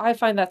 But I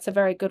find that's a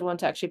very good one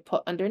to actually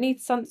put underneath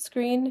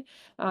sunscreen.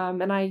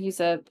 And I use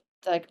a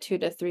like 2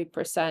 to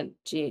 3%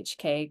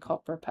 GHK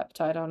copper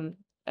peptide on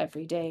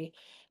every day.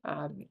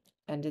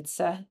 And it's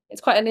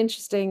quite an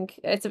interesting,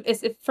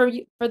 for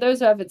you, for those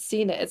who haven't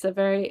seen it, it's a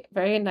very,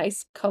 very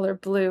nice color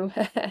blue.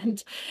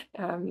 And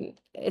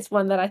it's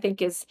one that I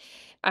think is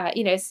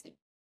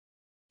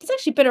it's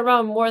actually been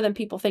around more than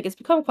people think. It's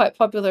become quite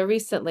popular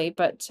recently,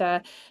 but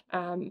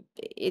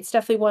it's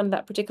definitely one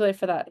that, particularly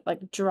for that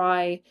like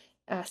dry,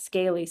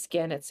 scaly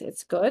skin,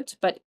 it's good.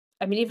 But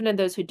I mean, even in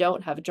those who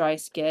don't have dry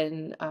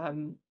skin,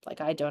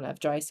 like I don't have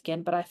dry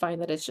skin, but I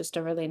find that it's just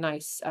a really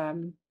nice,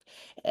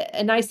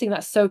 a nice thing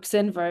that soaks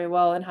in very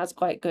well and has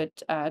quite good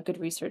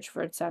research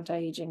for its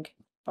anti-aging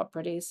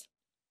properties.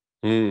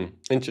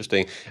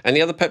 Interesting.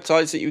 Any other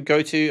peptides that you would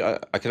go to?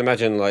 I can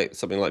imagine like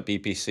something like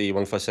BPC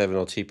 157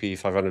 or TP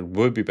 500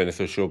 would be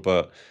beneficial,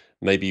 but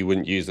maybe you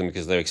wouldn't use them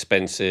because they're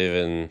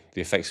expensive and the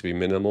effects would be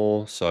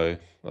minimal. So,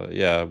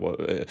 yeah, what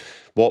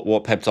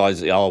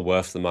peptides are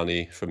worth the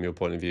money from your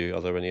point of view?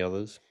 Are there any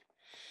others?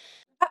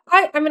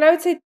 I mean, I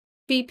would say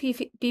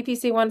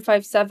BPC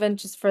 157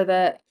 just for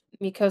the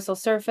mucosal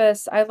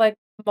surface. I like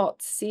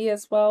MOTS-C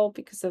as well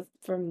because of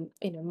from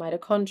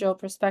mitochondrial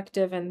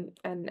perspective and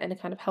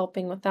kind of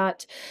helping with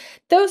that.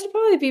 Those would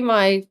probably be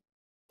my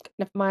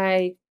kind of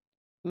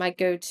my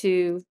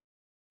go-to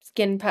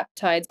skin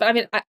peptides. But I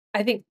mean,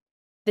 I think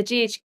the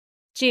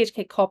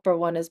GHK copper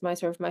one is my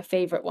sort of my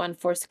favorite one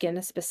for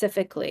skin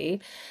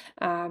specifically.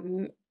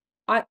 Um,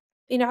 I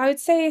I would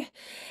say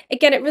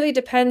again, it really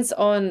depends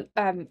on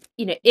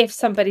if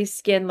somebody's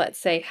skin, let's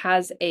say,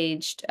 has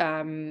aged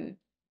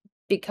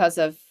because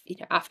of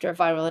after a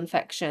viral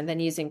infection, then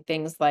using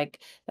things like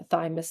the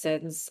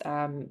thymosins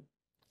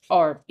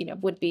or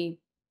would be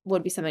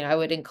something I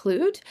would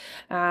include.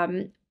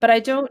 But I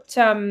don't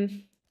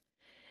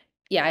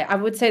yeah, I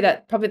would say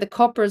that probably the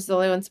copper is the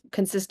only one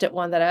consistent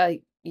one that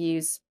I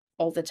use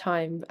all the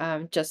time,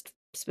 just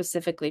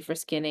specifically for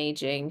skin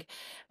aging.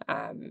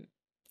 Um,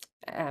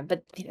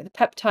 but the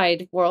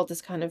peptide world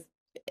is kind of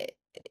i-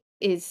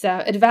 is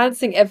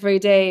advancing every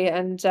day,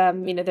 and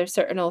there's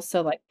certain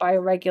also like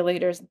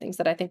bioregulators and things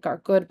that I think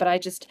are good, but I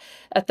just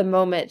at the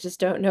moment just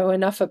don't know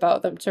enough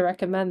about them to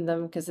recommend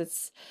them because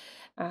it's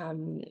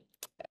um,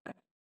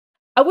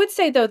 I would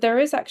say though there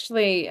is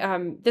actually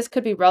this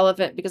could be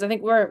relevant because I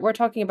think we're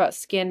talking about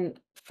skin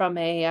from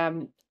a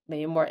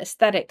maybe a more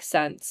aesthetic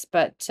sense,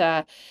 but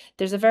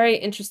there's a very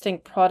interesting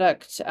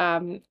product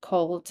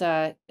called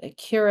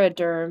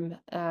Curaderm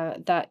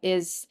that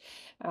is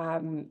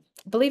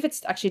I believe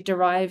it's actually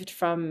derived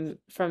from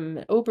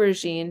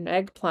aubergine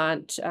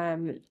eggplant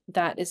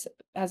that is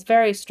has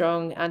very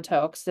strong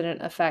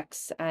antioxidant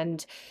effects,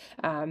 and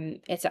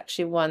it's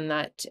actually one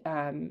that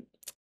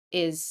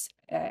is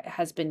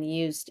has been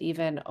used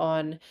even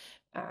on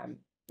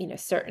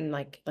certain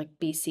like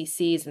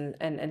BCCs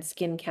and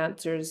skin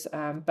cancers,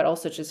 but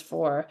also just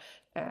for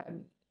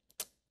um,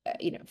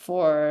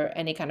 for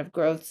any kind of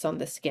growths on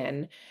the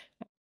skin.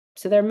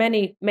 So there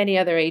are many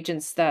other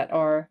agents that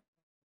are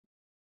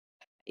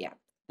yeah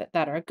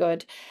that are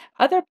good.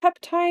 Other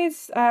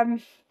peptides,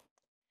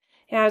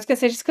 yeah, I was gonna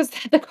say just because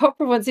the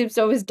copper one seems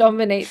to always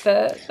dominate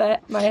the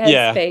my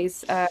Yeah,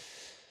 headspace.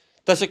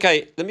 that's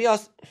okay. Let me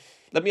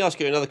ask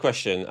you another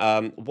question.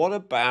 What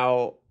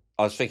about?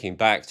 I was thinking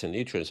back to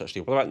nutrients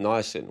actually. What about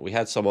niacin? We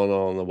had someone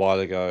on a while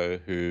ago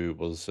who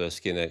was a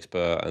skin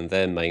expert, and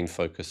their main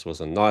focus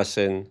was on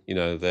niacin.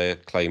 Their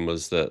claim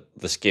was that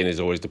the skin is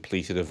always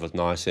depleted of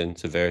niacin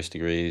to various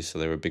degrees, so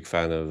they were a big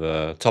fan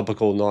of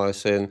topical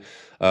niacin.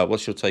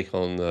 What's your take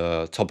on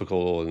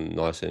topical and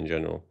niacin in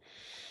general?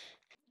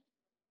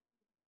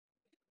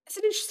 It's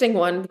an interesting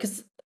one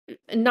because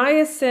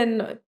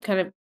niacin kind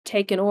of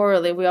taken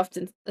orally, we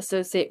often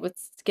associate with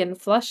skin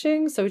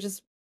flushing. So we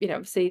just,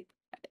 obviously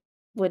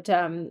would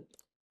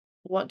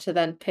want to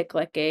then pick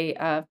like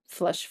a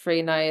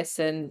flush-free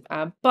niacin.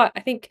 But I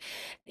think,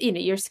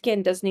 your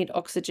skin does need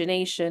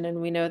oxygenation,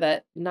 and we know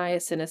that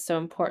niacin is so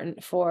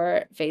important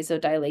for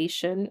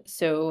vasodilation.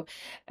 So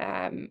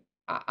um,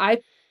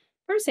 I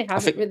personally I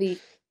haven't think, really.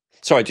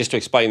 sorry, just to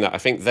explain that, I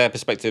think their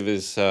perspective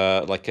is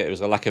like it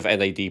was a lack of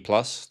NAD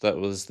plus that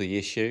was the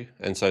issue,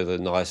 and so the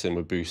niacin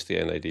would boost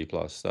the NAD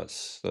plus.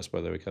 That's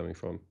where they were coming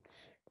from.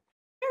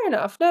 Fair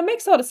enough. No, it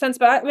makes a lot of sense.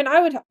 But I mean,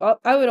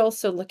 I would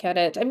also look at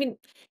it. I mean,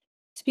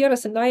 to be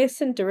honest,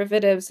 niacin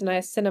derivatives,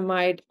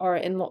 niacinamide, are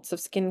in lots of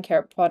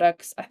skincare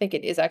products. I think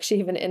it is actually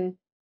even in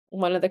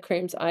one of the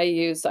creams I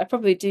use. I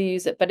probably do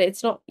use it, but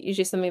it's not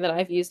usually something that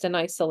I've used in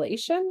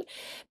isolation.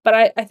 But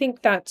I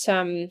think that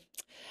uh,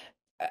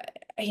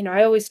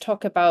 I always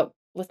talk about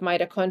with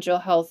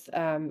mitochondrial health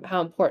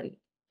how important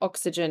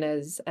oxygen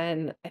is,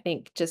 and I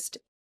think just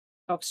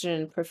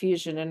oxygen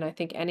perfusion, and I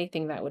think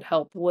anything that would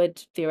help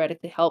would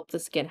theoretically help the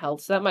skin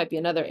health. So that might be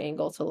another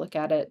angle to look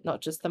at it,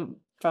 not just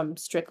from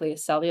strictly a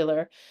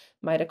cellular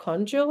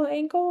mitochondrial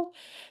angle.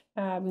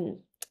 Um,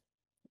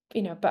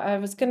 but I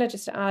was gonna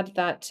just add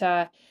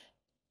that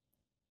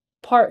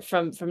apart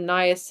from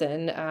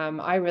niacin,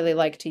 I really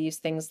like to use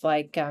things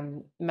like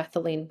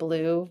methylene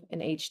blue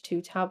and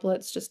H2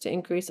 tablets just to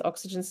increase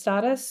oxygen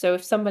status. So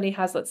if somebody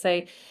has, let's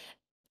say,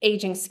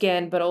 aging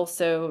skin, but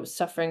also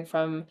suffering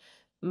from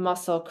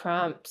muscle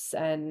cramps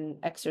and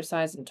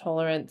exercise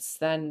intolerance,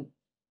 then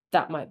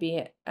that might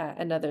be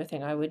another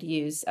thing I would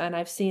use. And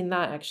I've seen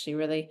that actually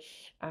really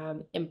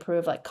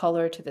improve like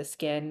color to the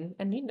skin.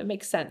 And it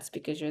makes sense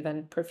because you're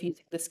then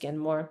perfusing the skin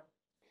more.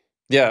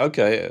 Yeah,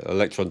 okay.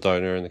 Electron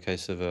donor in the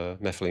case of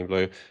methylene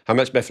blue. How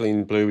much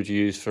methylene blue would you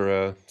use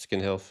for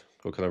skin health?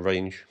 What kind of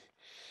range?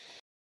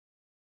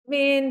 I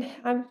mean,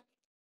 I'm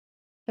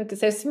gonna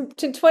say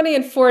between 20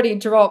 and 40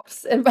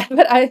 drops. And but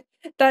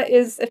that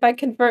is, if I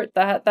convert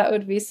that, that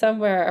would be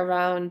somewhere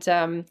around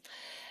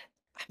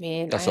I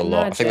mean, I That's a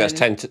lot. I think that's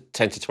imagine.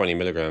 10 to 20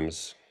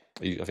 milligrams.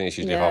 I think it's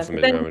usually Yeah, half a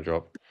but milligram then a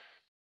drop.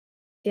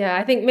 yeah,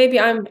 I think maybe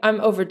I'm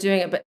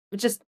overdoing it, but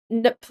just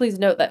please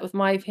note that with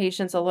my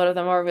patients, a lot of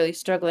them are really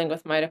struggling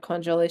with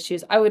mitochondrial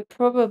issues. I would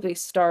probably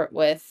start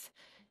with,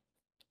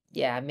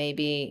 yeah,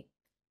 maybe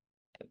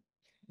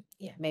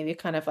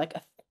kind of like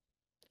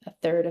a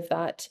third of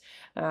that.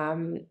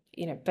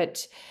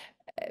 But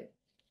uh,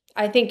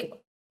 I think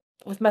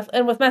with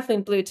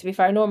methylene blue, to be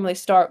fair, I normally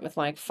start with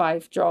like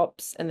 5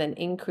 drops and then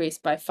increase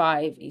by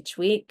 5 each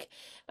week.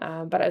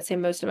 But I would say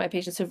most of my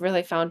patients who've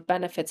really found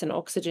benefits in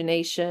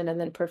oxygenation and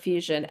then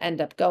perfusion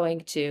end up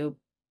going to,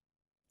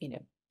 you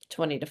know,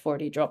 20 to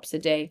 40 drops a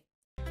day.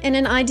 In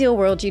an ideal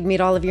world, you'd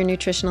meet all of your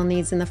nutritional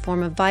needs in the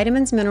form of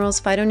vitamins, minerals,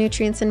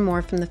 phytonutrients, and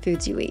more from the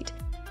foods you eat.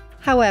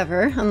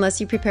 However, unless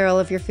you prepare all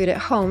of your food at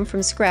home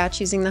from scratch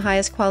using the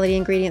highest quality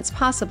ingredients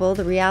possible,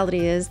 the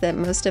reality is that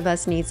most of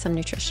us need some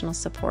nutritional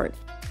support.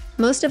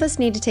 Most of us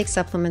need to take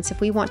supplements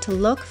if we want to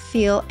look,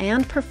 feel,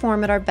 and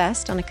perform at our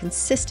best on a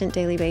consistent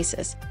daily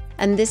basis.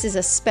 And this is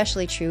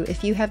especially true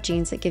if you have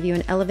genes that give you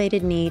an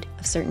elevated need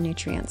of certain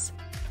nutrients.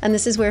 And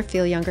this is where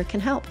Feel Younger can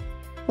help.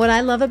 What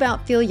I love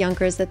about Feel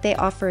Younger is that they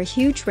offer a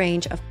huge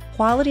range of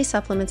quality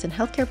supplements and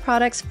healthcare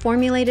products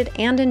formulated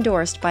and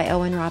endorsed by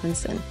Elwin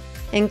Robinson,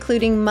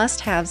 including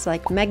must-haves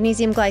like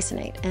magnesium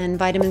glycinate and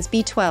vitamins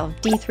B12,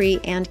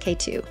 D3, and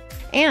K2.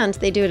 And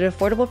they do it at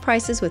affordable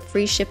prices with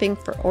free shipping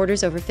for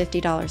orders over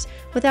 $50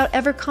 without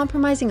ever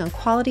compromising on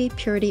quality,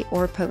 purity,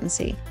 or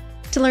potency.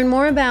 To learn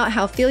more about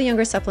how Feel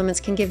Younger supplements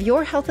can give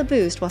your health a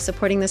boost while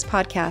supporting this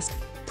podcast,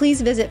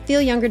 please visit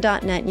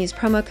feelyounger.net and use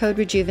promo code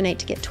Rejuvenate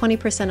to get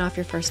 20% off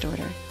your first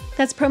order.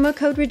 That's promo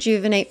code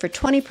Rejuvenate for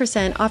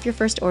 20% off your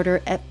first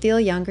order at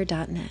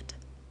feelyounger.net.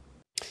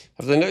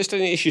 Have they noticed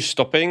any issues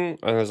stopping?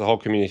 And there's a whole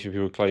community of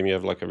people claim you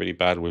have like a really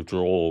bad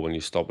withdrawal when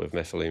you stop with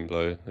methylene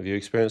blue. Have you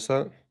experienced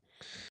that?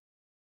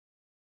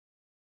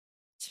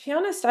 To be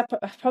honest, I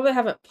probably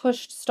haven't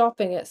pushed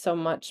stopping it so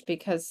much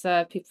because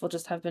people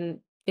just have been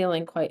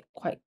feeling quite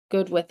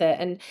good with it.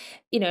 And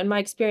in my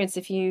experience,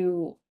 if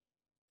y-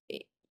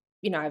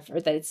 I've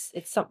heard that it's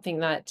something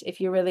that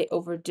if you're really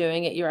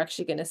overdoing it, you're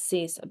actually going to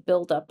see a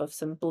buildup of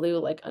some blue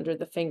like under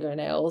the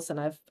fingernails, and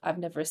I've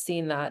never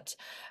seen that.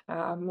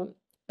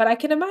 But I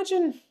can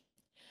imagine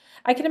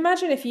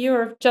if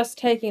you're just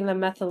taking the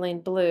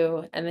methylene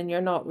blue and then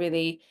you're not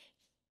really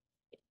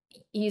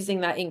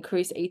using that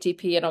increased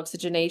ATP and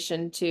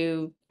oxygenation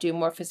to do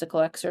more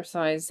physical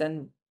exercise,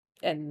 and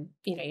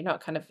you're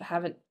not kind of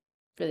haven't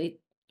really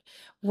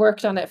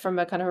worked on it from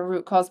a kind of a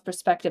root cause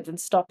perspective, then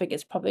stopping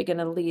is probably going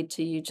to lead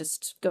to you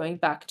just going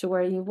back to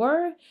where you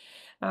were.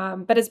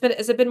 But has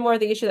it been more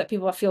the issue that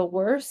people feel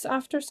worse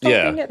after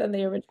Yeah. stopping it than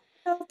they originally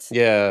felt?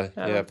 Yeah,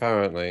 Um,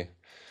 apparently.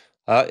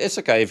 It's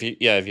okay if you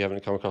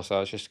haven't come across that. I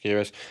was just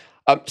curious.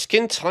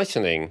 Skin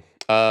tightening.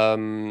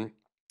 When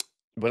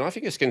I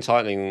think of skin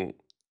tightening,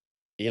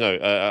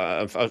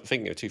 I'm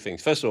thinking of two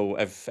things. First of all,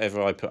 if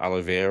ever I put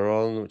aloe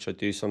vera on, which I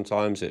do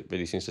sometimes, it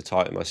really seems to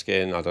tighten my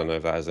skin. I don't know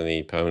if that has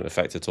any permanent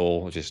effect at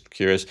all. I'm just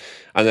curious.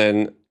 And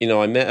then,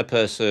 I met a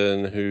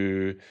person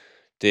who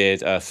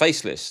did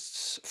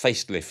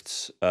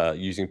facelifts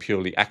using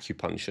purely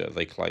acupuncture,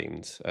 they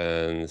claimed,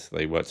 and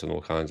they worked on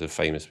all kinds of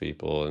famous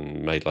people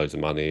and made loads of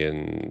money,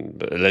 and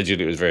but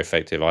allegedly it was very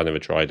effective. I never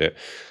tried it.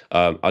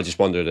 I just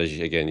wondered, as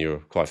you, again, you're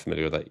quite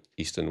familiar with that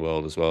Eastern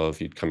world as well,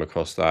 if you'd come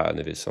across that and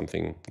if it's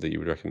something that you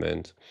would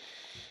recommend,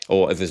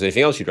 or if there's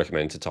anything else you'd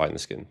recommend to tighten the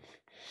skin.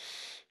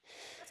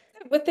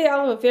 With the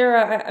aloe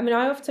vera, I mean,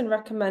 I often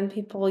recommend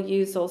people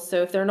use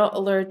also, if they're not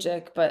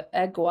allergic, but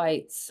egg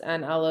whites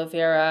and aloe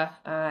vera.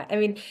 I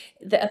mean,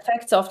 the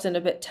effect's often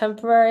a bit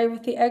temporary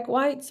with the egg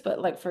whites, but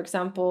like, for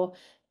example,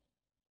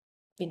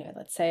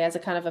 let's say as a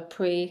kind of a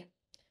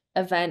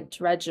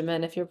pre-event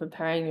regimen, if you're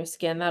preparing your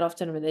skin, that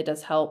often really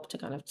does help to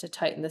kind of to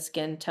tighten the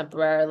skin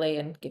temporarily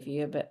and give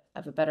you a bit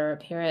of a better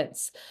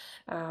appearance.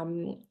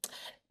 Um,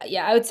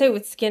 yeah, I would say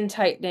with skin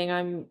tightening,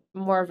 I'm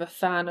more of a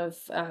fan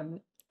of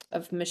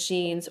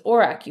machines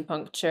or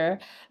acupuncture.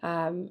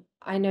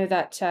 I know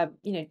that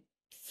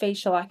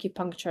facial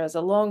acupuncture has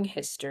a long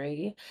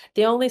history.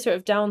 The only sort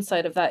of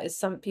downside of that is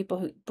some people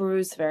who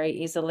bruise very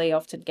easily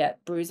often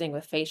get bruising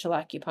with facial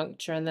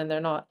acupuncture, and then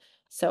they're not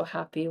so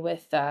happy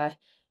with their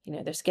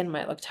skin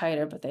might look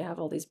tighter, but they have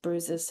all these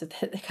bruises, so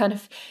they kind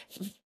of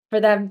for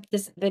them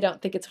this they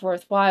don't think it's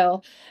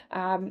worthwhile.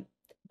 Um,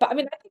 but I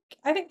mean,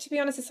 I think to be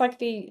honest, it's like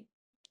the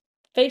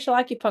facial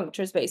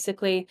acupuncture is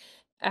basically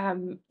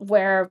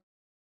where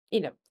you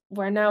know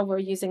where now we're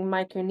using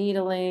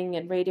microneedling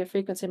and radio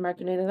frequency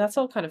microneedling. That's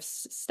all kind of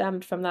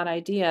stemmed from that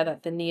idea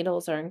that the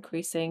needles are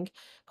increasing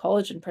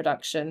collagen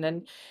production.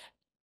 And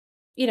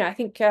I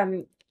think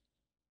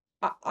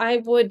I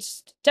would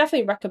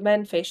definitely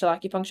recommend facial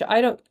acupuncture.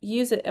 I don't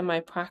use it in my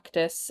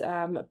practice,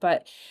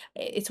 but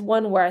it's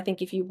one where I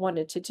think if you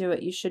wanted to do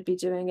it, you should be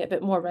doing it a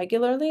bit more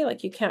regularly.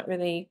 Like, you can't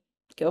really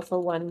go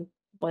for one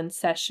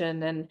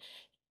session and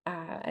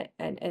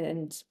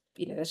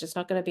there's just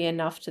not going to be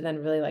enough to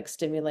then really like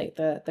stimulate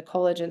the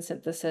collagen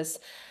synthesis.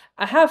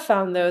 I have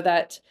found though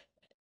that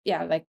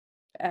yeah, like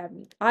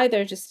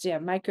either just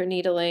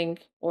microneedling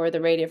or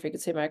the radio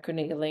frequency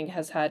microneedling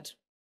has had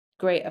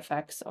great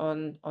effects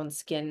on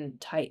skin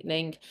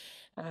tightening.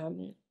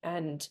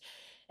 And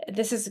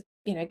this is,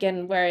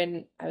 again, where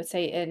in I would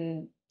say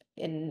in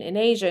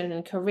Asia and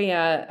in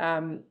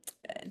Korea,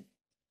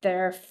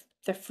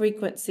 the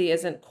frequency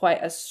isn't quite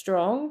as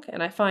strong,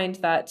 and I find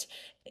that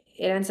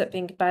it ends up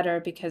being better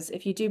because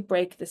if you do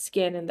break the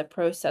skin in the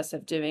process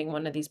of doing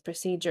one of these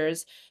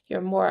procedures,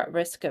 you're more at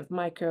risk of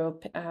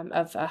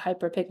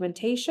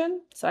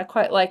hyperpigmentation. So I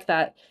quite like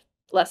that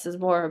less is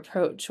more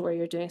approach where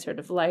you're doing sort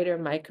of lighter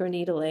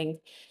microneedling,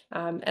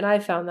 and I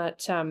found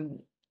that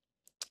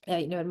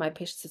in my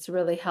patients it's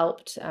really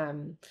helped.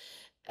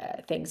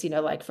 Things,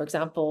 like, for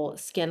example,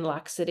 skin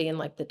laxity in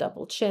like the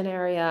double chin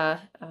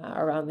area,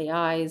 around the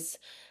eyes.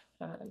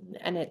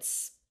 And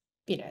it's,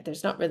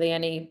 there's not really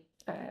any,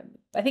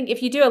 I think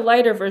if you do a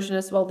lighter version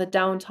as well, the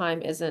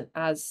downtime isn't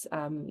as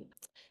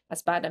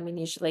bad. I mean,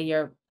 usually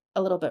you're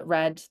a little bit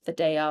red the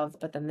day of,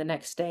 but then the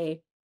next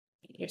day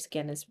your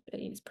skin is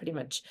pretty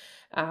much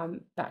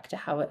back to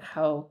how it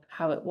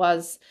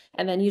was.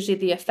 And then usually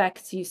the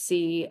effects you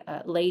see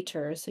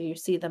later, so you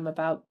see them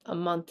about a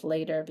month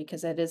later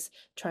because it is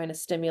trying to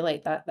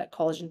stimulate that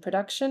collagen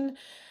production.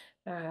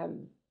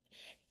 Um,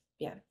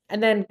 yeah.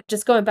 And then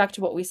just going back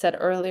to what we said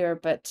earlier,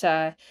 but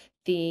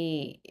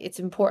it's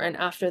important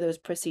after those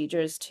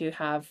procedures to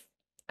have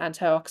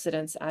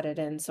antioxidants added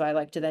in. So I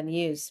like to then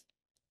use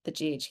the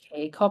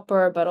GHK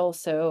copper, but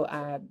also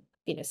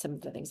some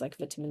of the things like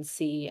vitamin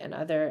C and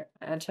other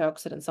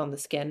antioxidants on the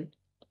skin.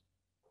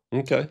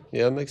 Okay,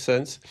 yeah, makes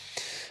sense.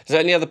 Is there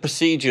any other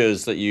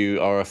procedures that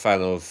you are a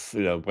fan of,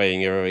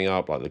 weighing everything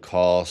up, like the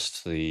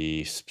cost,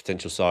 the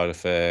potential side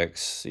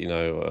effects,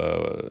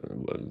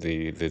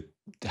 the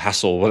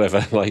hassle,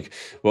 whatever, like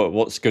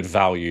what's good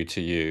value to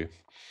you?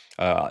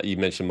 You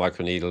mentioned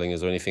microneedling.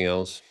 Is there anything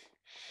else?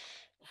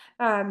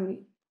 Um,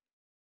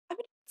 I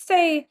would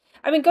say,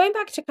 I mean, going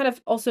back to kind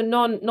of also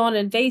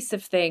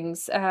non-invasive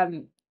things,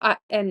 I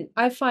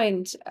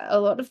find a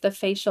lot of the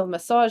facial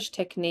massage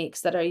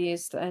techniques that are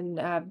used in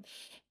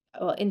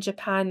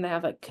Japan, they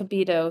have like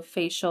Kabuto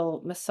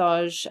facial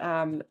massage,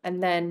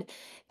 and then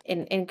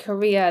in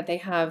Korea they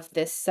have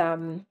this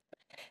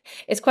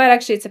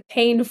it's a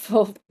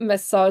painful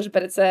massage,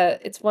 but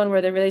it's one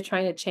where they're really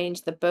trying to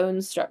change the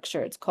bone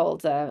structure. It's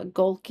called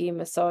Golgi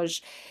massage,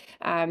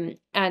 and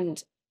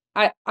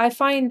I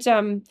find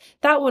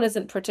that one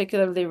isn't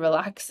particularly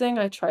relaxing.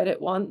 I tried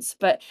it once,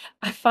 but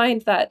I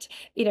find that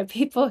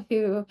people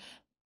who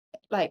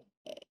like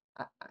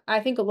I I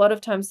think a lot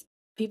of times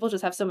people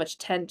just have so much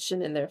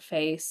tension in their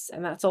face,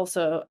 and that's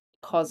also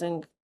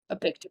causing a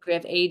big degree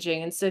of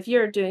aging. And so if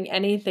you're doing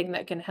anything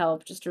that can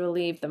help just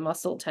relieve the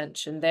muscle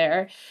tension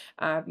there,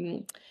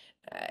 um,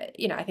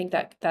 I think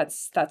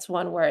that's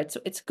one where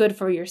it's good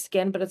for your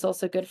skin, but it's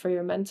also good for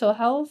your mental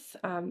health.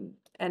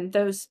 And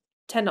those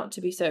tend not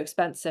to be so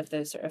expensive,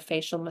 those sort of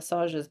facial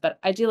massages. But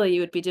ideally,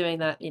 you would be doing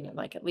that,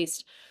 like at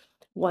least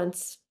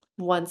once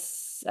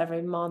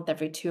every month,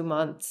 every 2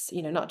 months,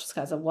 not just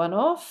as a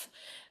one-off.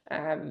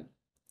 Um,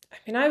 I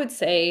mean, I would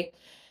say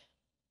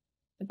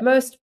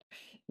most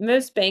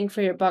most bang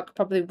for your buck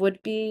probably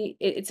would be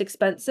it's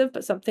expensive,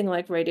 but something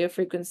like radio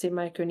frequency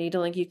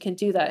microneedling, you can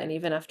do that, and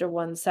even after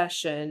one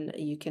session,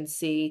 you can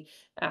see,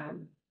 yeah,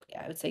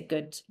 I would say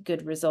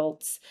good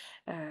results.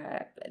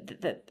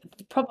 The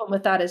problem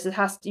with that is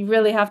you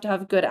really have to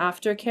have good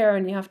aftercare,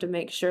 and you have to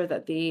make sure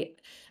that the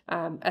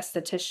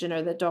esthetician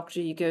or the doctor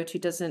you go to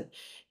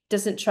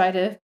doesn't try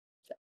to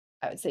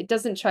I would say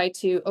doesn't try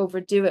to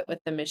overdo it with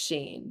the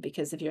machine,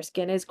 because if your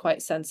skin is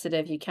quite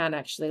sensitive, you can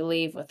actually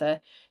leave with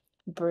a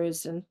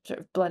bruised and sort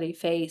of bloody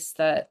face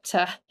that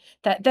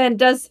that then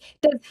does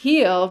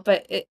heal,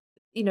 but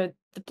the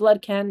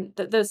blood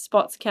those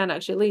spots can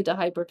actually lead to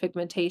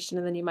hyperpigmentation,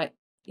 and then you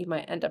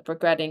might end up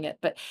regretting it.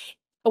 But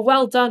a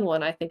well done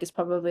one, I think, is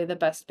probably the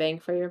best bang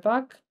for your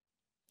buck.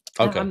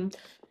 Okay, Um,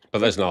 but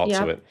there's an art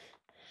yeah, to it.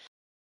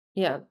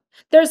 yeah.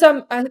 There's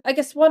I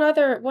guess one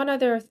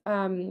other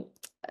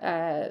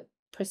uh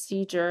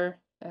procedure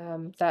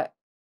that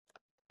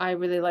I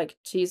really like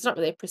to use, not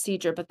really a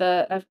procedure, but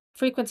the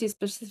frequency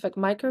specific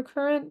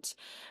microcurrent,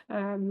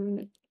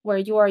 where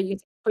you are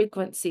using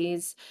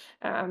frequencies.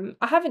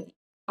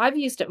 I've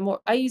used it more.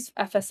 I use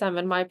FSM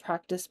in my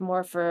practice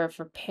more for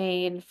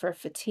pain, for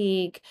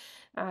fatigue.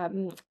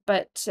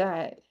 But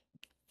on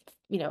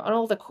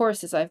all the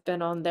courses I've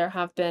been on, there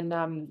have been,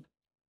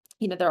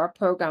 there are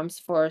programs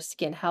for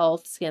skin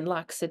health, skin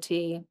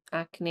laxity,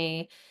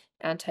 acne,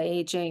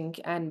 anti-aging,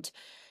 and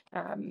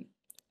um,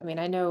 I mean,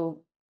 I know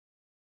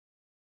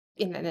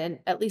and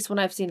at least when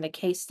I've seen the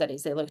case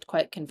studies, they looked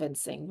quite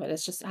convincing, but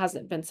it's just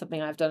hasn't been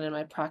something I've done in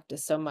my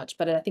practice so much.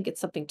 But I think it's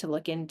something to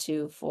look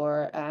into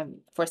for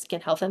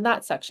skin health, and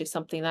that's actually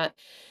something that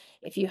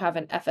if you have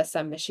an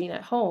FSM machine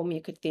at home,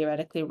 you could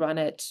theoretically run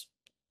it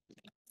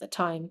the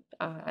time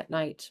at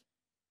night.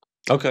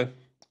 Okay,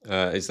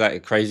 is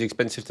that crazy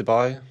expensive to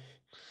buy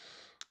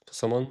for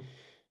someone?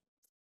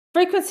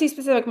 Frequency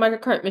specific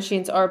microcurrent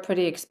machines are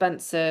pretty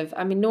expensive.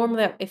 I mean,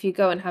 normally if you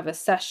go and have a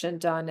session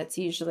done, it's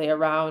usually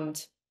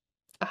around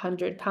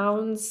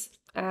 £100,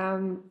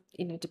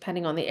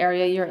 depending on the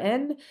area you're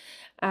in.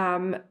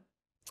 Um,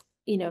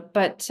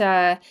 but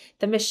the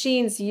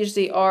machines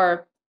usually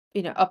are,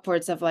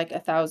 upwards of like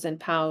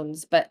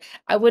 £1,000. But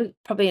I wouldn't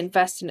probably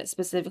invest in it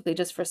specifically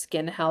just for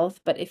skin health.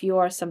 But if you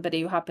are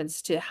somebody who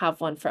happens to have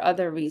one for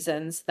other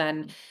reasons,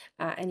 then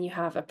and you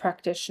have a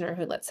practitioner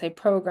who, let's say,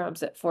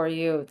 programs it for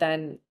you,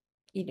 then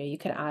you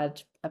can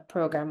add a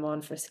program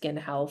on for skin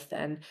health,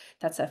 and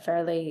that's a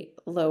fairly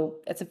low.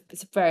 It's a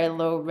very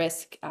low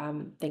risk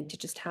thing to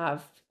just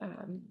have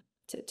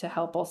to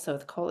help also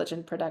with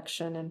collagen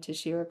production and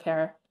tissue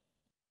repair.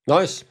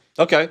 Nice.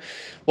 Okay.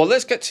 Well,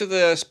 let's get to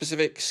the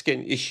specific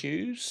skin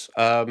issues.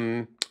 I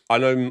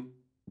know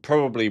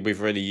probably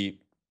we've really,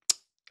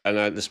 and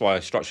that's why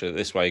I structured it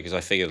this way, because I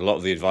figured a lot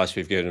of the advice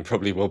we've given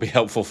probably will be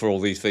helpful for all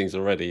these things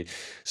already.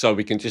 So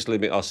we can just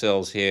limit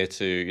ourselves here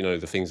to,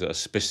 the things that are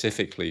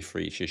specifically for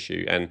each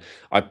issue. And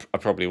I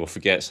probably will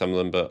forget some of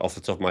them, but off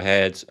the top of my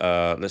head,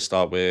 let's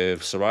start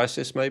with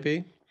psoriasis,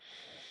 maybe.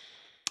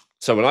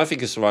 So when I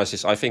think of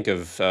psoriasis, I think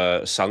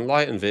of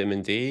sunlight and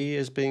vitamin D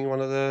as being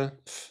one of the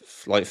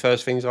like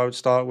first things I would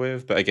start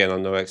with. But again,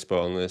 I'm no expert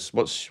on this.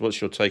 What's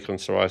your take on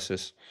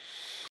psoriasis?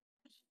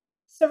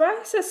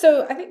 Psoriasis,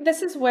 so I think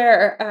this is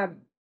where,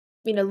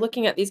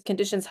 looking at these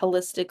conditions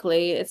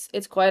holistically,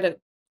 it's quite a,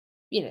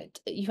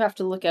 you have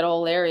to look at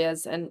all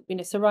areas. And,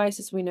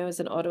 psoriasis we know is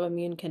an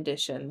autoimmune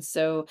condition.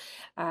 So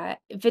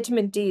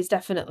vitamin D is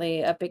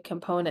definitely a big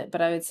component,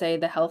 but I would say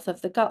the health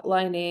of the gut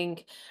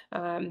lining,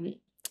 um,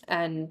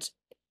 and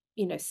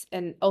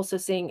and also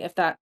seeing if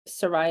that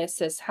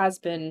psoriasis has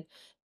been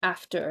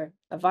after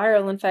a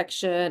viral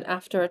infection,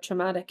 after a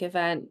traumatic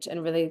event,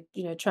 and really,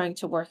 trying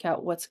to work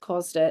out what's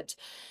caused it.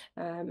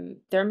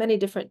 There are many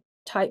different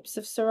types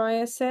of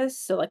psoriasis.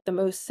 So, like the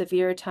most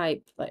severe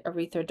type, like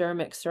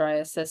erythrodermic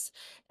psoriasis,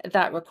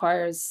 that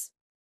requires,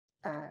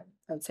 I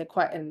would say,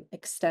 quite an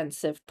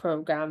extensive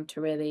program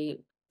to really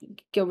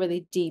go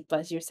really deep,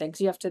 as you're saying.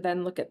 So you have to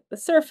then look at the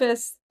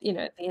surface,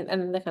 and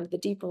then the kind of the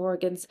deeper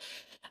organs.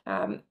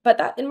 But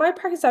that in my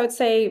practice, I would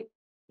say,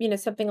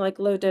 something like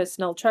low dose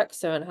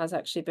naltrexone has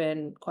actually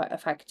been quite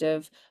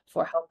effective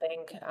for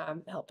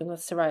helping with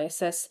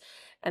psoriasis.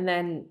 And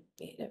then,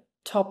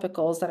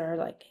 topicals that are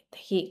like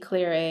heat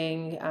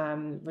clearing,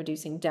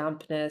 reducing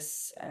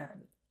dampness,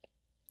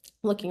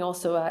 looking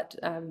also at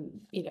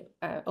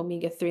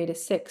omega 3 to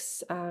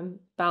 6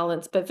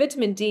 balance. But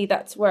vitamin D,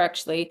 that's where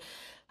actually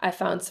I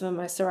found some of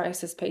my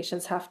psoriasis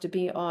patients have to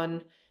be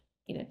on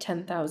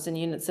 10,000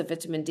 units of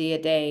vitamin D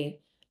a day.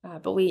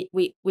 But we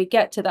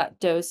get to that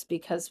dose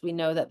because we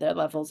know that their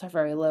levels are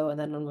very low, and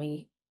then when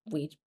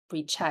we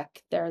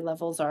recheck, their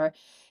levels are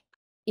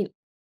you know,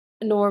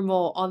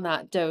 normal on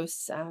that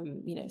dose.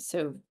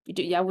 So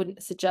yeah, I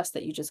wouldn't suggest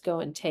that you just go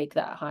and take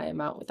that high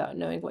amount without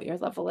knowing what your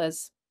level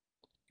is.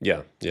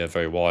 Yeah, yeah,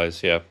 very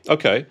wise. Yeah.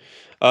 Okay.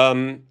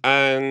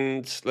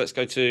 And let's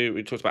go to,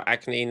 we talked about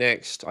acne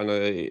next. I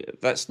know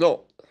that's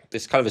not,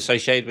 it's kind of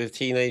associated with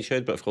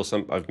teenagehood, but of course,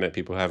 I've met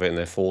people who have it in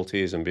their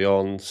 40s and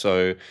beyond.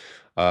 So,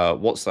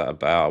 what's that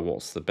about?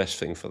 What's the best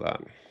thing for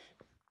that?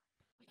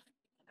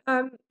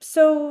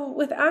 So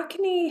with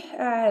acne,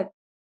 I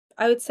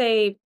would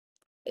say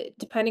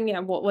depending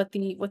on what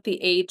the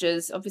age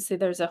is, obviously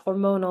there's a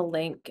hormonal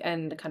link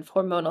and a kind of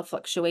hormonal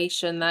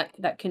fluctuation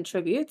that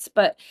contributes,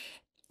 but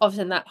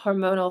often that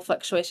hormonal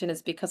fluctuation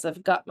is because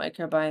of gut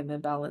microbiome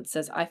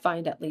imbalances. I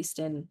find at least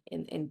in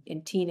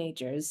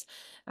teenagers,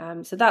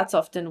 so that's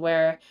often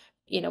where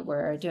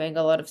we're doing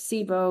a lot of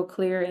SIBO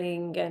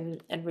clearing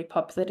and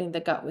repopulating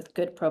the gut with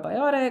good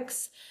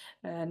probiotics,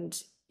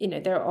 and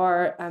there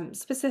are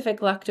specific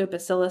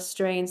lactobacillus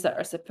strains that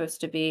are supposed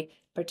to be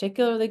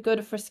particularly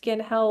good for skin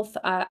health.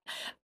 I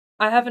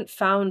haven't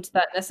found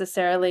that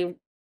necessarily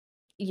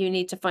you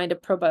need to find a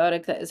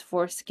probiotic that is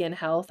for skin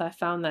health. I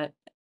found that,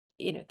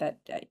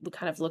 we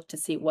kind of look to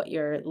see what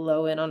you're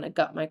low in on a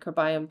gut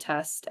microbiome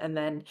test,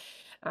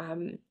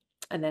 um,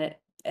 and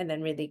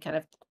then really kind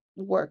of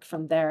work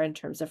from there in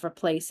terms of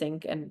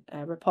replacing and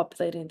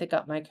repopulating the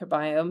gut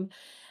microbiome.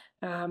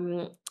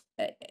 Um,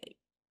 uh,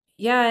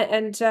 yeah,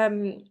 and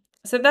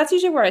so that's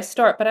usually where I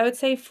start. But I would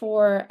say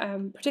for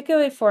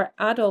particularly for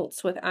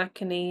adults with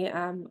acne,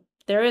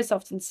 there is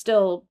often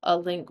still a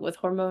link with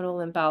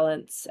hormonal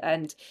imbalance,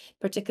 and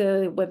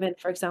particularly women,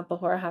 for example,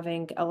 who are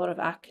having a lot of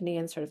acne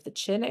in sort of the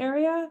chin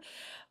area.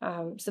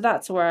 So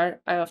that's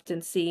where I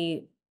often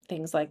see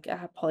things like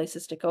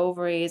polycystic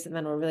ovaries, and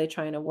then we're really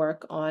trying to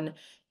work on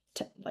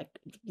like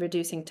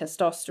reducing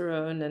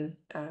testosterone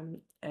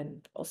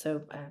and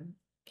also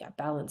yeah,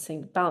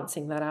 balancing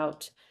that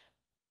out.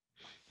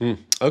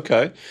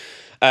 Okay.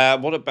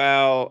 What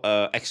about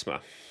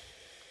eczema?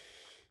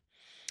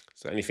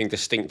 Is there anything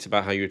distinct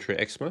about how you would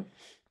treat eczema?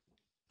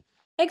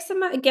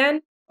 Eczema,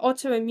 again,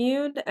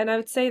 autoimmune, and I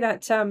would say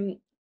that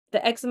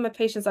the eczema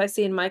patients I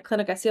see in my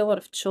clinic, I see a lot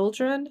of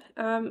children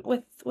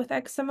with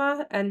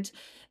eczema, and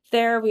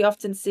there we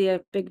often see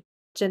a big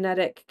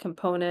genetic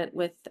component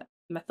with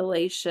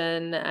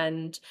methylation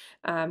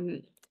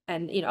um,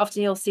 and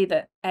often you'll see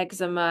that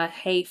eczema,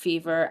 hay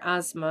fever,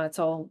 asthma, it's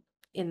all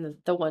in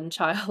the one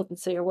child, and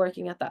so you're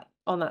working at that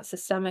on that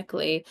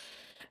systemically.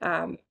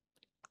 Um,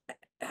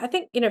 I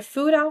think,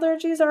 food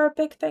allergies are a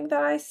big thing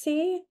that I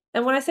see.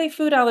 And when I say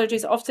food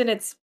allergies, often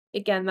it's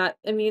again that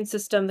immune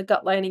system, the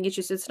gut lining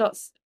issues. It's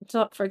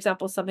not, for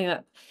example, something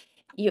that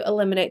you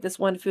eliminate this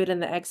one food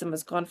and the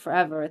eczema's gone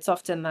forever. It's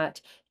often that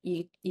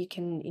you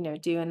can,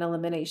 do an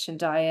elimination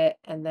diet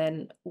and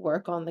then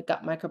work on the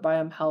gut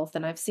microbiome health.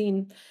 And I've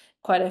seen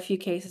quite a few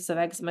cases of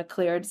eczema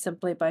cleared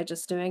simply by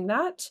just doing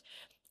that.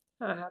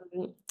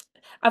 Um,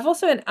 I've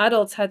also in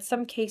adults had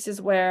some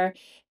cases where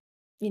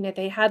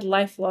they had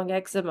lifelong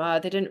eczema.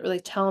 They didn't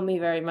really tell me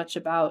very much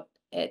about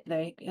it.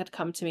 They had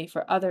come to me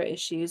for other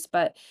issues,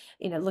 but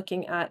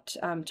looking at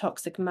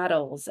toxic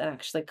metals and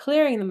actually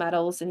clearing the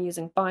metals and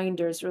using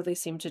binders really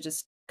seemed to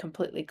just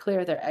completely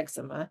clear their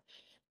eczema.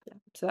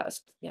 So that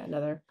was, yeah,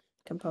 another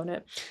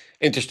component.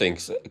 Interesting,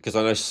 because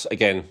I know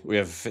again we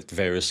have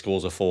various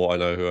schools of thought. I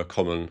know who are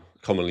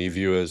commonly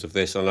viewers of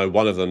this. I know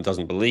one of them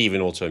doesn't believe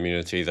in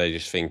autoimmunity. They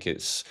just think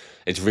it's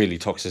really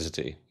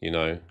toxicity.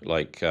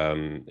 Like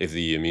if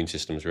the immune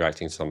system's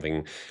reacting to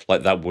something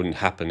like that wouldn't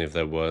happen if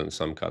there weren't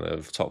some kind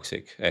of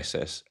toxic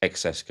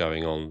excess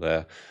going on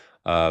there.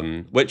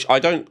 Which I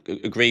don't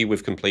agree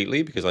with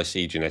completely because I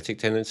see genetic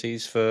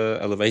tendencies for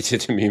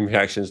elevated immune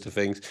reactions to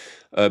things.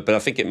 But I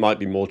think it might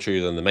be more true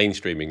than the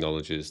mainstream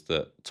acknowledges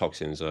that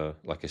toxins are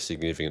like a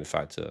significant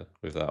factor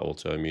with that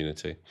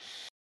autoimmunity.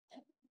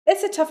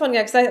 It's a tough one,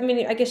 yeah, because I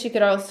mean, I guess you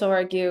could also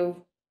argue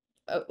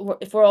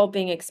if we're all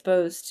being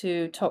exposed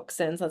to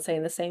toxins, let's say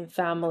in the same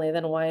family,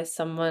 then why is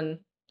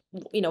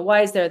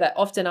why is there that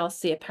often I'll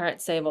see a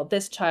parent say, well,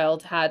 this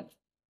child had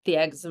the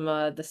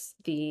eczema,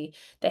 the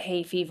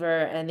hay fever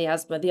and the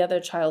asthma, the other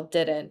child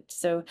didn't.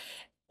 So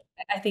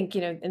I think,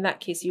 in that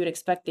case, you would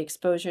expect the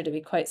exposure to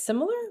be quite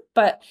similar.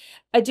 But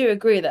I do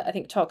agree that I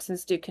think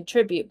toxins do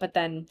contribute, but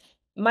then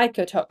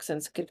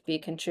mycotoxins could be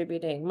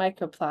contributing,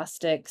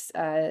 microplastics,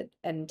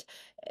 and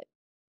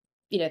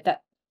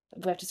that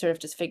we have to sort of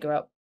just figure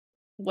out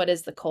what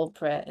is the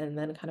culprit and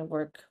then kind of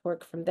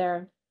work from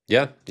there.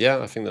 Yeah, yeah,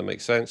 I think that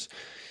makes sense.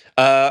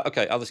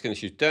 Okay, other skin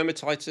issues.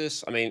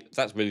 Dermatitis, I mean,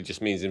 that really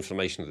just means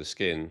inflammation of the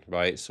skin,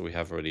 right? So we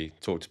have already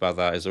talked about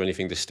that. Is there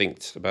anything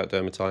distinct about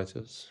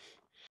dermatitis?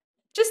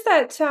 Just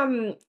that,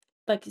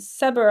 like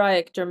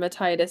seborrheic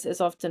dermatitis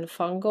is often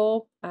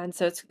fungal, and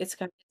so it's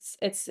kind of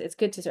it's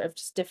good to sort of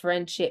just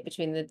differentiate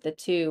between the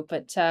two.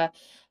 But I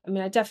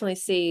mean, I definitely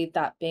see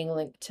that being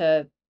linked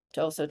to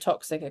also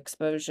toxic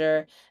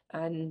exposure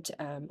and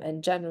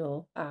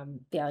general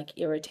yeah, like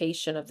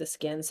irritation of the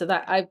skin. So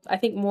that I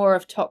think more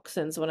of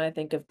toxins when I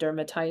think of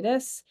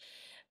dermatitis,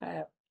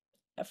 uh,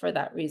 for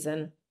that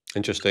reason.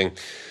 Interesting.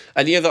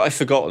 Any other I've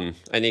forgotten?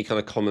 Any kind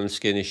of common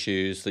skin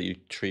issues that you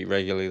treat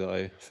regularly that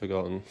I've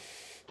forgotten?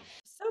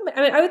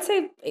 I mean, I would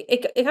say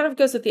it kind of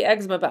goes with the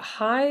eczema, but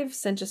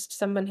hives and just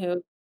someone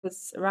who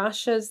with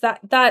rashes,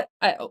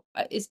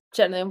 is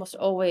generally almost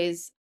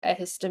always a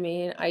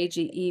histamine,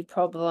 IgE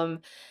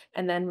problem,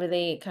 and then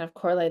really kind of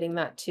correlating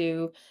that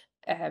to,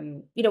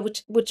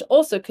 which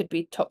also could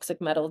be toxic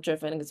metal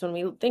driven, because when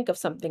we think of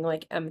something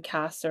like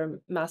MCAS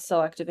or mast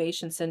cell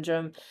activation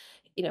syndrome,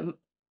 you know,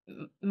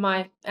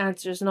 my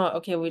answer is not,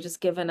 okay, we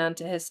just give an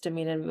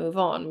antihistamine and move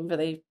on. We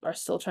really are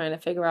still trying to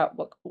figure out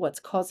what's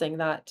causing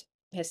that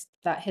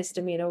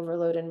histamine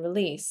overload and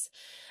release.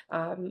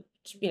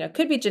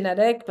 Could be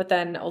genetic, but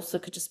then also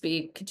could just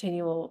be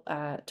continual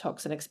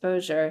toxin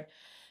exposure.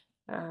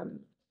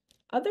 Um,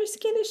 Other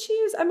skin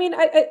issues? I mean,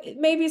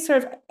 maybe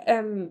sort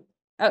of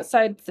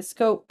outside the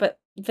scope, but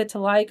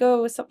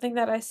vitiligo is something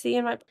that I see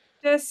in my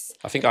practice.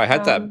 I think I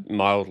had Um, that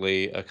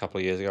mildly a couple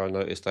of years ago. I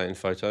noticed that in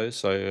photos.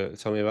 So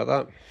tell me about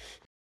that.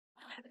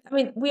 I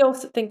mean, we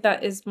also think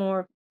that is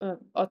more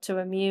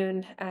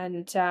autoimmune,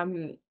 and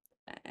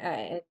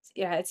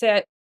yeah, I'd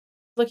say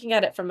looking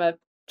at it from a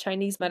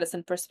Chinese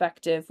medicine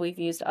perspective, we've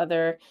used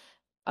other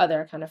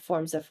kind of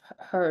forms of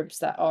herbs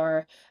that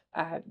are,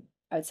 uh,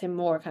 I'd say,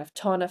 more kind of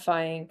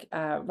tonifying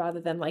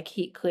rather than like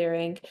heat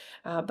clearing.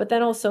 But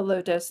then also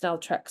low dose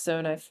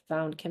naltrexone I've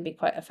found can be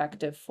quite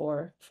effective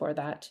for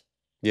that.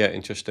 Yeah,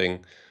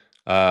 interesting.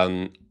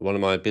 One of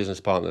my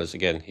business partners,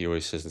 again, he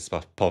always says this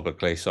stuff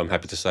publicly, so I'm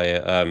happy to say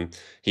it.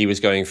 He was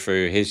going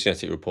through his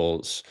genetic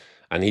reports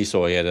and he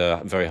saw he had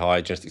a very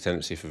high genetic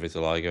tendency for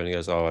vitiligo, and he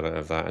goes, "Oh, I don't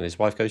have that." And his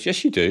wife goes,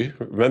 "Yes, you do.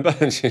 Remember?"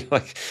 And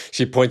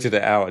she pointed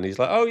it out, and he's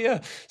like, "Oh,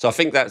 yeah." So I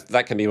think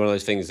that can be one of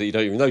those things that you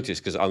don't even notice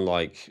because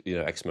unlike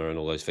eczema and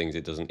all those things,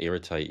 it doesn't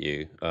irritate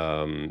you.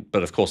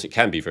 But of course, it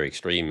can be very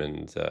extreme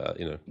and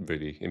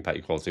really impact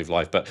your quality of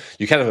life. But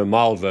you can have a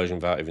mild version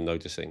without even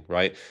noticing,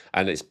 right?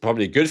 And it's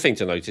probably a good thing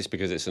to notice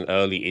because it's an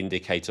early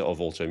indicator of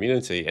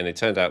autoimmunity. And it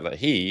turned out that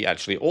he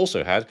actually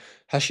also had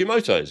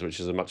Hashimoto's,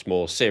 which is a much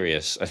more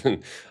serious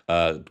and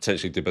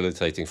potentially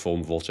debilitating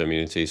form of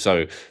autoimmunity.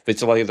 So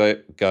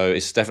vitiligo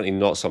is definitely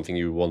not something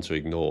you want to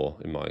ignore,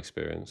 in my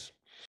experience.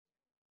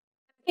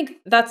 I think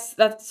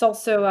that's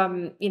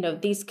also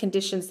these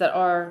conditions that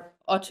are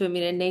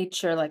autoimmune in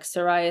nature, like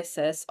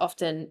psoriasis.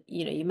 Often,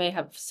 you may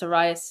have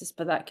psoriasis,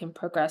 but that can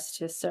progress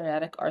to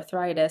psoriatic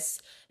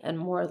arthritis and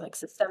more like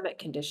systemic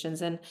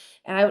conditions. And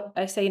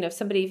I say, if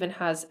somebody even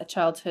has a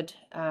childhood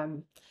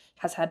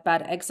has had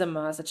bad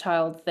eczema as a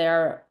child,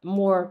 they're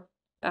more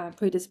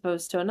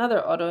predisposed to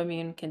another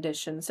autoimmune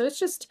condition. So it's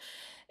just,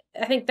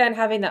 I think then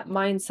having that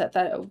mindset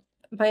that, oh,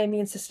 my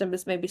immune system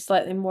is maybe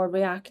slightly more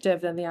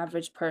reactive than the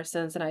average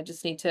person's, and I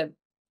just need to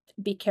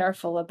be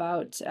careful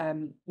about,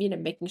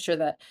 making sure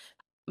that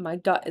my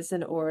gut is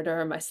in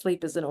order, my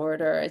sleep is in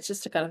order. It's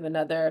just a kind of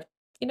another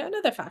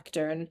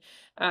factor. And,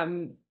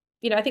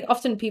 I think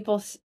often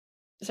people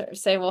sort of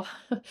say, well,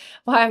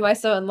 why am I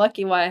so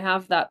unlucky? Why I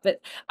have that? But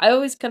I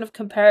always kind of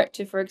compare it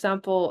to, for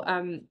example,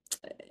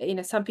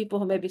 some people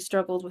who maybe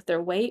struggled with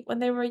their weight when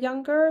they were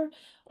younger.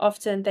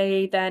 Often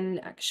they then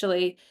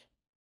actually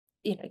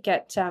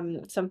get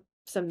some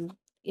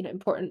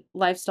important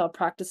lifestyle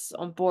practice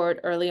on board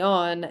early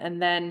on,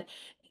 and then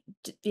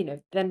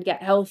then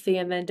get healthy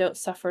and then don't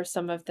suffer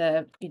some of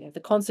the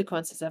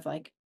consequences of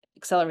like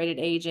accelerated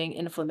aging,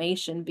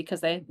 inflammation,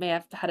 because they may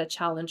have had a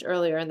challenge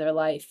earlier in their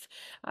life.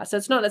 So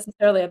it's not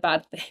necessarily a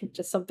bad thing,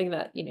 just something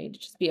that you need to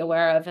just be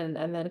aware of, and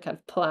then kind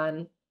of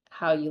plan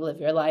how you live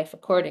your life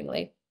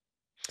accordingly.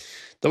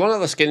 The one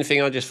other skin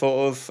thing I just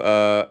thought of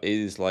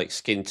is like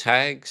skin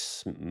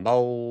tags,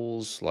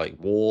 moles, like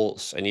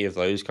warts, any of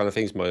those kind of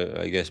things.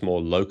 I guess more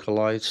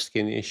localized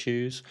skin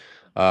issues.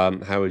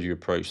 How would you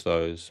approach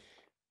those?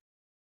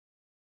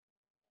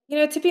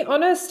 To be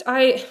honest,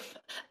 I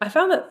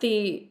found that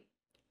the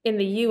in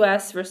the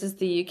US versus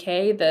the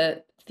UK,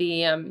 the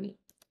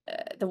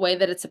way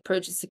that it's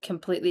approached is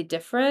completely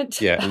different.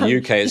 Yeah, in the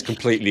UK, it's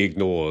completely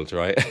ignored,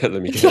 right?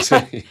 Let me guess.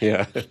 Yeah.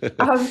 Yeah.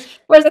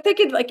 Whereas I think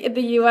in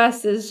the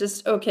US is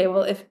just, okay,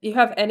 well, if you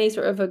have any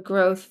sort of a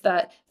growth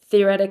that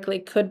theoretically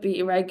could be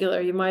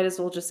irregular, you might as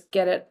well just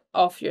get it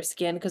off your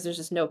skin because there's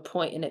just no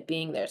point in it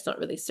being there. It's not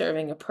really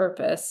serving a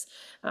purpose.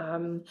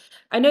 Um,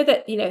 I know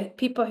that,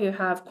 people who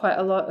have quite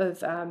a lot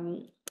of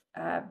um,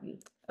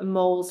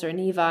 moles or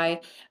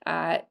nevi,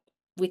 uh,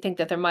 we think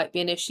that there might be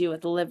an issue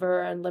with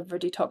liver and liver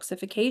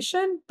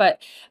detoxification,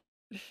 but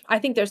I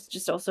think there's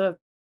just also a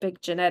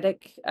big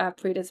genetic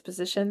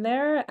predisposition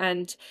there.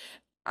 And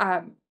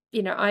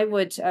I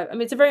would, I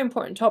mean, it's a very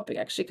important topic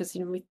actually, because,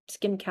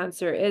 skin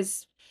cancer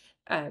is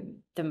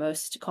the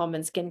most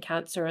common skin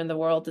cancer in the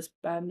world, is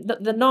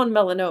the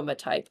non-melanoma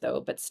type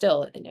though, but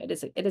still,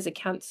 it is a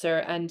cancer.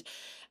 And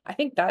I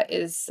think that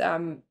is,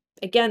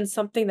 again,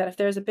 something that if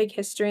there's a big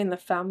history in the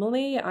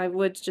family, I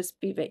would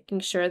just be making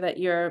sure that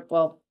you're,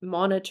 well,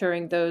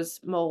 monitoring those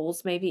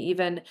moles, maybe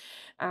even,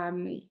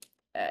 um,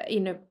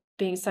 you know,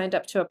 being signed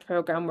up to a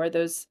program where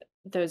those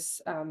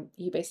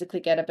you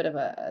basically get a bit of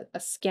a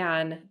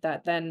scan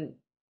that then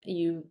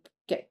you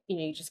get,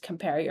 you just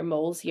compare your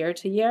moles year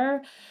to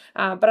year.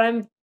 But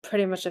I'm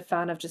pretty much a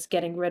fan of just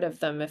getting rid of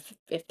them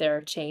if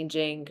they're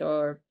changing,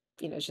 or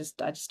it's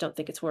just, I just don't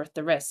think it's worth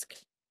the risk.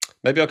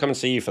 Maybe I'll come and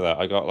see you for that.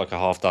 I got like a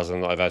half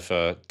dozen that I've had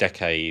for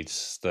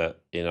decades that,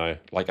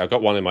 like I've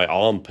got one in my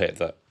armpit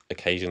that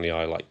occasionally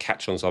I like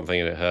catch on something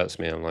and it hurts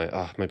me. I'm like,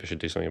 oh, maybe I should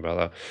do something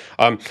about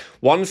that.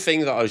 One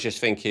thing that I was just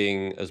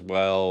thinking as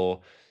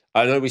well,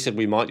 I know we said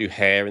we might do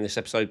hair in this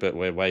episode, but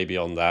we're way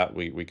beyond that.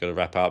 We got to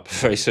wrap up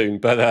very soon.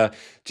 But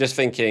just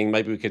thinking,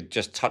 maybe we could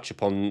just touch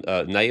upon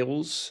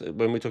nails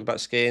when we talk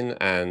about skin.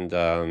 And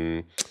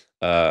I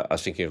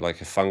was thinking of like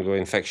a fungal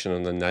infection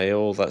on the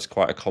nail. That's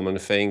quite a common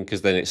thing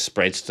because then it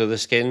spreads to the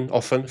skin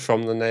often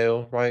from the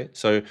nail, right?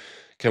 So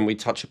can we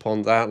touch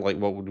upon that? Like,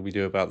 what would we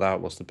do about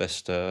that? What's the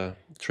best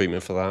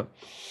treatment for that?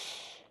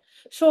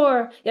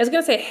 Sure. Yeah, I was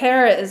gonna say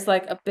hair is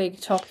like a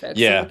big topic, so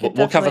we Yeah, could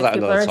we'll cover definitely, if that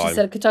people another are time.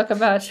 interested, could talk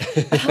about.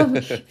 Um,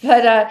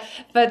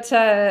 but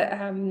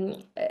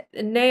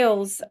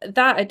nails,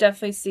 that I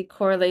definitely see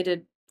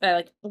correlated,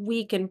 like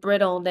weak and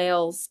brittle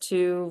nails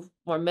to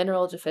more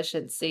mineral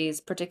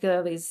deficiencies,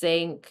 particularly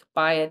zinc,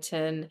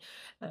 biotin,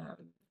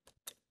 um,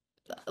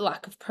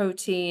 lack of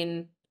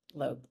protein,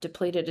 low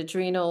depleted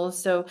adrenals.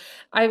 So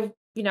I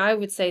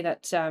would say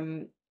that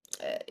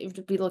it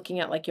would be looking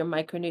at like your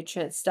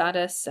micronutrient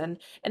status, and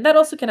that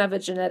also can have a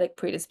genetic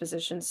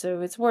predisposition.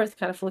 So it's worth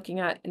kind of looking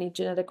at any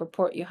genetic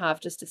report you have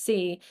just to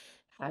see,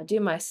 do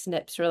my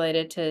SNPs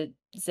related to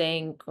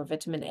zinc or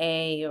vitamin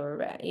A,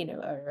 or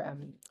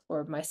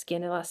or my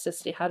skin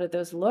elasticity, how do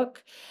those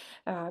look?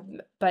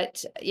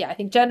 But yeah, I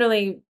think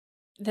generally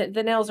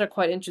the nails are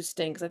quite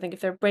interesting because I think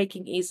if they're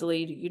breaking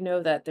easily, you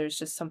know that there's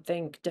just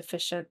something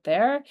deficient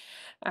there.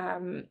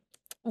 Um,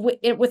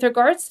 with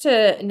regards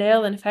to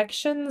nail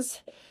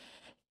infections,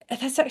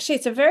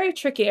 it's a very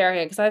tricky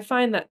area because I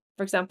find that,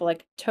 for example,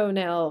 like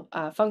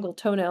fungal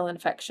toenail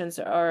infections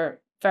are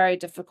very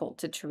difficult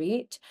to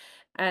treat.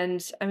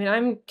 And I mean,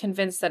 I'm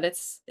convinced that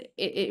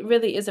it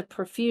really is a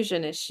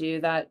perfusion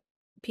issue, that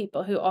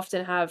people who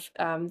often have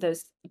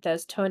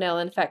those toenail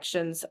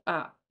infections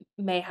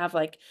may have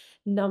like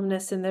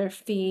numbness in their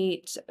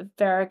feet,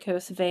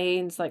 varicose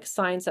veins, like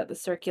signs that the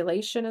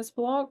circulation is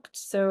blocked.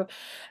 So,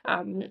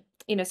 um,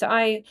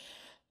 so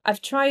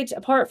I've tried,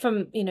 apart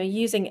from,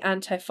 using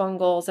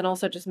antifungals and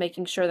also just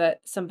making sure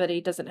that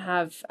somebody doesn't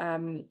have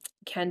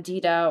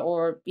candida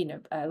or,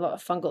 a lot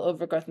of fungal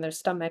overgrowth in their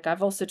stomach.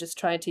 I've also just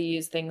tried to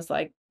use things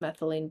like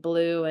methylene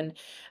blue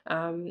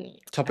um,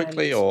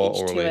 Topically and or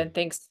H2 orally? and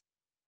things,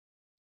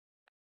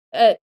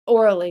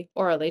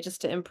 orally,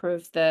 just to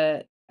improve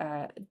to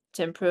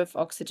improve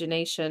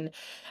oxygenation.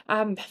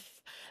 Um,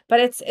 but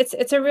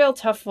it's a real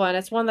tough one.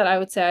 It's one that I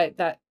would say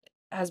that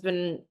has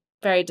been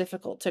very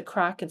difficult to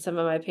crack in some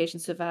of my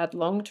patients who've had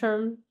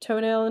long-term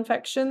toenail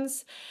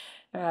infections.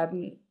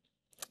 Um,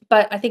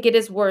 but I think it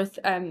is worth,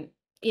 I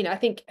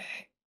think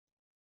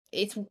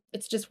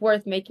it's just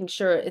worth making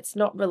sure it's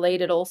not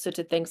related also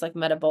to things like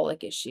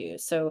metabolic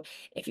issues. So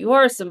if you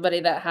are somebody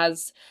that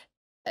has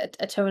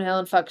a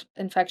toenail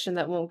infection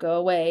that won't go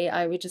away,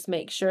 I would just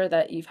make sure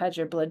that you've had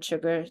your blood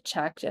sugar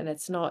checked and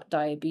it's not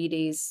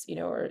diabetes,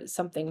 or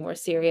something more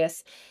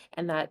serious,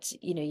 and that,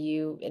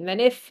 and then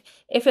if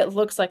it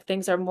looks like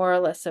things are more or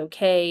less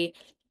okay,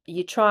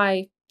 you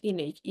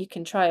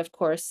can try, of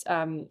course,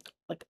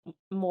 like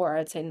more,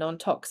 I'd say,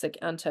 non-toxic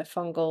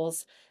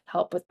antifungals,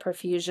 help with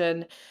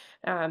perfusion,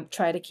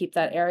 try to keep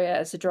that area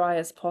as dry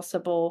as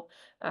possible,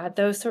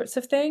 those sorts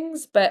of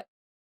things. But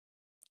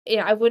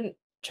yeah, I wouldn't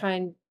try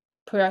and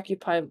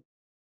preoccupy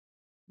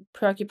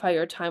preoccupy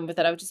your time with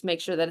it. I would just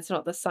make sure that it's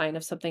not the sign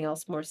of something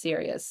else more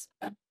serious.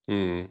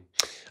 Hmm.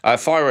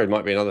 Thyroid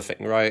might be another thing,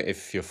 right?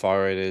 If your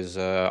thyroid is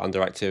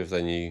underactive,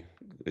 then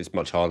it's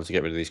much harder to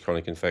get rid of these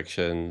chronic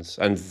infections.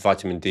 And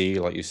vitamin D,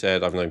 like you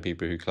said, I've known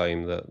people who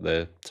claim that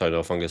their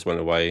toenail fungus went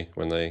away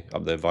when they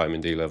upped their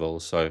vitamin D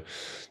levels. So,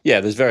 yeah,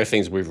 there's various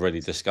things we've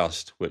already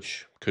discussed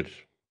which could,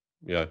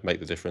 make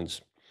the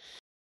difference.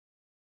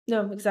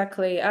 No,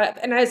 exactly.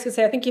 And I was gonna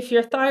say, I think if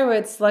your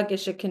thyroid's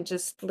sluggish, it can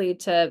just lead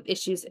to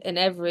issues in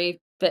every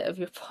bit of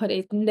your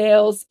body,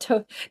 nails,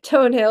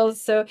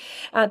 toenails. So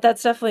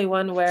that's definitely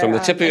one From where, the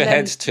tip of and your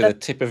head then to the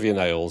tip of your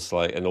nails,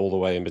 like, and all the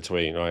way in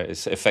between, right?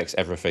 It affects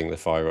everything, the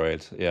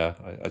thyroid. Yeah,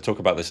 I talk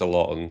about this a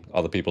lot on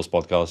other people's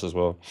podcasts as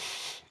well.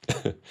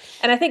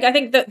 And I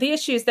think that the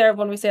issues there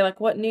when we say like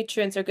what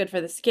nutrients are good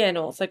for the skin,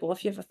 well, it's like, well,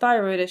 if you have a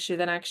thyroid issue,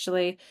 then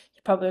actually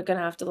you're probably going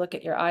to have to look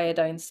at your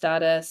iodine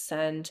status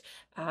and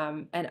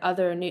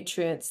other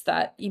nutrients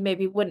that you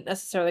maybe wouldn't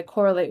necessarily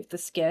correlate with the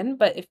skin.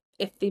 But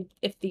if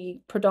the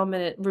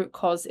predominant root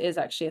cause is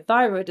actually a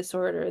thyroid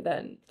disorder,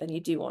 then you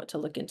do want to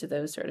look into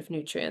those sort of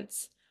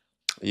nutrients.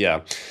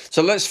 Yeah.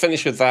 So let's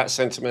finish with that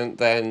sentiment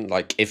then.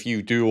 Like, if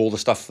you do all the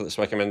stuff that's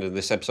recommended in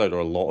this episode, or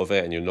a lot of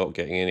it, and you're not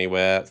getting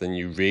anywhere, then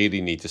you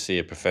really need to see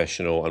a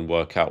professional and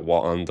work out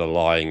what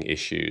underlying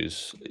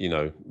issues,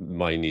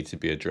 may need to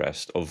be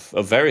addressed of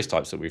various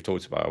types that we've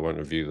talked about. I won't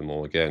review them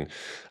all again.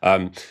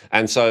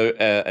 And so,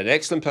 an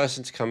excellent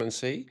person to come and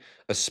see.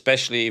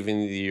 especially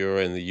even you're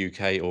in the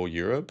UK or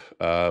Europe,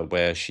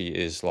 where she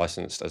is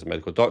licensed as a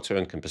medical doctor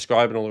and can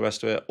prescribe and all the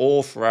rest of it,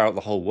 or throughout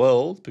the whole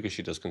world because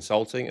she does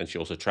consulting and she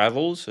also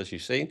travels, as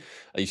you've seen.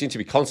 You seem to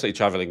be constantly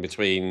traveling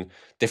between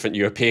different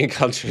European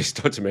countries,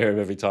 Dr. Miriam,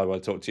 every time I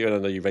talk to you. And I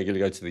know you regularly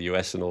go to the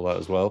US and all that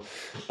as well,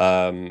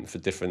 for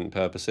different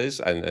purposes.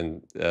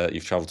 And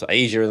you've traveled to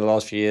Asia in the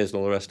last few years and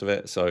all the rest of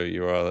it. So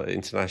you're an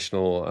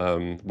international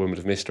woman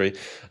of mystery.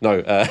 No,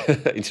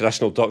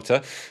 international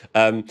doctor.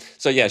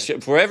 So yes,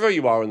 wherever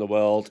you are in the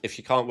world, if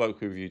she can't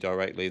work with you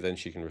directly, then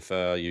she can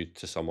refer you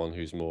to someone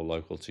who's more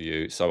local to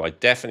you. So I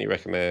definitely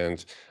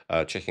recommend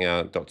checking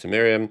out Dr.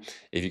 Miriam.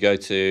 If you go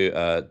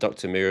to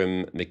Dr.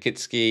 Miriam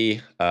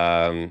Mikicki,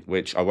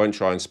 which I won't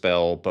try and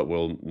spell, but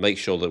we'll make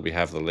sure that we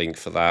have the link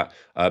for that.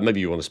 Maybe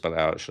you want to spell it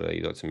out, actually,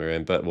 Dr.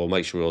 Miriam, but we'll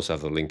make sure we also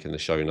have the link in the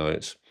show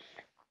notes.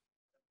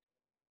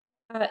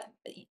 Uh,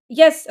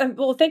 yes,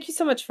 well, thank you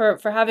so much for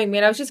having me.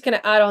 And I was just going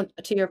to add on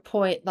to your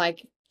point,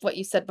 like what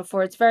you said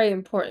before. It's very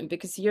important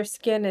because your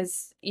skin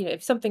is,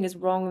 if something is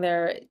wrong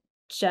there,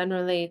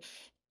 generally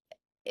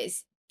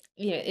is,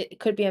 it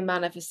could be a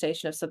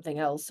manifestation of something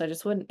else. So I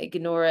just wouldn't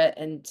ignore it.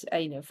 And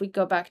if we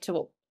go back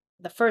to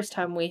the first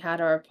time we had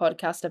our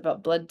podcast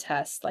about blood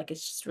tests, like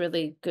it's just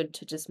really good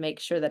to just make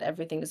sure that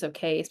everything is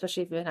okay,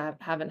 especially if you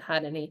haven't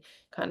had any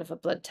kind of a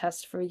blood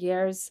test for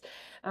years.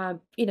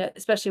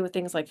 Especially with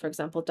things like, for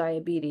example,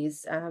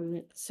 diabetes.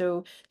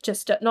 So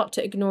just not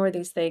to ignore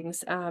these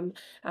things.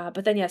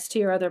 But then yes, to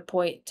your other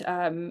point.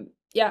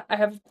 Yeah, I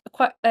have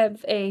quite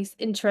a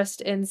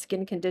interest in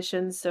skin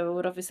conditions, so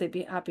would obviously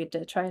be happy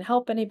to try and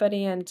help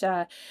anybody. And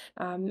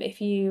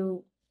if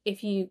you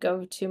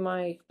go to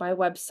my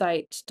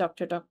website,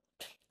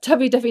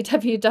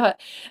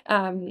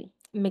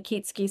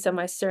 www.mikicki, so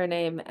my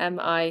surname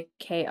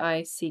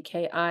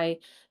Mikicki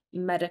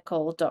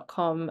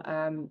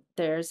medical.com,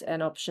 there's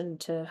an option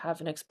to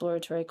have an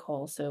exploratory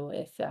call. So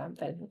if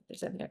then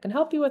there's anything I can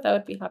help you with, I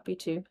would be happy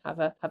to have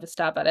a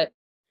stab at it.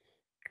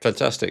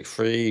 Fantastic.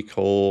 Free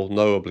call,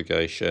 no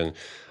obligation.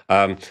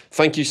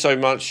 Thank you so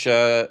much,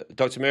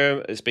 Dr.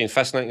 Miriam. It's been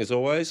fascinating as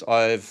always.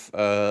 I've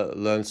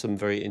learned some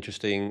very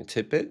interesting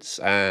tidbits,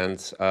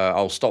 and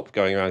I'll stop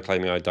going around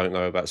claiming I don't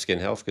know about skin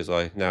health because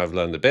I now have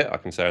learned a bit. I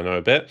can say I know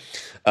a bit.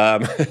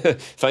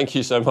 Thank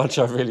you so much.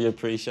 I really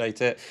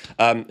appreciate it.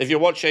 If you're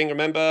watching,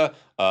 remember,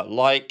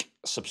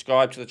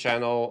 subscribe to the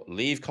channel,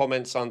 leave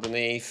comments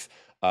underneath.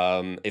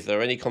 If there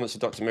are any comments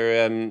of Dr.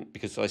 Miriam,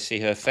 because I see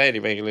her fairly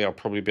regularly, I'll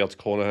probably be able to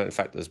corner her. In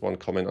fact, there's one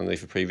comment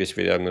underneath a previous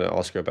video I'm going to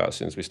ask her about as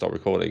soon as we start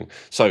recording.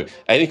 So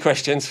any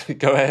questions,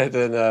 go ahead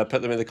and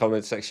put them in the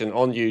comments section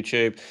on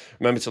YouTube.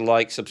 Remember to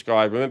like,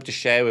 subscribe. Remember to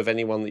share with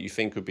anyone that you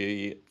think would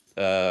be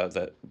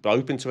that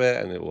open to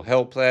it and it will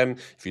help them.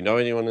 If you know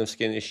anyone with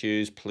skin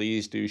issues,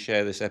 please do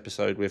share this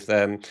episode with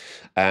them.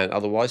 And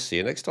otherwise, see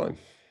you next time.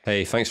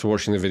 Hey, thanks for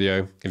watching the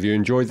video. If you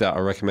enjoyed that,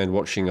 I recommend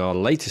watching our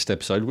latest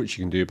episode, which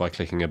you can do by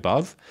clicking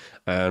above.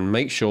 And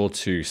make sure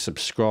to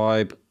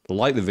subscribe,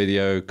 like the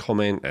video,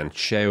 comment, and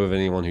share with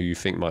anyone who you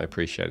think might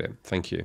appreciate it. Thank you.